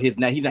don't know he's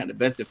not the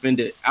best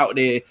defender out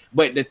there,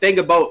 but the thing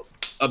about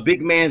a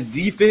big man's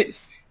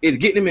defense is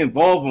getting him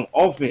involved on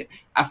offense.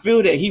 I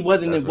feel that he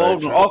wasn't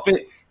involved on offense.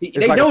 They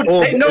know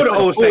the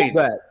old saying.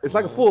 It's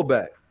like a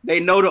fullback. They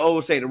know the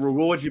old saying to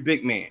reward your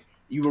big man.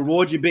 You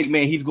reward your big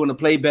man, he's going to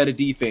play better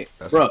defense.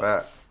 That's a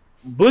fact.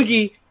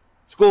 Boogie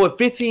scored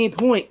 15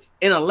 points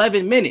in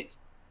 11 minutes.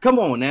 Come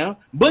on now.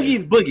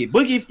 Boogie's Boogie.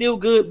 Boogie's still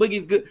good.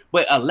 Boogie's good.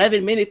 But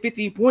 11 minutes,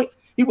 15 points.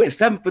 He went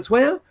 7 for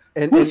 12.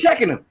 Who's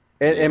checking him?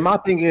 And my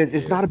thing is,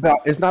 it's not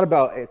about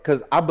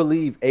because I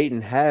believe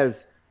Ayton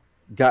has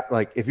got,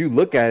 like, if you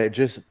look at it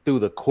just through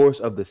the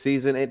course of the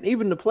season and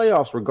even the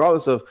playoffs,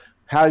 regardless of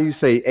how you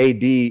say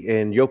AD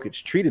and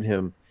Jokic treated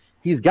him,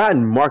 he's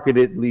gotten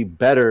markedly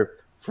better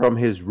from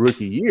his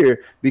rookie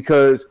year,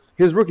 because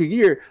his rookie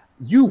year,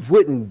 you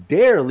wouldn't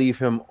dare leave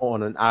him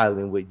on an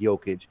island with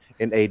Jokic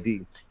and AD.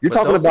 You're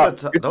talking about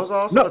those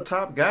are also the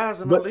top guys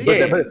in the league.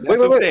 Wait.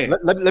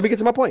 Let me get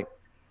to my point.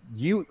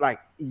 You, like,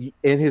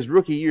 in his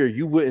rookie year,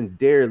 you wouldn't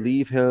dare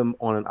leave him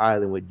on an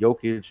island with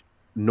Jokic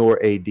nor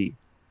AD.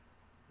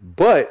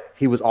 But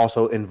he was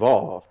also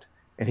involved.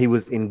 And he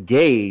was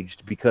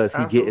engaged because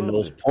he's getting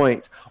those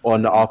points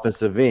on the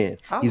offensive end.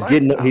 I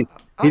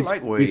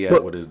like where he's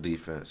at with his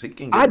defense. He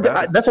can get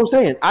better. That's what I'm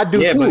saying. I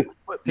do too.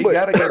 He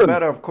got to get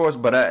better, of course.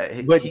 But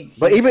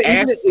even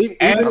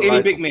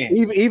any big man,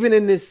 even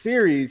in this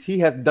series, he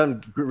has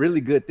done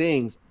really good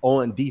things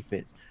on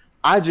defense.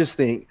 I just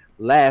think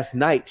last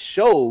night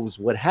shows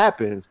what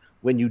happens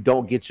when you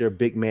don't get your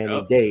big man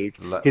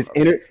engaged. His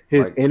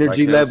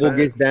energy level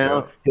gets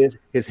down.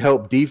 His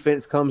help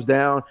defense comes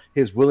down.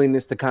 His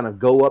willingness to kind of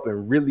go up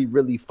and really,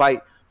 really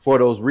fight for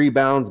those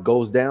rebounds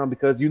goes down,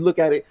 because you look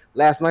at it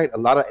last night, a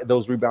lot of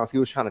those rebounds he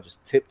was trying to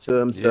just tip to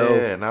himself.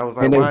 Yeah, and I was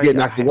like, and they was getting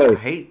knocked away. I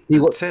hate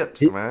the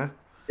tips, man.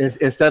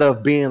 Instead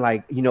of being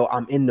like,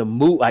 I'm in the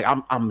mood, like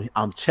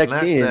I'm checked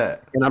Snatch in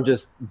that. And I'm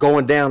just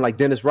going down like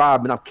Dennis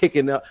Rodman. I'm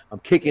kicking, I'm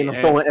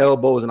throwing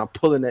elbows, and I'm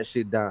pulling that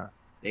shit down.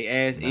 They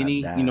ask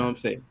you know what I'm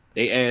saying?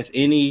 They ask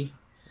any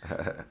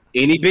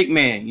big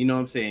man, you know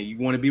what I'm saying? You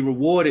want to be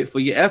rewarded for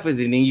your efforts,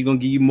 and then you're going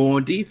to give you more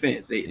on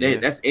defense.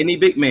 That's any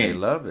big man. They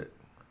love it.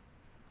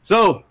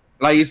 So,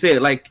 like you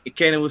said, like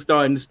Cannon was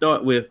starting to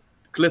start with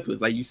Clippers.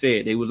 Like you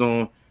said, they was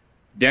on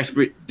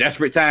desperate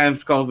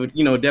times called for,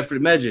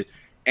 desperate measures.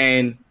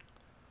 And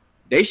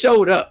they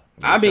showed up.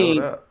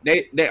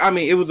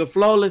 It was a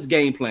flawless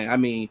game plan. I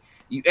mean,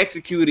 you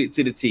executed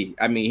to the T.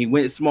 I mean, he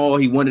went small.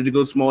 He wanted to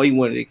go small. He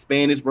wanted to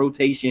expand his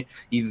rotation.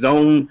 He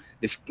zoned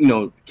this,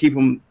 keep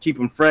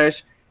him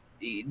fresh.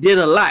 He did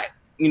a lot,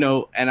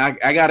 and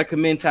I gotta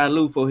commend Ty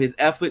Lue for his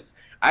efforts.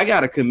 I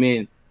gotta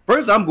commend.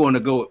 First, I'm going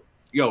to go,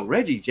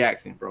 Reggie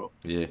Jackson, bro.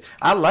 Yeah,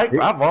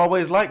 I've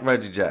always liked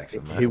Reggie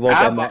Jackson, man. He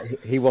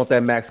want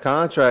that max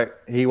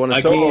contract. He want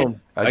to show him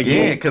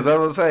again, because I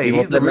was saying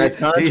he's the max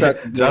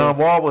contract. John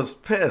Wall was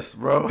pissed,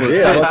 bro.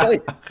 Yeah, I was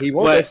saying he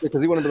wanted that shit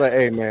because he wanted to be like,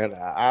 hey man,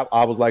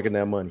 I was liking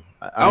that money.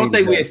 I don't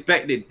think we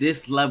expected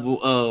this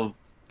level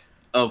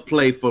of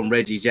play from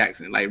Reggie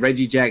Jackson. Like,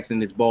 Reggie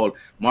Jackson is ball.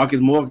 Marcus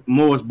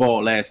Morris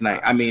balled last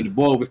night. I mean, the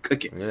ball was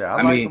cooking. Yeah,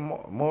 I like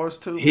Morris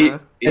too, man.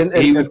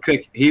 He was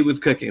cooking. He was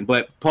cooking.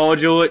 But Paul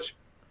George,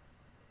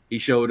 he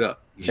showed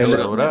up. He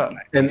showed up.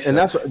 And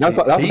that's what I was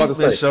about to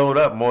say. Showed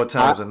up more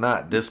times than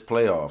not this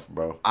playoff,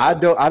 bro. I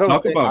don't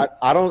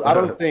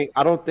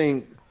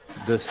think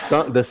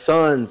the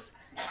Suns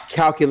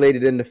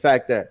calculated in the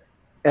fact that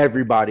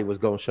everybody was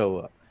going to show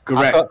up.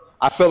 Correct.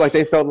 I felt like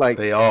they felt like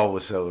they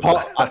always showed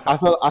up. I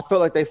felt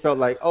like they felt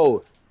like,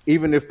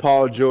 even if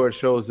Paul George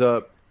shows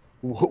up,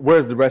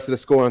 where's the rest of the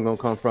scoring going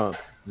to come from?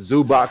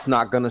 Zubac's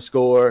not going to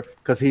score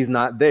because he's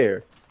not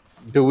there.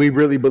 Do we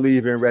really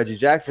believe in Reggie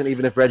Jackson?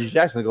 Even if Reggie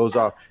Jackson goes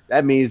off,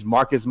 that means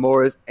Marcus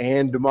Morris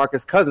and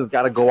DeMarcus Cousins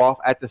got to go off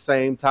at the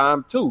same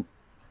time too,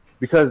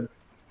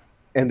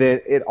 and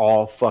then it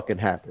all fucking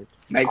happened.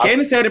 Like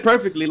Candace said it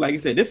perfectly. Like you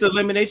said, this is an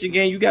elimination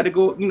game. You got to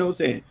go, you know what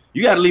I'm saying?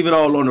 You got to leave it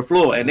all on the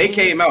floor. And they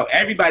came out.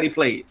 Everybody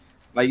played.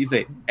 Like you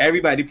say,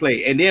 everybody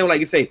played. And then, like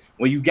you say,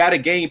 when you got a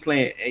game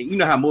plan, and you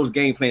know how most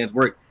game plans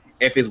work,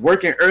 if it's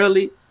working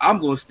early, I'm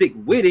going to stick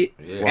with it,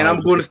 and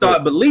I'm going to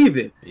start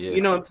believing. Yeah. You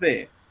know what I'm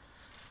saying?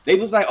 They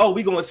was like,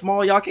 we going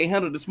small. Y'all can't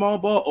handle the small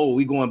ball.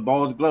 We going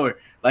balls glory.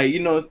 Like,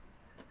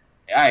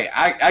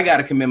 I got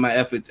to commend my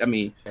efforts. I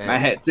mean,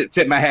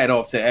 tip my hat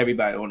off to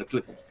everybody on the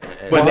Clippers.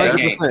 But that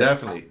game.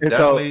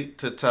 Definitely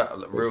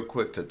real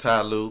quick to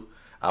Ty Lue,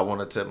 I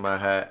want to tip my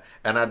hat.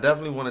 And I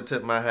definitely want to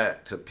tip my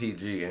hat to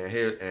PG. And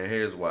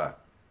here's why.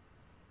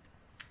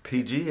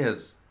 PG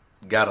has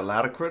got a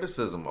lot of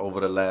criticism over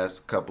the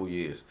last couple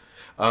years,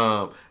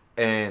 but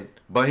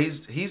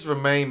he's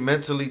remained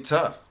mentally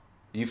tough.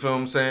 You feel what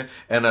I'm saying?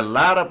 And a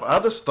lot of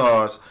other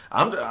stars,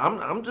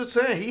 I'm just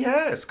saying he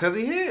has, because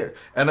he here.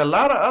 And a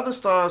lot of other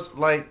stars,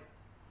 like,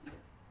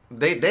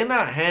 they're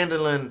not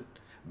handling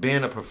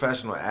being a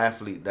professional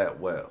athlete that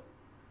well.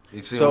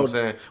 You see what I'm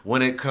saying?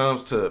 When it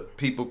comes to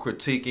people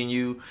critiquing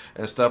you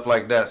and stuff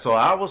like that. So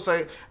I would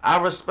say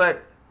I respect,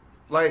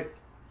 like,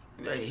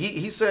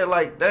 he said,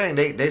 like, dang,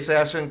 they say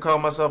I shouldn't call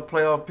myself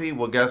playoff P.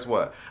 Well, guess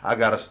what? I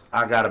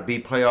gotta be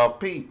playoff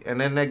P, and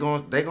then they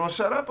gonna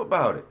shut up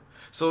about it.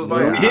 So it's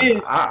like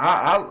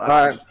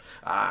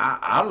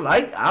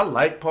I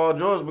like Paul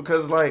George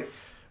because, like,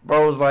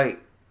 bro, it's like,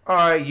 all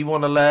right, you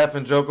want to laugh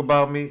and joke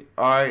about me?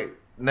 All right,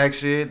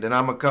 next year, then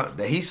I'm gonna come.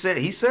 He said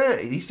he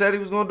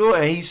was gonna do it,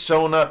 and he's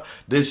shown up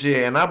this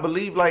year. And I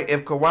believe, like,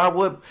 if Kawhi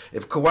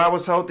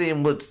was healthy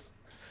and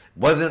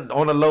wasn't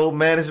on the load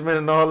management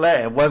and all that,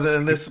 and wasn't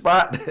in this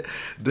spot,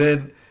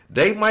 then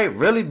they might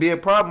really be a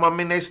problem. I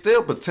mean, they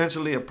still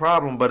potentially a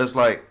problem, but it's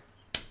like,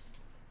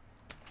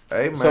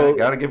 hey man,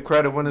 gotta give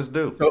credit when it's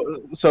due.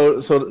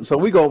 So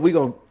we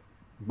go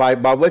by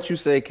what you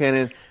say,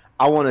 Kenan.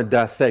 I want to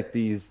dissect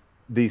these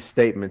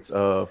statements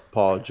of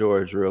Paul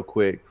George real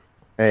quick,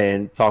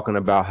 and talking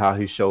about how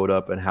he showed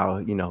up and how,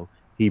 you know,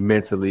 he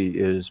mentally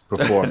is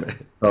performing.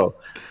 So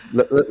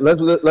let's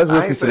listen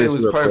to this. It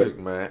was real perfect,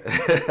 quick. Man.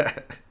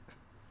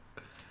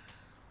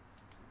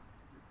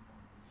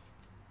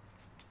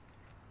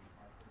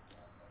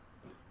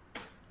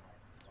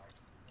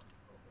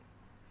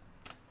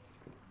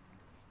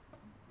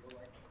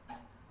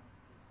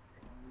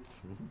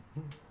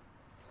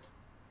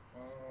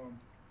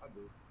 I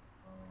do.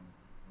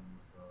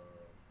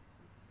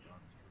 This is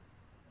honest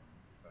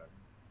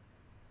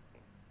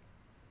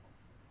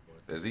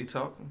truth. Is he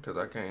talking? Because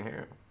I can't hear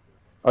him.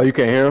 Oh, you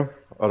can't hear him?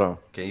 Hold on.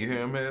 Can you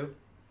hear him, Hill?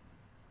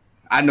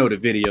 I know the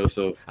video,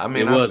 so I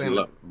mean, it I was seen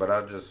low. it, but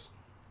I just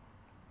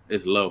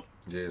It's low.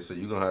 yeah. So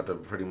you're gonna have to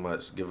pretty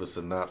much give a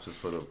synopsis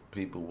for the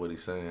people what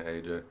he's saying,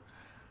 AJ.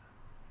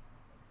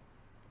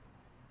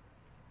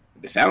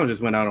 The sound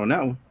just went out on that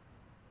one.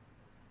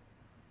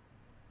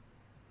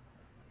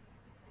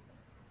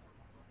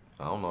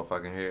 I don't know if I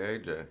can hear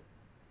AJ.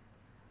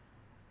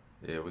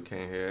 Yeah, we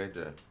can't hear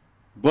AJ.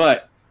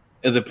 But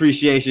as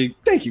appreciation,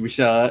 thank you,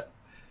 Rashad.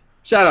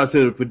 Shout out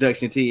to the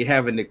production team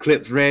having the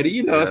clips ready.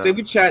 You know, Yeah. I said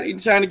we trying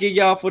to get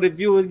y'all, for the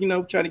viewers, you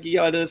know, trying to get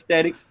y'all the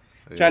aesthetics,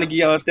 trying to get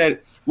y'all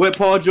aesthetic. What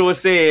Paul George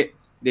said,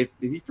 is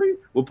he free?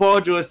 What Paul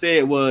George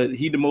said was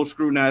he the most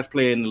scrutinized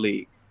player in the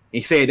league.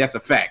 He said that's a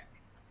fact.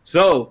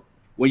 So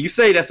when you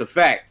say that's a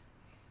fact,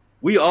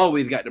 we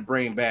always got to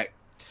bring back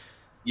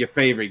your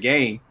favorite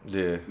game.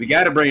 Yeah. We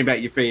got to bring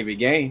back your favorite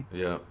game.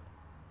 Yeah.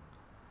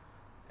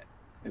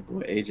 That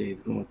boy AJ is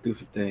going through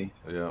some things.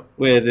 Yeah.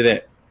 Where is it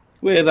at?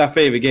 Where's our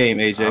favorite game,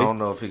 AJ? I don't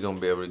know if he's gonna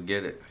be able to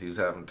get it. He's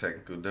having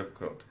technical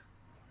difficulty.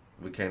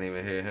 We can't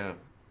even hear him.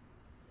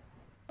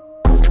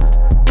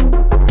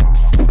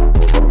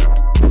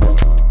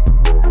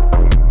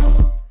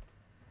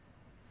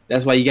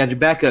 That's why you got your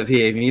backup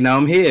here. You know,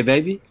 I'm here,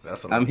 baby.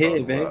 That's what I'm here,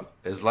 talking baby. about.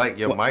 It's like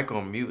your What? mic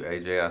on mute,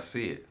 AJ. I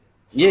see it.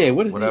 So Yeah,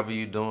 what is whatever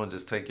you doing,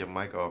 just take your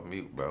mic off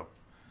mute, bro.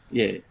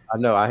 Yeah. I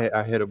know.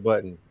 I hit a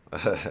button.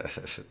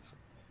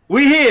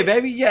 We here,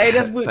 baby. Yeah, hey,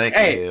 that's what. Thank you,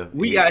 hey, Hill.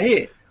 we Yeah. are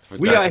here.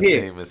 We are Production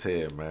here. team is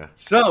here, man.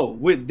 So,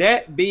 with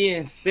that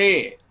being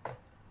said,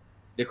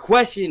 the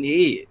question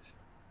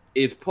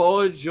is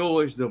Paul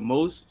George the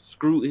most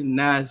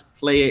scrutinized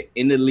player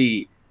in the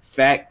league?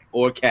 Fact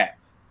or cap?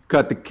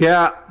 Cut the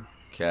cap.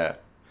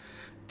 Cap.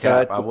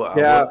 Cut I the will,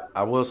 cap.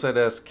 I will say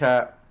that's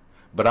cap,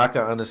 but I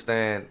can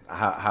understand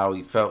how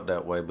he felt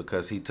that way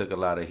because he took a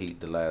lot of heat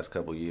the last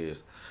couple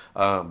years.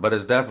 But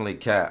it's definitely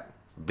cap.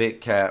 Big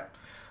cap.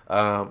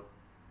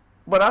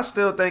 But I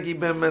still think he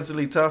been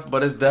mentally tough,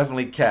 but it's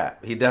definitely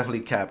cap. He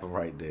definitely capping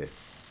right there.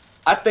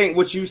 I think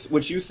what you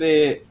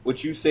said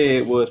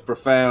was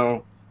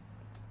profound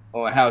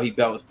on how he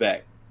bounced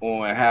back,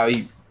 on how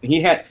he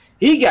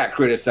got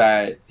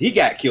criticized. He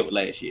got killed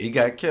last year. He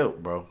got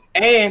killed, bro.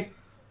 And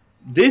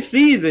this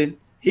season,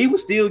 he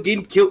was still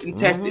getting killed and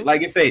tested. Mhm.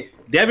 Like I say,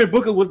 Devin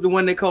Booker was the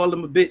one that called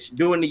him a bitch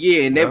during the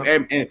year,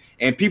 and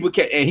and people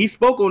kept, and he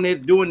spoke on this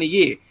during the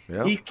year.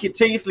 Yeah. He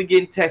continuously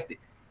getting tested.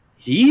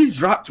 He's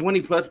dropped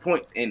 20+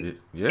 points in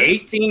Yeah.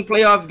 18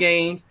 playoff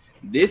games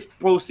this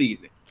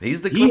postseason.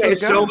 He's the He has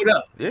Clippers guy. showed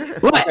up. Yeah.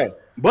 But Okay.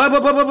 but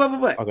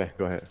Okay,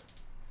 go ahead.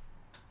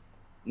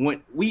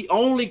 when we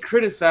only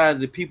criticize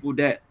the people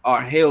that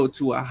are held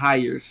to a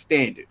higher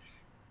standard.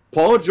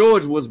 Paul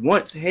George was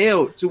once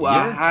held to a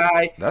Yeah,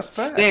 high that's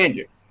facts.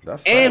 standard.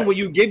 That's And fact. when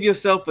you give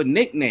yourself a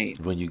nickname,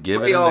 when you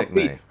give it a playoff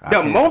nickname,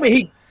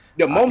 P,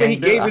 the moment he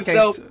gave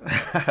himself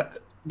himself.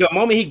 the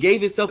moment he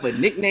gave himself a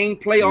nickname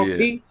playoff Yeah,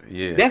 P,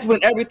 yeah. that's when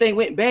everything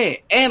went bad.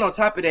 And on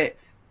top of that,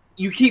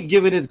 you keep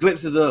giving us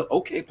glimpses of,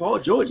 okay, Paul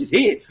George is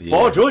here. Yeah.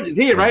 Paul George is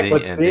here, And right? then-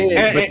 But and then-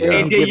 then- but then-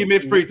 And then you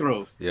miss free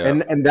throws. Yeah.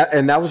 And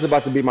that was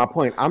about to be my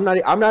point. I'm not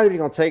even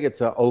gonna take it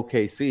to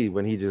OKC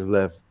when he just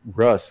left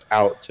Russ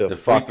out to The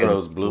free fucking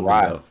throws blew me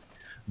ride. though.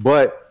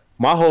 But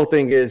my whole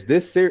thing is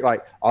this series,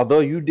 like, although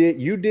you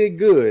did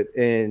good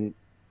in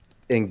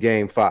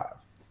game 5,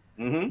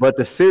 but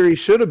the series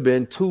should have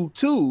been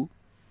 2-2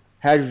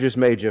 had you just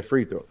made your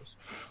free throws.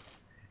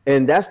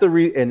 And that's the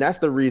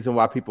reason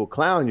why people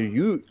clown you.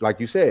 You, like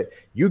you said,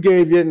 you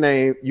gave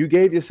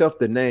yourself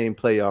the name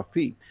Playoff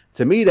P.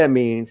 To me, that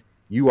means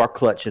you are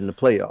clutch in the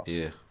playoffs.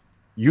 Yeah.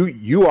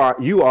 You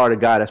are the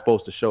guy that's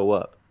supposed to show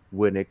up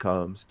when it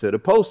comes to the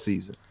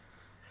postseason.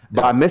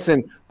 By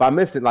missing,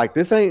 like,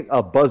 this ain't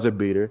a buzzer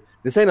beater.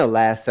 This ain't a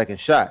last second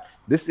shot.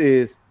 This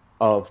is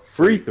a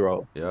free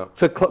throw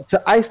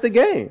to ice the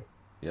game.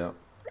 Yeah.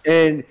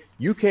 And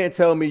you can't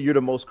tell me you're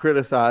the most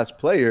criticized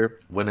player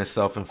when it's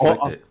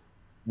self-inflicted.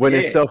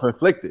 It's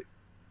self-inflicted,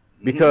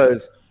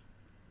 because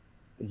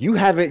you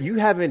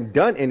haven't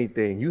done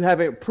anything. You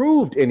haven't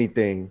proved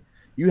anything.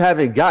 You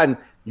haven't gotten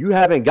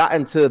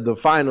to the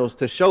finals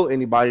to show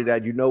anybody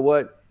that, you know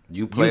what,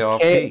 you play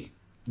off P.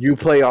 You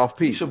play off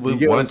P. You should win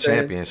one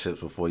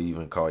championships before you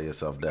even call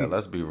yourself that.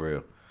 Let's be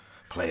real.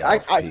 Play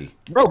off P.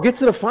 Bro, get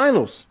to the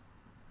finals.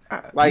 You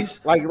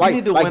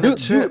need to win a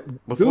chip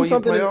before you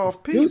play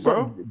off P,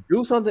 bro.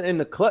 Do something in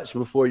the clutch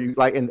before you,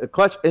 like, in the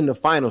clutch in the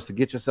finals to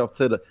get yourself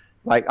to the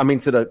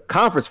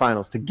conference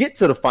finals, to get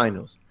to the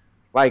finals,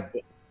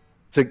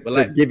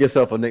 to give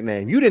yourself a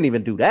nickname. You didn't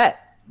even do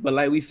that. But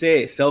like we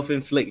said,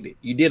 self-inflicted.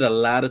 You did a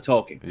lot of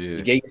talking. Yeah.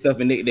 You gave yourself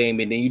a nickname,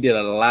 and then you did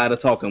a lot of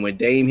talking. When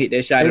Dame hit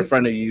that shot in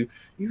front of you,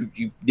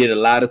 you did a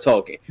lot of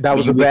talking. That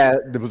was a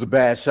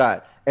bad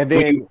shot. And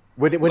then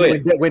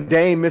when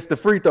Dame missed the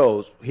free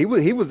throws, he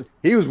was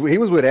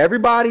with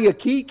everybody a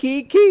keying.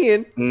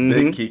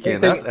 Big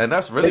keying.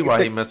 That's really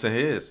why he missing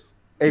his.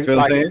 You feel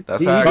what I'm saying?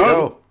 That's how I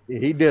go.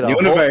 He did a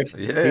Universe.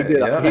 He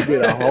did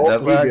a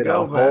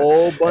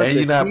whole bunch. And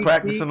you're not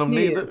practicing them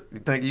neither. You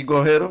think you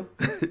gonna hit them?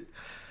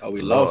 Oh,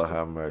 we lost.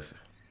 Have mercy.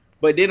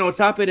 But then on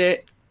top of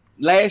that,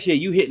 last year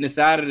you hitting the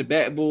side of the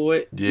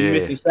backboard, you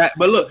missing shot.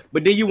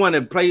 But then you want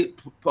to play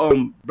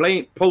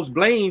blame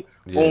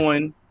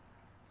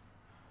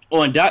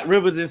on Doc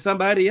Rivers and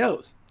somebody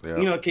else. Yeah.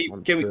 You know,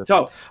 can we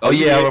talk? Oh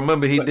yeah, I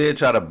remember he did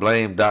try to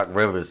blame Doc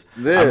Rivers.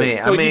 Yeah.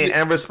 I mean,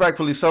 and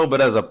respectfully so. But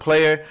as a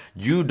player,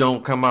 you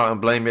don't come out and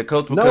blame your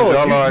coach because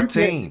y'all are a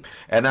team.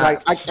 And I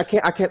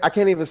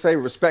can't even say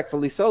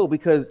respectfully so,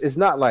 because it's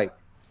not like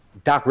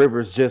Doc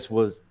Rivers just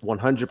was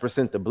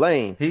 100% to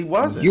blame. He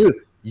wasn't.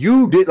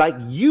 You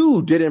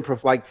didn't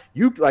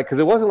because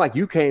it wasn't like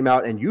you came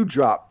out and you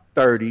dropped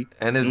 30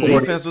 and his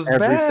defense was every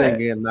bad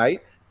single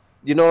night.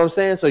 You know what I'm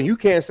saying? So you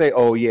can't say,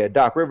 "Oh yeah,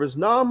 Doc Rivers."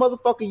 Nah,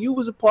 motherfucker, you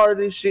was a part of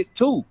this shit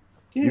too.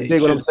 Yeah, you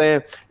dig what I'm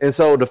saying? And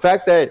so the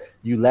fact that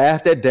you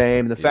laughed at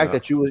Dame, the fact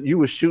that you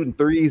was shooting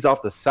threes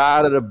off the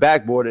side of the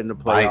backboard in the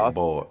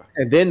playoffs,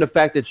 and then the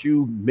fact that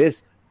you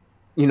missed,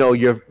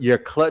 your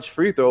clutch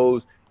free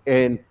throws,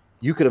 and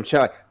you could have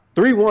shot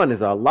 3-1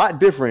 is a lot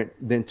different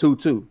than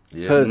 2-2.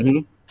 Because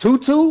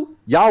 2-2,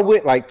 y'all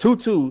went like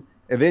 2-2,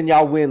 and then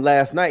y'all win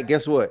last night.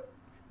 Guess what?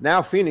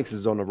 Now Phoenix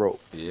is on the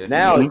rope. Yeah.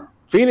 Now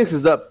Phoenix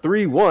is up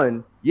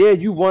 3-1. Yeah,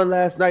 you won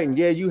last night, and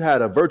yeah, you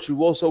had a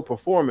virtuoso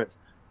performance.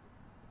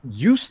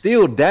 You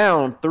still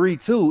down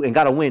 3-2 and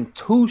got to win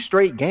 2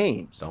 straight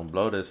games. Don't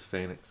blow this,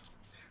 Phoenix.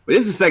 But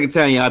this is the second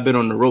time y'all been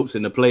on the ropes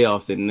in the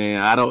playoffs, and then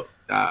I don't.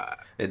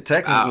 It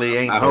technically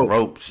ain't the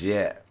ropes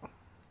yet.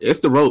 It's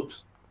the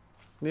ropes.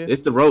 Yeah.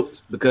 It's the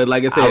ropes, because,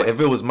 like I said, if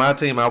it was my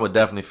team, I would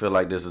definitely feel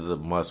like this is a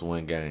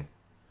must-win game.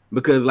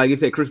 Because, like I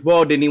said, Chris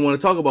Paul didn't even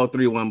want to talk about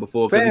 3-1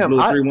 before, because he blew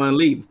a 3-1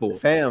 lead before.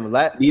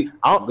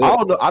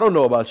 I don't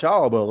know about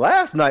y'all, but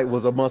last night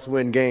was a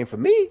must-win game for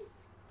me,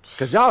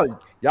 because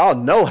y'all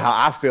know how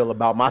I feel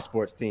about my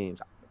sports teams.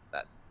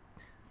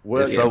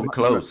 It's so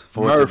close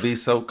for it to be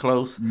so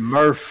close.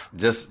 Murph,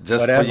 just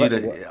whatever, for you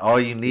to all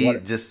you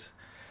need, just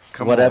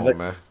come on,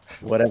 man.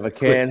 Whatever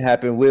can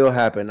happen will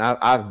happen.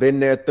 I've been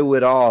there through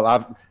it all.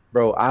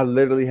 I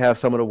literally have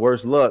some of the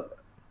worst luck.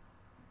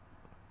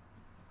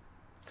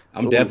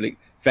 I'm definitely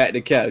fat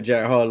to cap.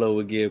 Jared Harlow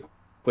would give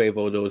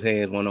Quavo those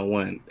hands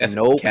 1-on-1. That's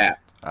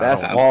cap.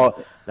 That's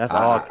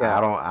all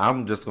cap.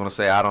 I'm just gonna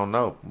say I don't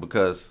know,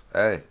 because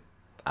I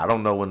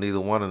don't know what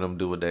neither one of them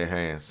do with their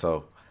hands.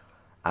 So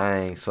I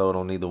ain't sold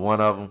on neither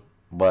one of them.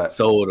 But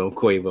sold on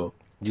Quavo.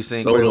 You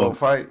seen Quavo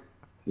fight?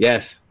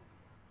 Yes.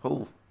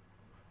 Who?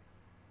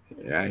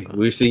 Right.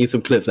 We're seeing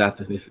some clips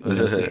after this.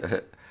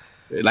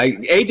 Like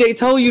AJ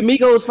told you,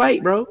 Migos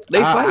fight, bro.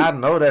 They fight. I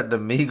know that the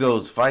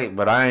Migos fight,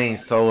 but I ain't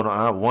sold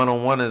on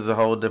one-on-one is a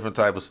whole different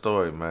type of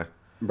story, man.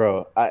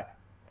 Bro,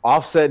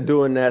 Offset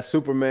doing that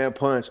Superman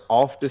punch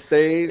off the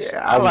stage.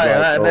 Yeah, I like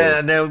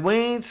that. Now we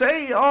ain't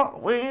say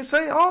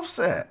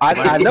Offset.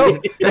 I know.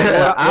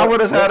 I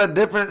would have had a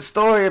different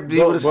story if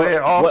you would have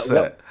said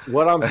Offset.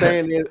 What I'm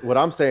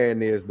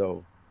saying is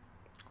though,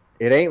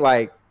 it ain't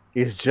like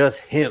it's just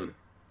him.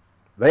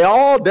 They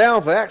all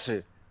down for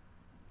action.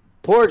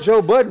 Poor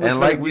Joe Budden. And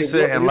like we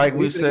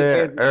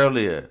said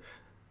earlier,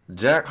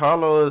 Jack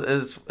Harlow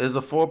is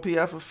a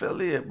 4PF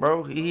affiliate,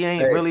 bro. He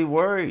ain't really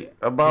worried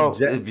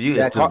about if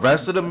the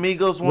rest of the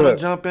Migos want to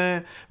jump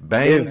in.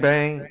 Bang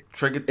bang,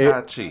 trigger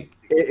Tai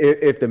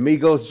If the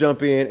Migos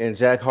jump in and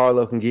Jack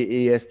Harlow can get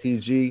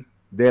ESTG,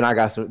 then I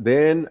got some.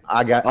 Then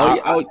I got.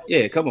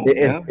 Yeah, come on.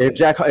 If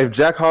Jack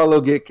Harlow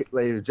get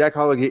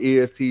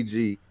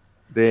ESTG,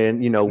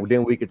 then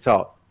then we could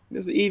talk.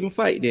 There's an even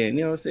fight then.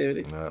 You know what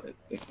I'm saying?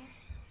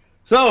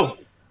 So,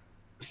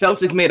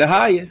 Celtics made a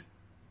hire.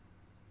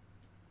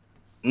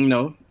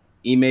 Ime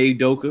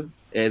Udoka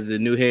as the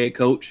new head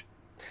coach.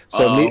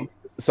 So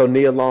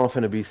Nia Long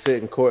finna be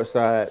sitting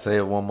courtside. Say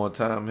it one more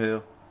time,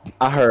 Hill.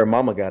 I heard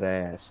Mama got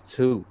ass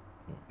too.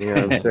 You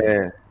know what I'm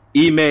saying?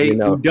 Ime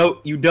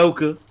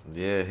Udoka.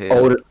 Yeah,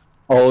 Hill.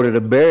 Older the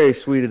berry,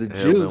 sweeter the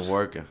Hill juice. Been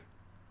working.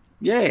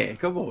 Yeah,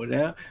 come on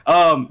now.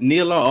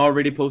 Nia Long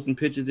already posting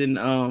pictures in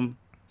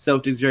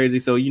Celtics jersey,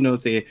 so you know what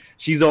I'm saying.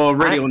 She's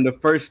already on the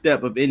first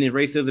step of ending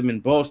racism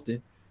in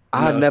Boston.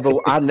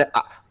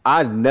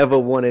 I never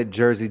wanted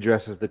jersey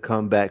dresses to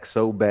come back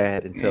so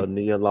bad until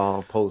Nia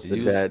Long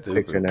posted that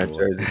picture in that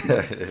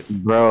jersey.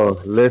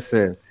 Bro,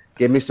 listen,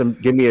 give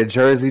me a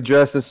jersey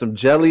dress and some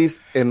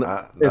jellies and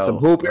some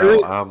hoop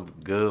earrings. I'm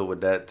good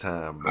with that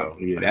time, bro. Oh,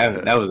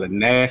 yeah, that was a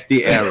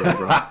nasty era,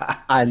 bro.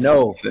 I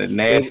know. It's a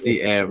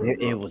nasty era.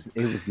 It was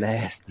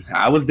nasty.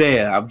 I was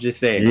there. I'm just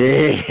saying.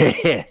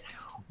 Yeah.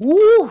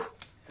 Woo.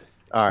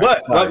 All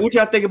right. But what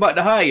y'all think about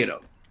the hire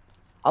though?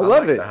 I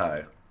love it. The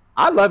hire.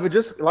 I love it.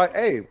 Just like,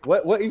 hey,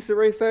 what Issa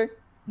Rae say?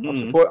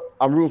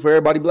 I'm rooting for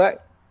everybody black.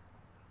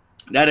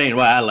 That ain't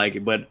why I like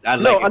it, but I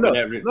like it for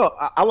that reason. No,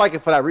 I like it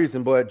for that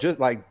reason, but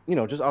just like,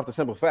 just off the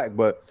simple fact.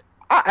 But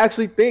I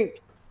actually think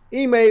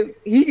he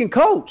can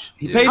coach.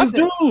 He paid his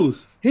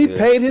dues. He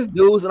paid his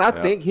dues, and I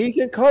think he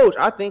can coach.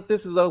 I think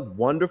this is a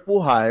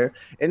wonderful hire,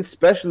 and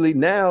especially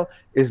now,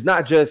 it's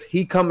not just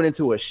he coming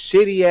into a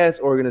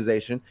shitty-ass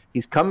organization.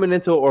 He's coming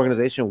into an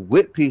organization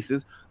with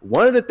pieces.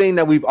 One of the things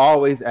that we've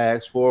always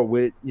asked for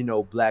with,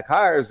 black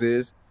hires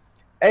is,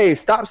 hey,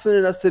 stop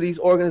sending us to these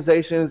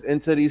organizations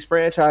and to these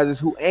franchises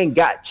who ain't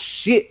got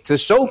shit to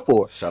show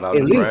for. Shout out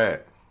to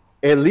Brad.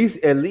 At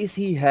least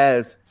he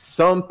has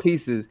some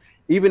pieces.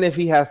 Even if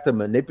he has to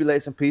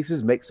manipulate some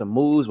pieces, make some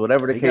moves,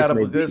 whatever the case may be. He got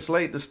a good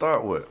slate to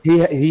start with.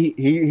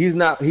 He's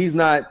not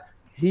trying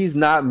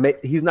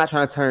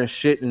to turn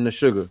shit into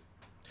sugar.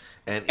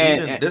 And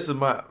this is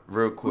my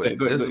real quick.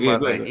 This is my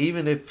thing.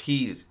 Even if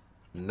he's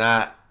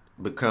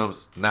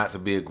becomes not to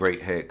be a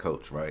great head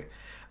coach, right?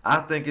 I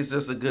think it's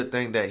just a good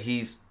thing that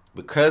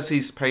because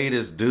he's paid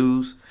his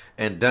dues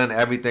and done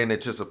everything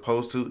that you're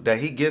supposed to, that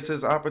he gets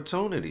his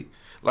opportunity.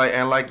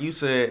 Like you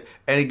said,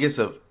 and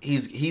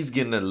he's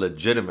getting a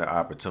legitimate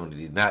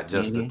opportunity, not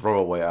just a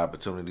throwaway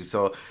opportunity.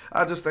 So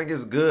I just think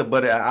it's good,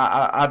 but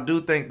I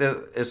do think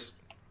that it's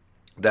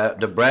that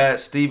the Brad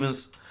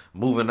Stevens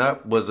moving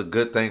up was a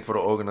good thing for the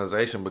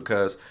organization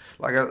because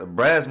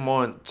Brad's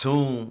more in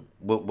tune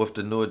with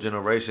the newer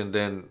generation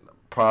than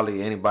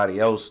probably anybody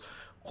else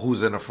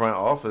who's in the front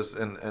office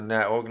in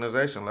that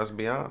organization. Let's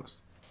be honest.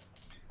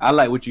 I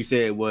like what you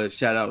said was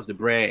shout outs to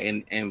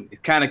Brad and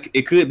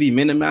it could be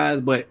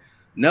minimized, but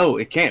no,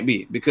 it can't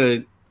be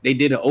because they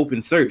did an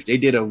open search. They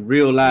did a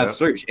real live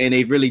search and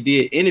they really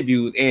did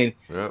interviews and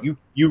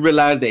you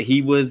realized that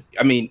he was,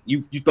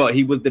 you thought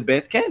he was the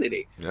best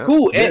candidate. Yeah.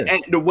 Cool. Yeah.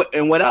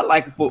 And what I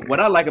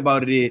like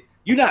about it is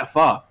you're not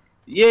far.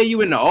 Yeah, you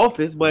in the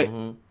office, but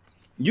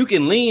you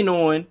can lean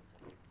on,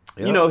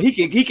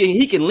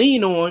 he can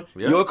lean on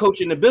your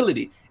coaching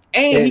ability.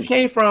 And he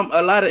came from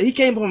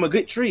a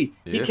good tree.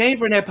 Yeah. He came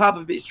from that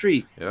Popovich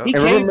tree. Yeah. He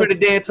came from the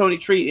D'Antoni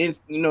tree, and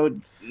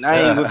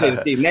I ain't gonna say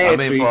the Steve Nash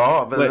tree.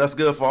 But that's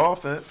good for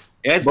offense.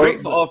 That's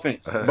great for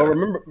offense. But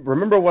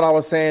remember what I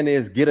was saying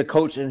is get a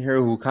coach in here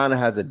who kind of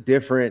has a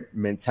different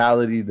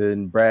mentality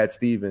than Brad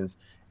Stevens,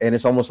 and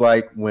it's almost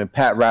like when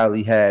Pat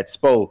Riley had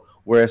Spo,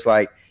 where it's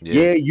like,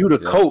 you the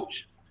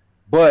coach,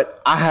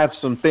 but I have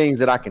some things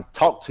that I can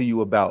talk to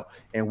you about,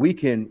 and we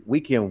can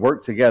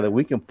work together.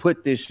 We can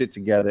put this shit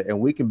together, and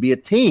we can be a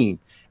team.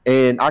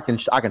 And I can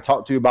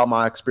talk to you about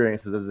my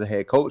experiences as a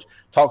head coach,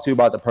 talk to you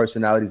about the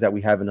personalities that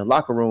we have in the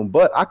locker room,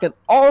 but I can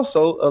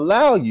also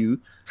allow you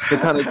to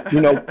kind of,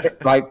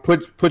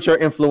 put your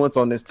influence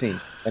on this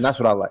team. And that's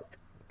what I like.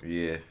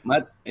 Yeah.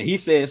 He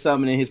said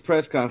something in his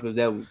press conference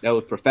that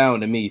was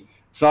profound to me.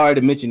 Sorry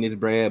to mention this,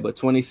 Brad, but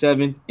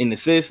 27th in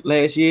assists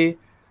last year.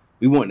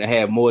 We want to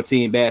have more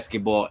team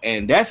basketball,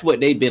 and that's what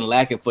they've been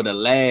lacking for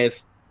the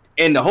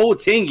whole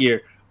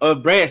tenure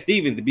of Brad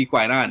Stevens, to be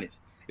quite honest.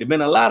 There's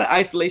been a lot of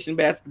isolation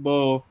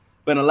basketball,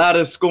 been a lot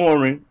of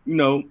scoring,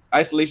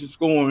 isolation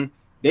scoring.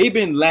 They've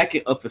been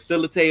lacking a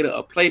facilitator,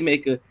 a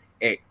playmaker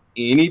at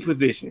any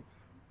position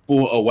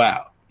for a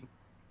while.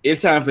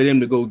 It's time for them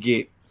to go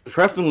get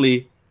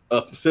preferably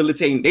a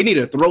facilitating. They need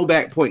a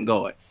throwback point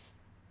guard.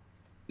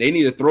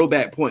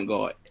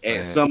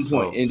 At some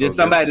point, and just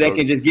somebody that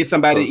can just get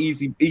somebody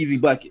easy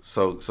bucket.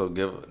 So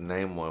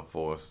name one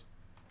for us.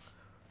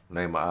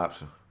 Name an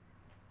option.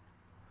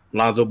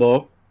 Lonzo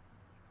Ball.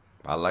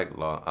 I like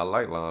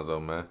Lonzo,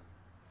 man.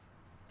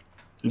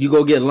 You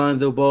go get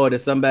Lonzo Ball,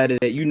 that's somebody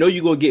that you know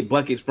you're gonna get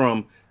buckets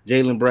from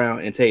Jaylen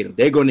Brown and Tatum.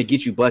 They're gonna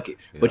get you bucket,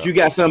 but you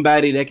got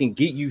somebody that can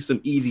get you some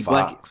easy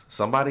buckets.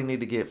 Somebody need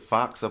to get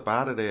Fox up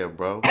out of there,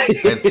 bro,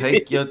 and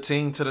take your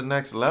team to the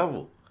next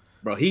level.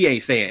 Bro, he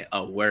ain't saying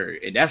a word,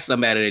 and that's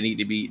somebody that need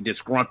to be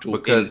disgruntled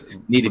because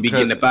need to be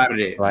getting up out of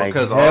there. Like,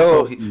 because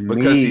also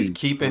because he's me,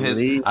 keeping his.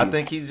 please. I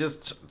think he's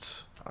just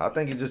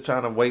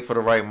trying to wait for the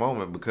right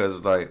moment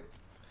because like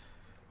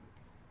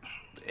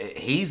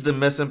he's the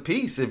missing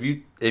piece. If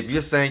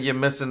you're saying you're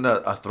missing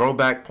a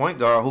throwback point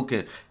guard who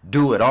can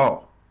do it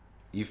all,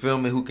 you feel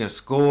me? Who can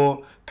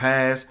score,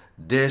 pass,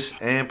 dish,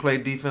 and play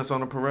defense on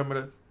the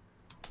perimeter.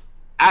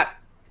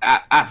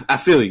 I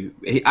feel you.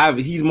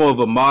 He's more of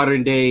a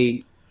modern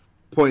day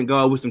point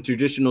guard with some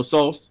traditional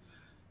sauce,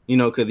 you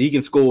know, because he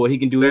can score, he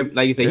can do everything.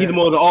 Like you said, he's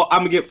more of I'm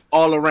gonna get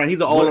all around. He's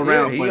an all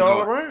around. He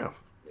all around.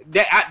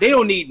 They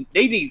don't need.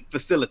 They need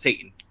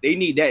facilitating. They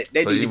need that.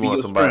 They So need you to be want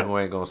your somebody strength. who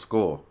ain't gonna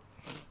score,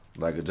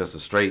 like just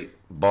a straight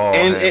ball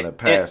And- handler and-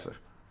 passer.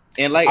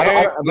 And like I-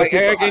 Eric, but like see,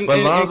 Eric and, But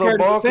and Lonzo Curtis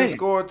Ball was can saying.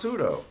 score too,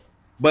 though.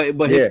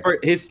 But Yeah.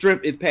 his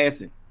strength is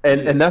passing.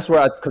 And that's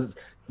where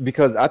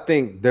because I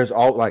think there's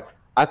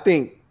I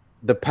think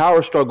the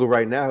power struggle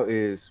right now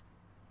is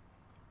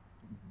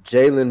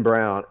Jaylen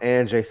Brown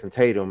and Jason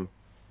Tatum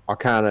are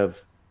kind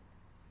of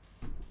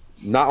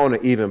not on an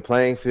even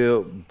playing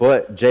field,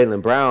 but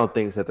Jaylen Brown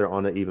thinks that they're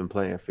on an even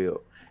playing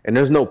field, and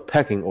there's no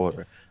pecking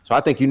order. So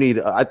I think you need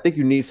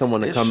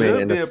someone to It come in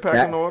should and be a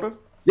pecking order.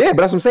 Yeah,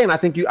 but that's what I'm saying. I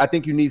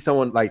think you need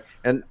someone like,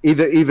 and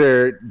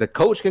either the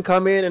coach can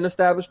come in and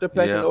establish the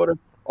pecking order,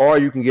 or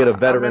you can get a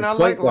veteran I point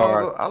like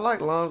guard. Lonzo. I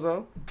like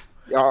Lonzo.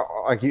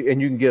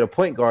 And you can get a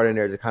point guard in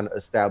there to kind of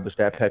establish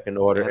that pecking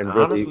order. And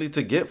really, honestly,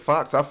 to get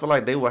Fox, I feel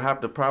like they would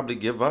have to probably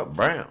give up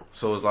Brown.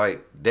 So it's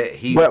like that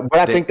he. but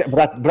I think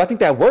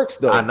that works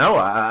though. I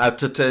know.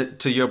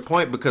 To your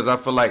point, because I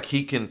feel like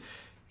he can.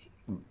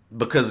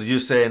 Because you're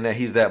saying that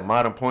he's that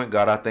modern point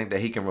guard, I think that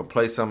he can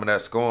replace some of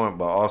that scoring,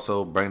 but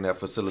also bring that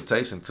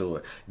facilitation to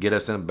it, get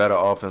us in better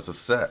offensive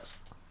sets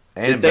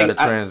and better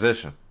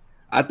transition.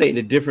 I think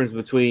the difference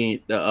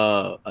between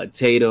a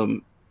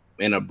Tatum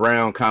and a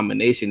Brown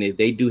combination is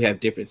they do have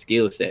different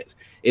skill sets.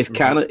 It's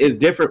it's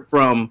different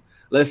from,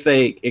 let's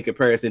say, in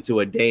comparison to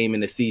a Dame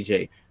and a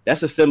CJ.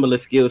 That's a similar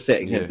skill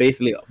set. Yeah.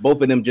 Basically,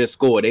 both of them just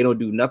score. They don't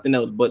do nothing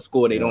else but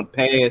score. They don't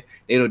pass.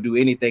 They don't do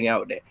anything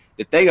out there.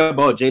 The thing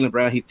about Jaylen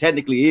Brown, he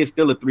technically is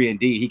still a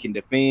 3-and-D. He can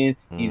defend.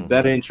 He's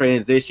better in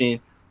transition.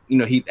 You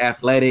know, he's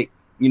athletic.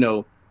 You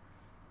know,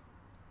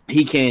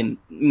 he can.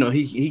 You know,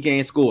 he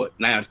can score.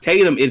 Now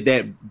Tatum is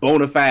that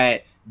bona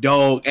fide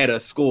dog at a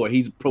score.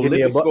 He's a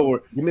prolific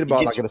scorer. Give me the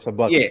ball like it's a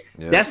bucket.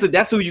 Yeah.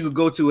 That's who you could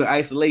go to in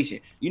isolation.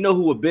 You know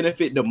who would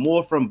benefit the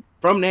more from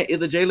that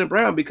is a Jaylen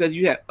Brown, because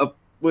you have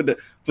with the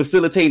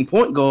facilitating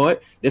point guard,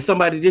 there's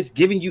somebody just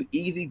giving you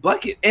easy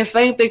buckets. And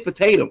same thing for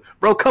Tatum,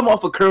 bro. Come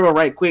off a curl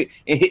right quick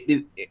and hit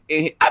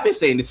this. I've been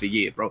saying this for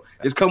years, bro.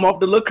 Just come off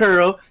the little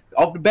curl,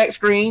 off the back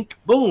screen,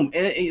 boom,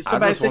 and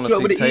somebody set you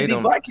up with an easy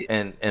bucket.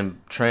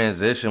 And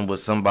transition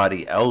with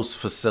somebody else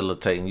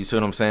facilitating. You see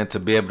what I'm saying? To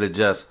be able to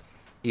just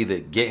either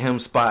get him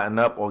spotting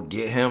up or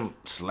get him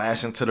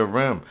slashing to the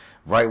rim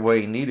right where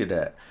he needed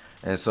that.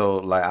 And so,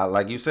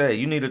 like you said,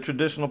 you need a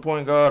traditional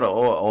point guard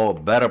or a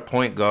better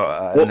point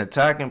guard, an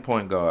attacking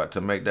point guard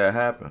to make that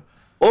happen.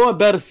 Or a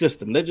better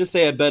system. Let's just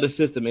say a better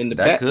system. In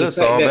that could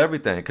solve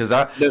everything. Because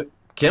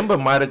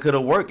Kemba might have could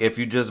have worked if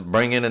you just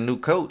bring in a new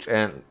coach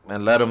and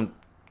let him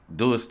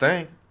do his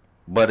thing.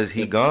 But is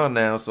he gone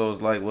now? So it's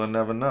like we'll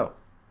never know.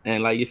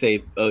 And like you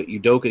say,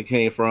 Udoka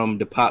came from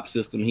the pop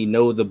system. He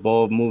knows the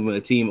ball movement, a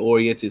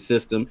team-oriented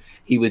system.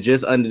 He was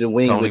just under the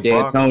wing with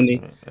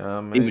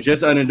D'Antoni. He was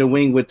just under the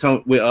wing with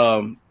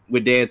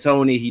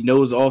D'Antoni. He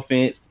knows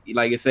offense.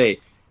 Like I say,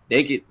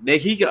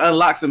 he can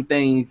unlock some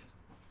things.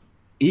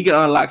 He can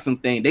unlock some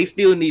things. They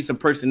still need some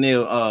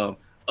personnel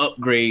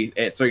upgrades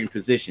at certain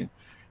positions.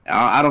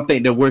 I don't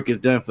think the work is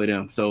done for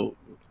them. So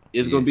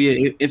it's going to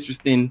be an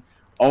interesting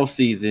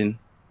offseason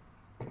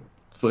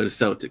for the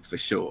Celtics for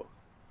sure.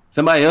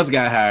 Somebody else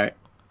got hired.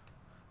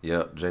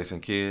 Yep, Jason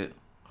Kidd.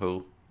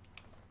 Who?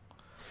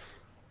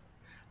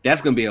 That's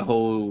gonna be a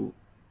whole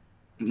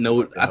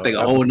I think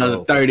a whole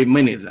another 30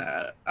 minutes.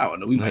 I don't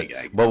know. We might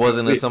get. But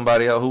wasn't it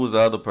somebody else? Who was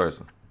the other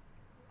person?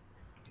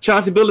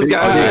 Chauncey Billups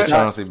got hired.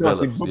 Chauncey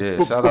Billups.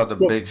 Yeah, shout out to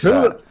Big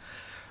Shot.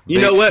 You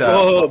know what?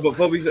 Hold,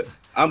 before we,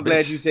 I'm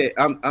glad you said.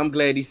 I'm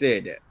glad he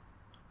said that.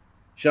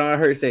 Sean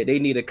Hurt said they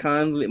need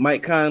a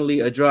Mike Conley,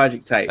 a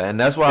Dragic type, and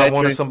that's why I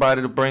wanted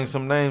somebody to bring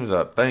some names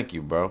up. Thank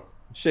you, bro.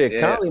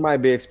 Shit, Conley might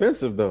be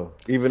expensive though,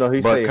 even though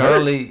he said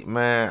Conley,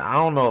 man, I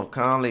don't know if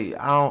Conley.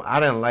 I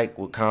didn't like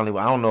what Conley.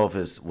 I don't know if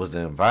it was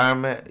the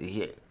environment.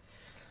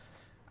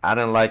 I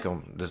didn't like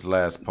him this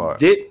last part.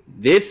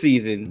 This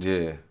season,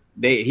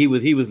 he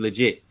was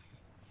legit.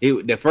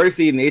 The first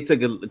season it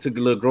took a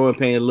little growing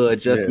pain, a little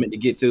adjustment to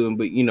get to him.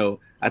 But you know,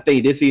 I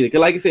think this season,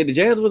 cause like I said, the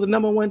Jazz was the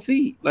number 1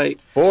 seed, like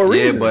for a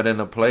reason. Yeah, but in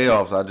the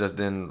playoffs, I just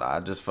didn't. I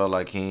just felt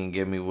like he didn't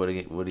give me what he.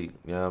 You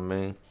know what I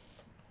mean?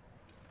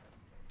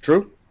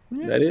 True.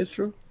 Yeah. That is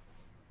true.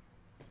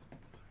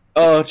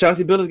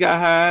 Chauncey Billups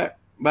got hired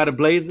by the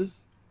Blazers.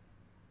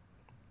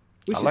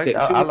 We should take.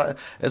 I like.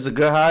 It's a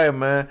good hire,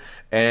 man,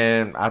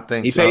 and I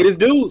think He paid his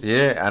dues.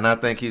 Yeah, and I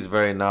think he's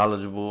very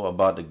knowledgeable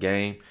about the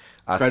game.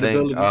 I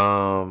think,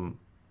 I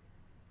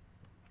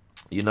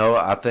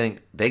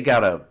think they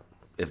gotta.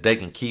 If they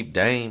can keep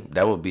Dame,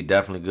 that would be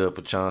definitely good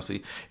for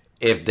Chauncey.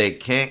 If they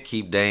can't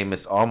keep Dame,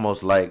 it's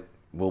almost like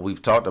what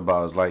we've talked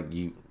about. Is like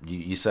you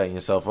setting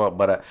yourself up,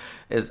 but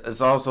it's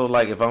also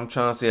like if I'm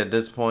Chauncey at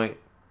this point,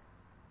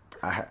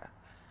 I'm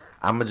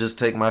gonna just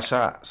take my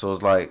shot. So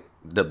it's like.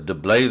 The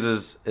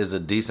Blazers is a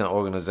decent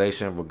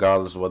organization,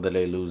 regardless of whether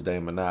they lose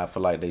Dame or not. I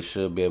feel like they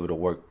should be able to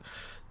work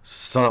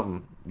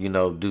something,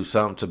 do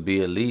something to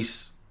be at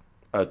least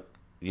a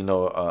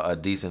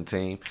decent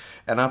team.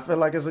 And I feel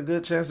like it's a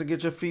good chance to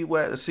get your feet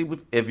wet to see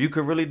if you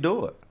could really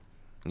do it.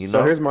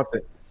 So here's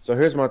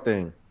my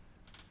thing.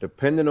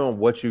 Depending on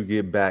what you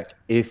get back,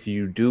 if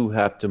you do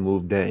have to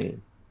move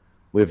Dame,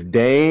 with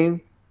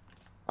CJ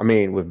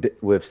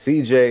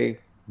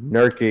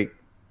Nurkic,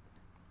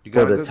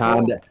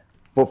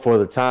 for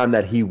the time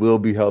that he will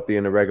be healthy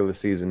in the regular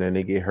season and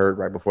they get hurt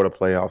right before the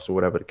playoffs or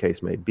whatever the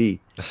case may be,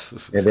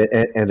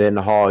 and then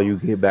the haul you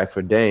get back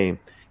for Dame,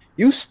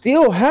 you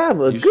still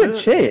have a good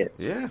chance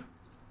to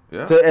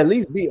at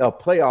least be a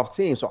playoff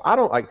team. So I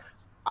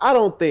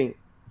don't think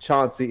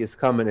Chauncey is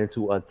coming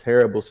into a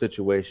terrible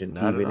situation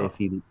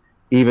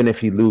even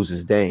if he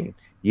loses Dame.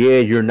 Yeah,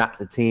 you're not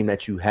the team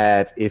that you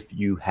have if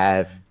you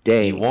have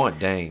Dame. You want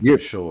Dame, for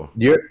sure.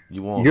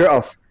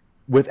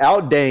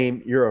 Without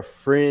Dame, you're a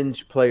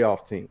fringe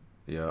playoff team.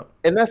 Yeah,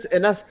 and that's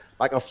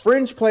like a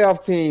fringe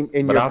playoff team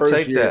in your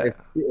first year.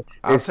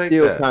 It's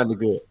still kind of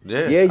good.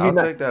 I'll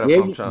take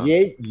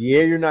that.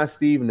 You're not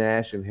Steve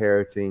Nash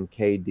inheriting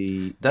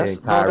KD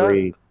and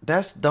Kyrie.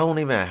 That's don't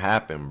even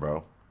happen,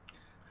 bro.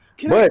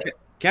 Can I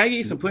get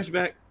you some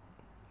pushback?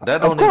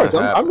 That don't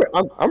even happen.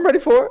 I'm ready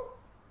for it.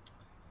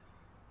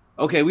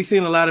 Okay, we've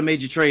seen a lot of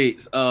major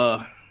trades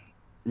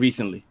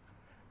recently.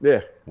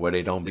 Yeah, where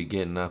they don't be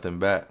getting nothing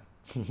back.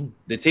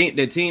 The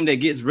team that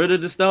gets rid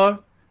of the star,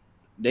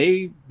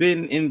 they've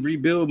been in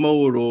rebuild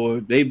mode,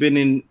 or they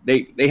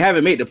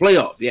haven't made the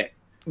playoffs yet.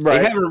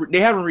 Right. They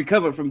haven't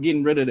recovered from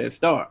getting rid of that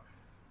star.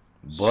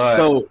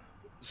 But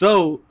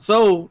so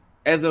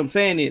as I'm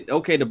saying it,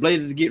 okay, the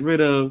Blazers get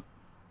rid of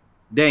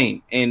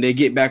Dame and they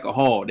get back a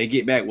haul. They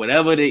get back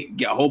whatever, they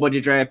get a whole bunch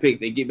of draft picks,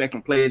 they get back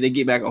some players, they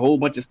get back a whole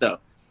bunch of stuff.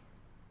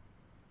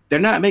 They're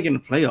not making the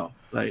playoffs.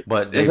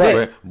 But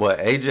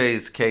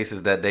AJ's case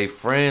is that they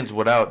fringe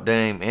without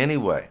Dame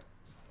anyway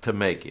to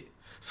make it.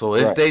 So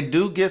if they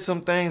do get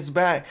some things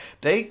back,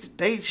 they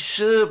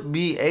should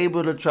be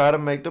able to try to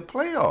make the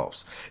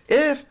playoffs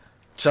if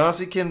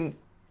Chauncey can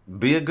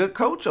be a good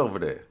coach over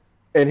there.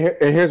 And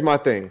here's my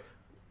thing,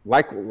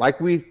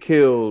 like we've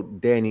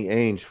killed Danny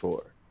Ainge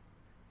for,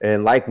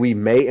 and like we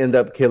may end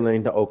up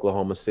killing the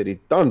Oklahoma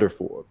City Thunder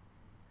for.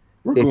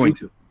 We're going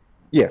to.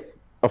 Yeah,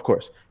 of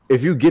course.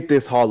 If you get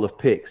this haul of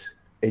picks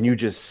and you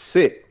just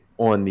sit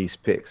on these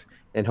picks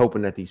and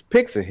hoping that these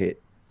picks are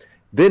hit,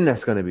 then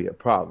that's going to be a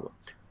problem.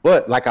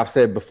 But like I've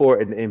said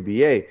before in the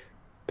NBA,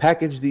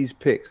 package these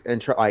picks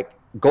and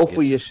go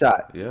for your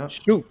shot. Yeah.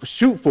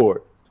 Shoot for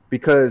it,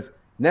 because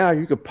now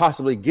you could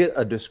possibly get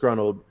a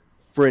disgruntled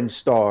fringe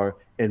star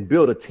and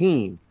build a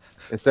team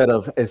instead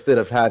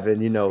of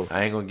having,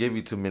 I ain't gonna give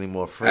you too many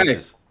more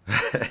fringes.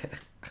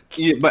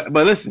 Yeah, but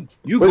listen,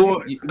 you're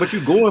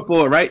going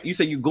for it, right? You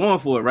said you're going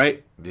for it,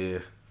 right? Yeah.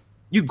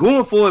 You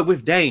going for it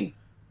with Dame.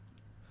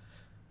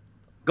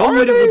 Go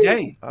with it with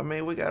Dame. I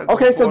mean, we gotta go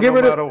okay. So get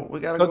rid of. Of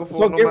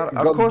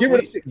course, get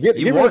rid of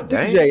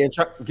CJ and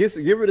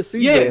get rid of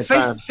CJ. Yeah,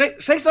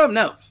 say something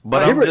else.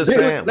 But I'm just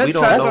saying, we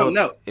don't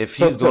know if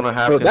he's gonna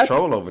have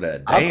control over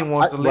that. Dame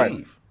wants to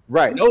leave.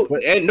 Right.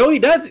 No, he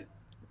doesn't.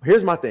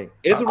 Here's my thing.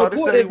 It's a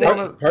report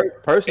that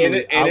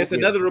personally, and it's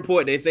another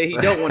report. They say he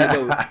don't want to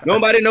go.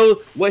 Nobody knows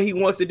what he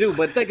wants to do.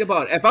 But think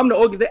about it. If I'm the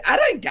organization, I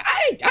ain't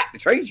got to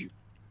trade you.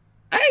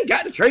 I ain't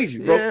got to trade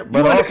you, bro. Yeah,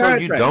 but also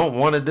you don't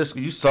want to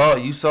You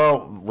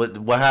saw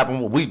what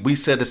happened. We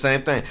said the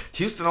same thing.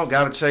 Houston don't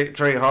got to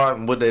trade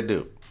Harden. What they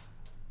do?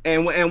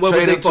 And what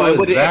traded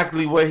to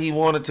exactly where he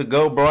wanted to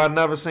go, bro. I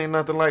never seen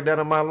nothing like that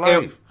in my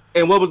life.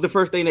 And what was the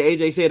first thing that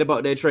AJ said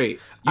about that trade?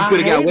 You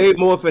could have got way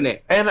more for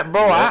that. And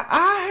bro,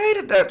 I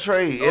hated that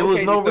trade. It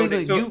was no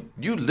reason.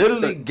 You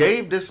literally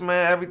gave this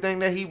man everything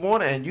that he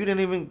wanted, and you didn't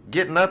even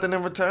get nothing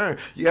in return.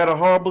 You had a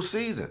horrible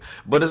season.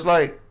 But it's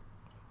like,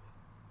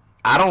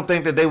 I don't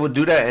think that they would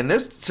do that in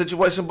this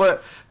situation.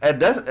 But at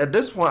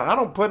this point, I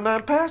don't put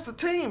nothing past the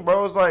team,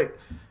 bro. It's like,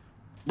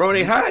 bro,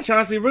 they hired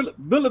Chauncey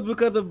Billups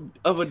because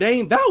of a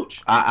Dame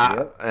vouch.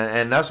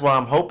 And that's why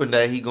I'm hoping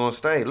that he gonna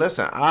stay.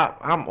 Listen,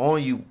 I'm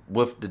on you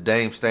with the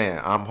Dame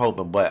stand. I'm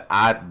hoping, but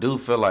I do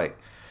feel like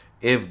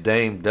if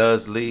Dame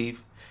does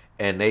leave,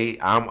 and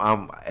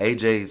I'm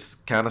AJ's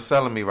kind of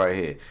selling me right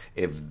here.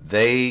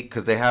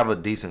 Because they have a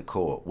decent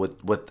core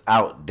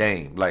without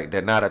Dame, like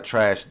they're not a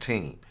trash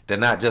team. They're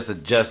not just a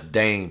just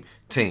Dame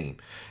team.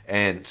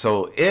 And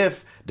so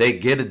if they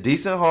get a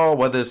decent haul,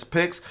 whether it's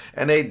picks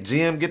and they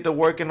GM get to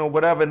working or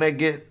whatever, and they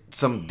get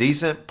some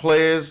decent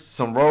players,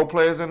 some role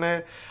players in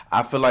there,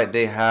 I feel like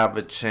they have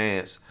a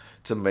chance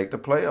to make the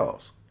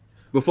playoffs.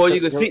 Before you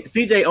go,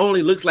 CJ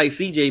only looks like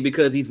CJ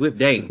because he's with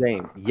Dame.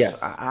 Dame,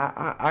 yes.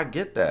 I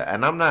get that,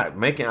 and I'm not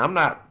making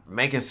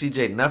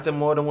CJ nothing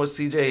more than what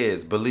CJ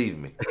is. Believe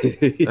me.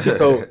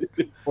 So,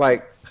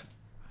 like,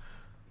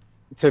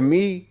 to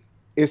me,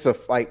 it's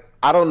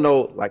I don't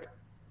know. Like,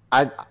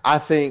 I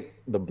think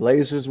the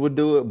Blazers would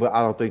do it, but I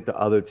don't think the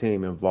other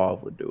team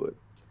involved would do it.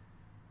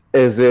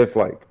 As if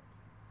like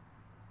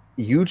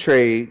you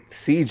trade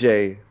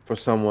CJ for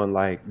someone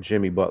like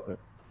Jimmy Butler,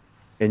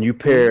 and you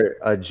pair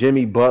a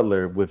Jimmy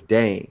Butler with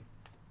Dame,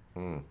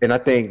 and I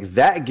think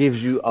that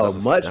gives you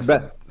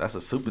that's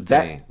a super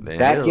team.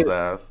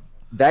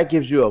 That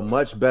gives you a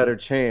much better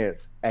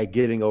chance at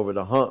getting over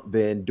the hump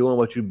than doing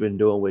what you've been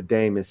doing with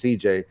Dame and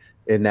CJ.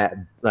 In that,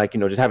 like,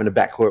 just having the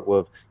backcourt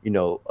with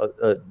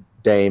a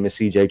Dame and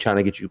CJ trying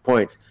to get you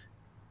points,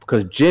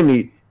 because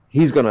Jimmy,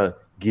 he's gonna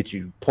get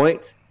you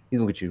points, he's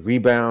gonna get you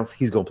rebounds,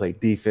 he's gonna play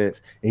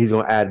defense, and he's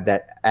gonna add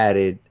that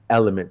added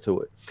element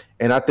to it.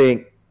 And I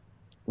think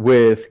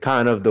with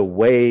kind of the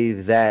way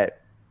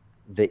that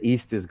the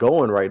East is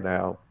going right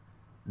now,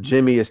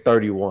 Jimmy is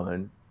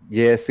 31.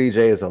 Yeah, CJ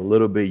is a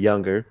little bit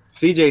younger.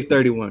 CJ's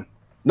 31.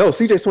 No,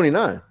 CJ's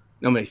 29.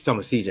 No, I'm talking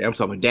about CJ. I'm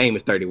talking about Dame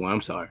is 31.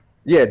 I'm sorry.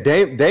 Yeah,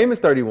 Dame is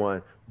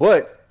 31.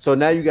 But so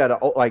now you got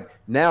to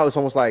now it's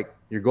almost like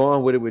you're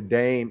going with it with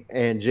Dame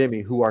and Jimmy,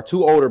 who are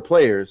two older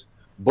players.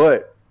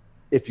 But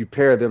if you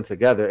pair them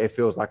together, it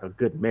feels like a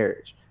good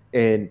marriage.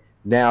 And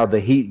now the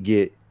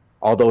Heat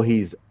although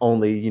he's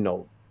only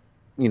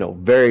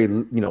very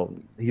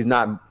he's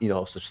not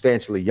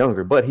substantially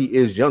younger, but he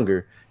is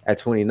younger at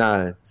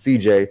 29,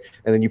 CJ.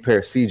 And then you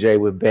pair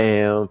CJ with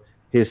Bam,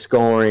 his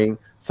scoring,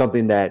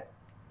 something that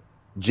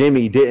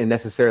Jimmy didn't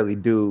necessarily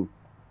do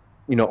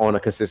on a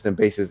consistent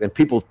basis, and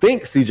people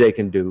think CJ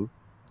can do,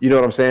 you know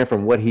what I'm saying,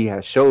 from what he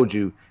has showed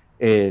you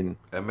and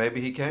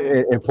maybe he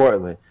can in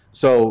Portland.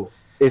 So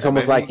it's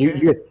almost like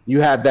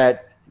you have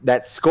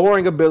that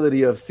scoring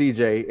ability of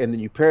CJ, and then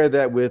you pair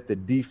that with the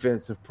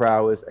defensive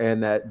prowess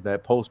and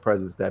that post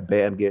presence that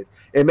Bam gets,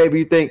 and maybe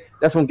you think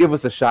that's gonna give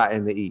us a shot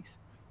in the East.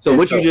 So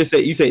what you just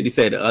said,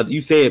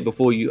 you said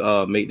before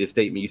you made this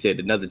statement, you said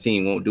another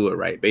team won't do it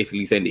right.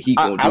 Basically saying the Heat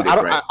won't do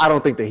this right. I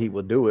don't think the Heat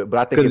will do it, but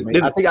I think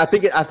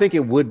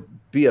it would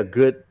be a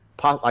good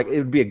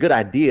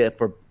idea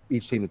for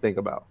each team to think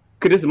about.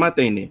 Cause this is my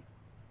thing then.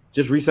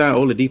 Just re-sign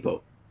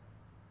Oladipo.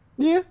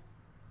 Yeah.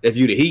 If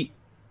you the Heat,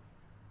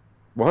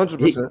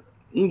 100%.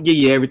 He give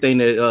you everything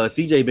that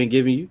CJ been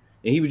giving you,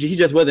 and he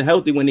just wasn't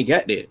healthy when he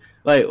got there.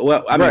 Like,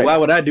 well, I mean, right. Why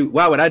would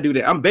I do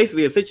that? I'm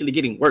basically essentially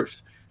getting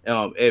worse.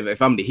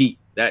 If I'm the Heat,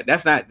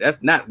 that's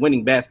not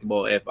winning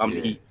basketball. If I'm the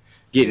Heat,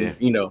 getting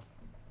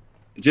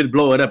just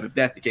blow it up if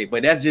that's the case.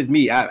 But that's just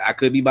me. I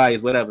could be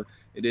biased, whatever.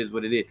 It is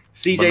what it is.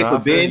 CJ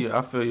for Ben.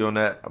 I feel you on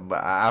that.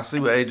 But I see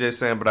what AJ's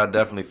saying, but I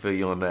definitely feel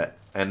you on that.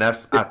 And I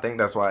think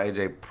that's why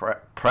AJ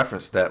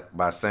preferenced that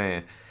by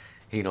saying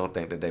he don't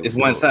think that they. It's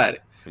one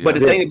sided. Yeah. But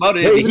the thing about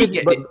it is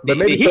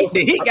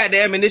the Heat got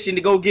the ammunition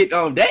to go get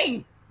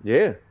Dame.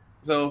 Yeah.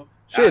 So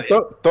shit,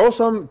 throw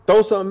something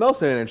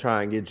else in and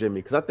try and get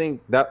Jimmy, because I think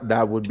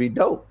that would be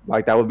dope.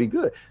 Like, that would be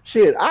good.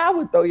 Shit, I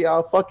would throw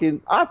y'all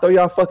fucking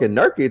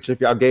Nurkic if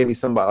y'all gave me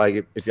somebody,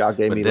 like, if y'all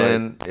gave me.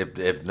 Then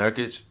if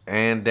Nurkic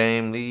and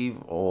Dame leave,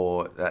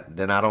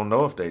 then I don't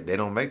know if they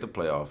don't make the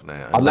playoff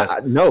now.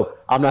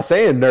 I'm not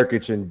saying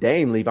Nurkic and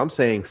Dame leave. I'm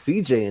saying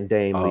CJ and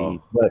Dame leave.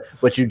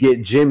 But you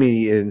get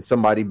Jimmy and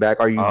somebody back,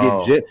 or you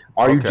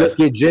just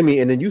get Jimmy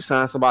and then you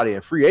sign somebody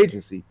in free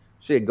agency.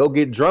 Shit, go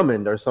get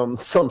Drummond or some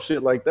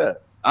shit like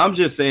that. I'm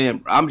just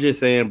saying,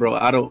 bro.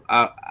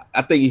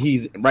 I think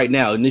he's right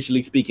now,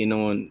 initially speaking,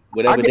 on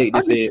whatever date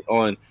they said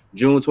on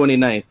June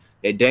 29th,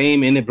 that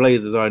Dame and the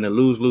Blazers are in a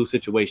lose-lose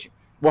situation.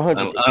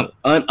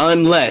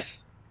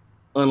 100%.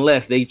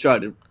 Unless they try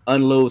to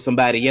unload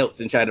somebody else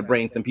and try to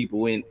bring some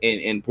people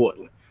in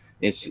Portland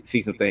and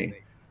see some things.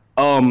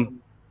 I'm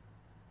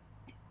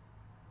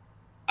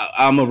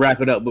gonna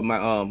wrap it up with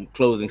my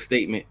closing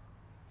statement.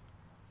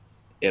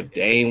 If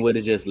Dame would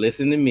have just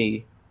listened to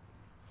me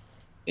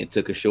and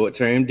took a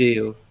short-term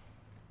deal,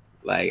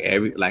 like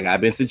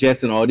I've been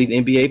suggesting all these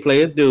NBA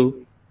players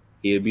do,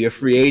 he'd be a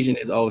free agent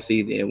this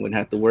offseason and wouldn't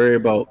have to worry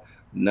about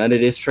none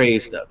of this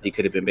trade stuff. He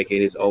could have been making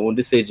his own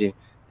decision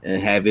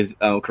and have his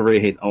career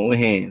in his own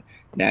hand.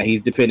 Now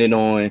he's depending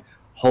on,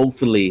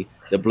 hopefully,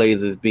 the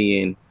Blazers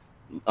being,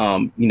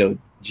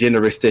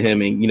 generous to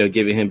him and,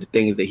 giving him the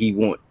things that he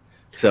wants.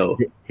 So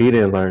he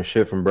didn't learn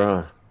shit from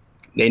Bron.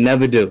 They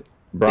never do.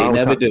 They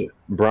never do.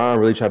 Bron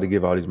really tried to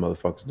give all these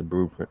motherfuckers the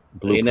blueprint.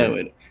 They never.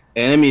 And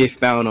let me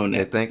expound on that.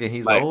 They're thinking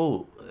he's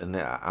old, and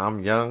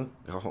I'm young.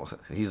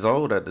 He's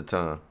old at the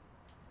time.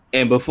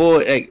 And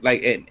before, and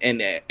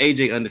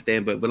AJ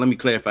understand, but let me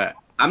clarify.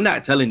 I'm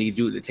not telling these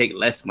dudes to take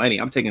less money.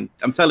 I'm telling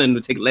them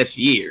to take less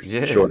years.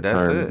 Yeah,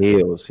 Short-term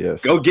deals,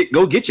 yes. Go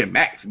get your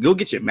max. Go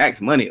get your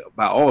max money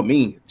by all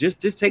means.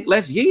 Just take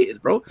less years,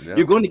 bro. Yeah.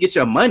 You're going to get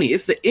your money.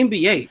 It's the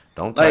NBA.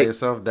 Don't tie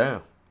yourself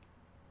down.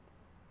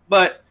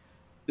 But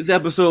this is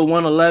episode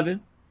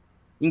 111.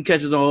 You can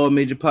catch us on all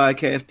major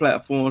podcast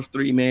platforms,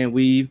 3Man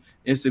Weave,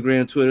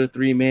 Instagram, Twitter,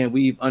 3Man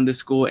Weave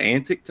 _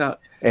 and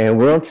TikTok. And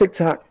we're on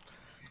TikTok.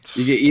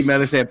 You can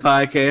email us at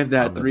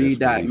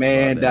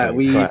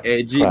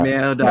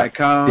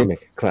podcast.3.man.weave@gmail.com.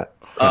 Clap.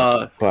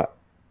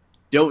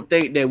 Don't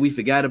think that we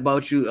forgot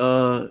about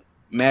you,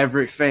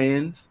 Mavericks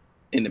fans.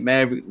 And the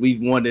Mavericks, we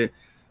want to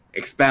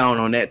expound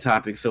on that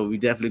topic, so we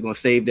definitely gonna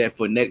save that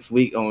for next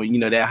week on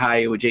that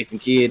hire with Jason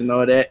Kidd and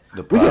all that.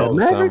 The Paul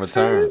Summer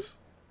Times.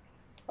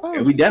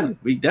 And we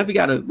definitely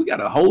got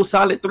a whole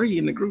solid 3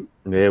 in the group.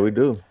 Yeah, we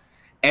do.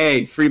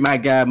 Hey, free my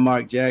guy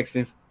Mark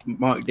Jackson,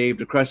 Mark Dave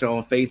the Crusher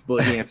on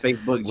Facebook. He in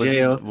Facebook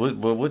jail.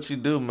 What you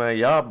do, man?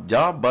 Y'all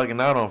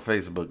bugging out on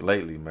Facebook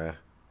lately, man.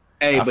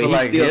 Hey, I but feel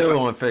like he's still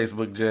on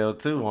Facebook jail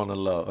too on the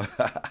low.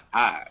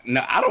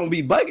 I don't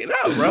be bugging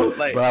out, bro.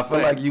 Like, but I feel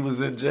like you was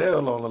in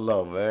jail on the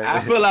low, man. I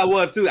feel I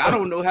was too. I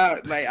don't know how.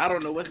 I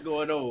don't know what's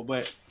going on,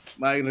 but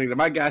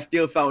my guy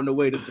still found a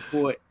way to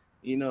support.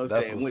 You know what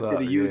I'm saying? Went to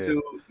the YouTube.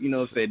 Yeah. You know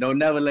what I'm saying? Don't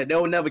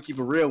never keep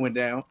a real one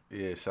down.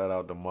 Yeah, shout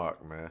out to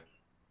Mark, man.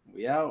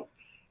 We out.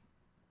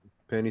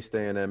 Penny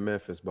staying at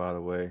Memphis, by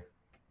the way.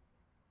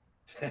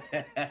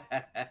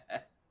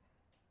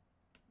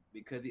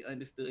 Because he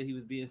understood he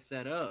was being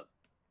set up.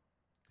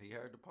 He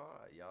heard the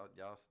pod. Y'all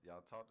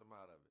talked him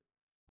out of it.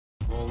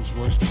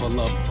 Rolls-Royce pull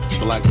up,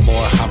 black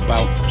boy hop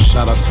out.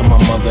 Shout out to my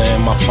mother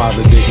and my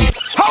father didn't.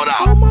 Hold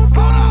up! Oh my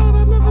God,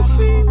 I never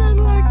seen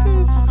nothing like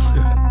this.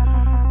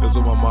 That's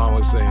what my mom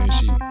was saying.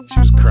 She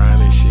was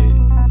crying and shit.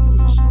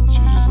 She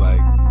was just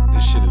like,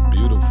 this shit is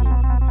beautiful.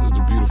 It was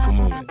a beautiful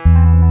moment.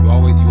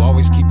 You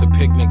always keep the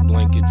picnic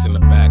blankets in the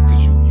back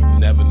because you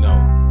never know.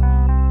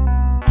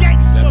 You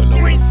never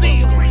know where the fuck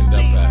you're gonna end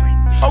up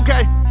at.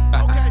 Okay.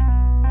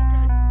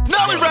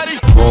 Now we ready.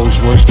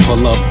 Rolls-Royce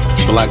pull up,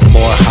 black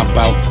boy hop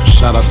out.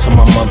 Shout out to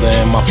my mother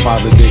and my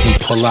father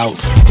didn't pull out.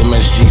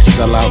 MSG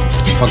sell out,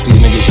 fuck these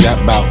niggas yap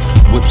bout.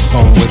 Whips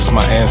on whips,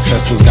 my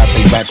ancestors got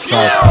their backs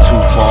out. 2,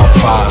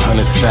 4,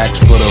 500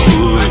 stacks for the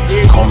hood.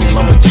 Call me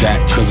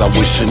lumberjack, cause I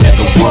wish a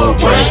nigga would.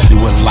 Whereas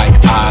you wouldn't like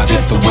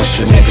this the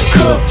wish a nigga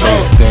could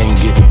face. They ain't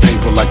getting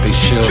paper like they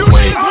should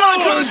wait.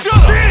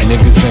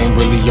 Niggas ain't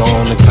really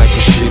on the type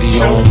of shit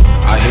he on.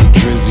 I hit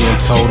Drizzy and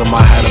told him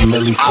I had a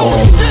milli for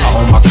him. I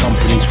own my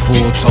company's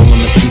full, told him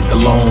to keep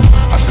the loan.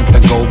 I took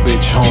that gold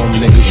bitch home,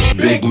 niggas was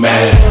big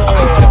mad. I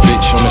put that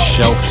bitch on the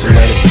shelf to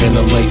let it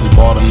ventilate and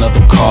bought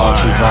another car,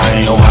 cause I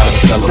ain't know how to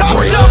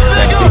celebrate.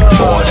 That big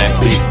boy, that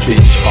big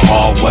bitch for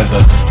all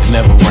weather. It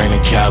never rained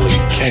in Cali,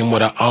 came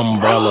with an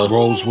umbrella.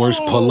 Rolls-Royce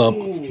pull up,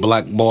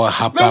 black boy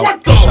hop out.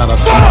 Shout out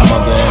to my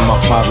mother and my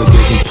father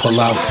didn't pull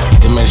out.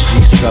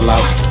 MSG sell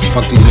out,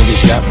 fuck these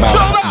niggas yap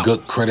out.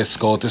 Good credit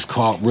score, this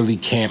card really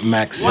can't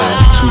max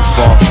out. 2,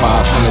 4,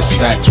 500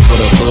 stacks for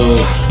the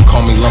hood.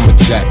 Call me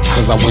lumberjack,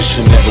 cause I wish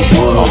a nigga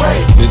would.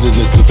 Nigga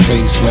lift the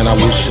face, man, I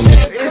wish a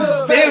nigga. It's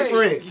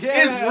different.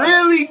 It's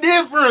really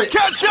different.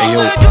 Catch your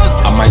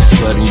niggas. I might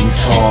slut in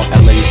Utah,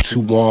 LA's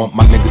too warm.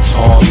 My nigga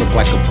tall, look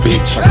like a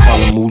bitch, I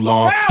call him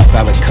Mulan.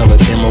 Salad colored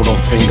emerald on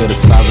finger, the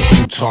size of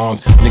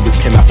croutons. Niggas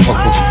cannot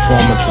fuck with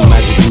performance, a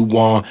magic new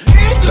one.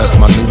 That's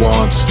my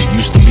nuance.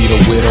 Used to be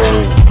the widow.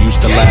 Used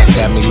to laugh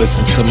at me,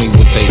 listen to me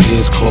with their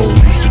ears closed.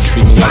 Used to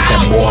treat me like that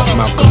boy off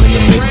Malcolm in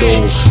the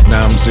middle.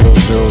 Now I'm 0,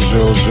 0,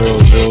 0,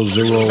 0, 0,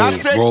 0.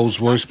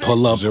 Rolls-Royce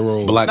pull up,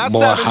 black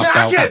boy hop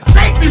out. I can't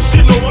take this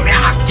shit no more.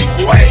 I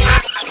quit.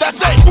 That's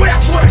it. I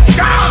swear to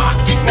God.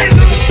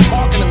 Niggas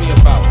talking to me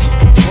about.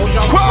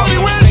 Quality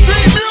win.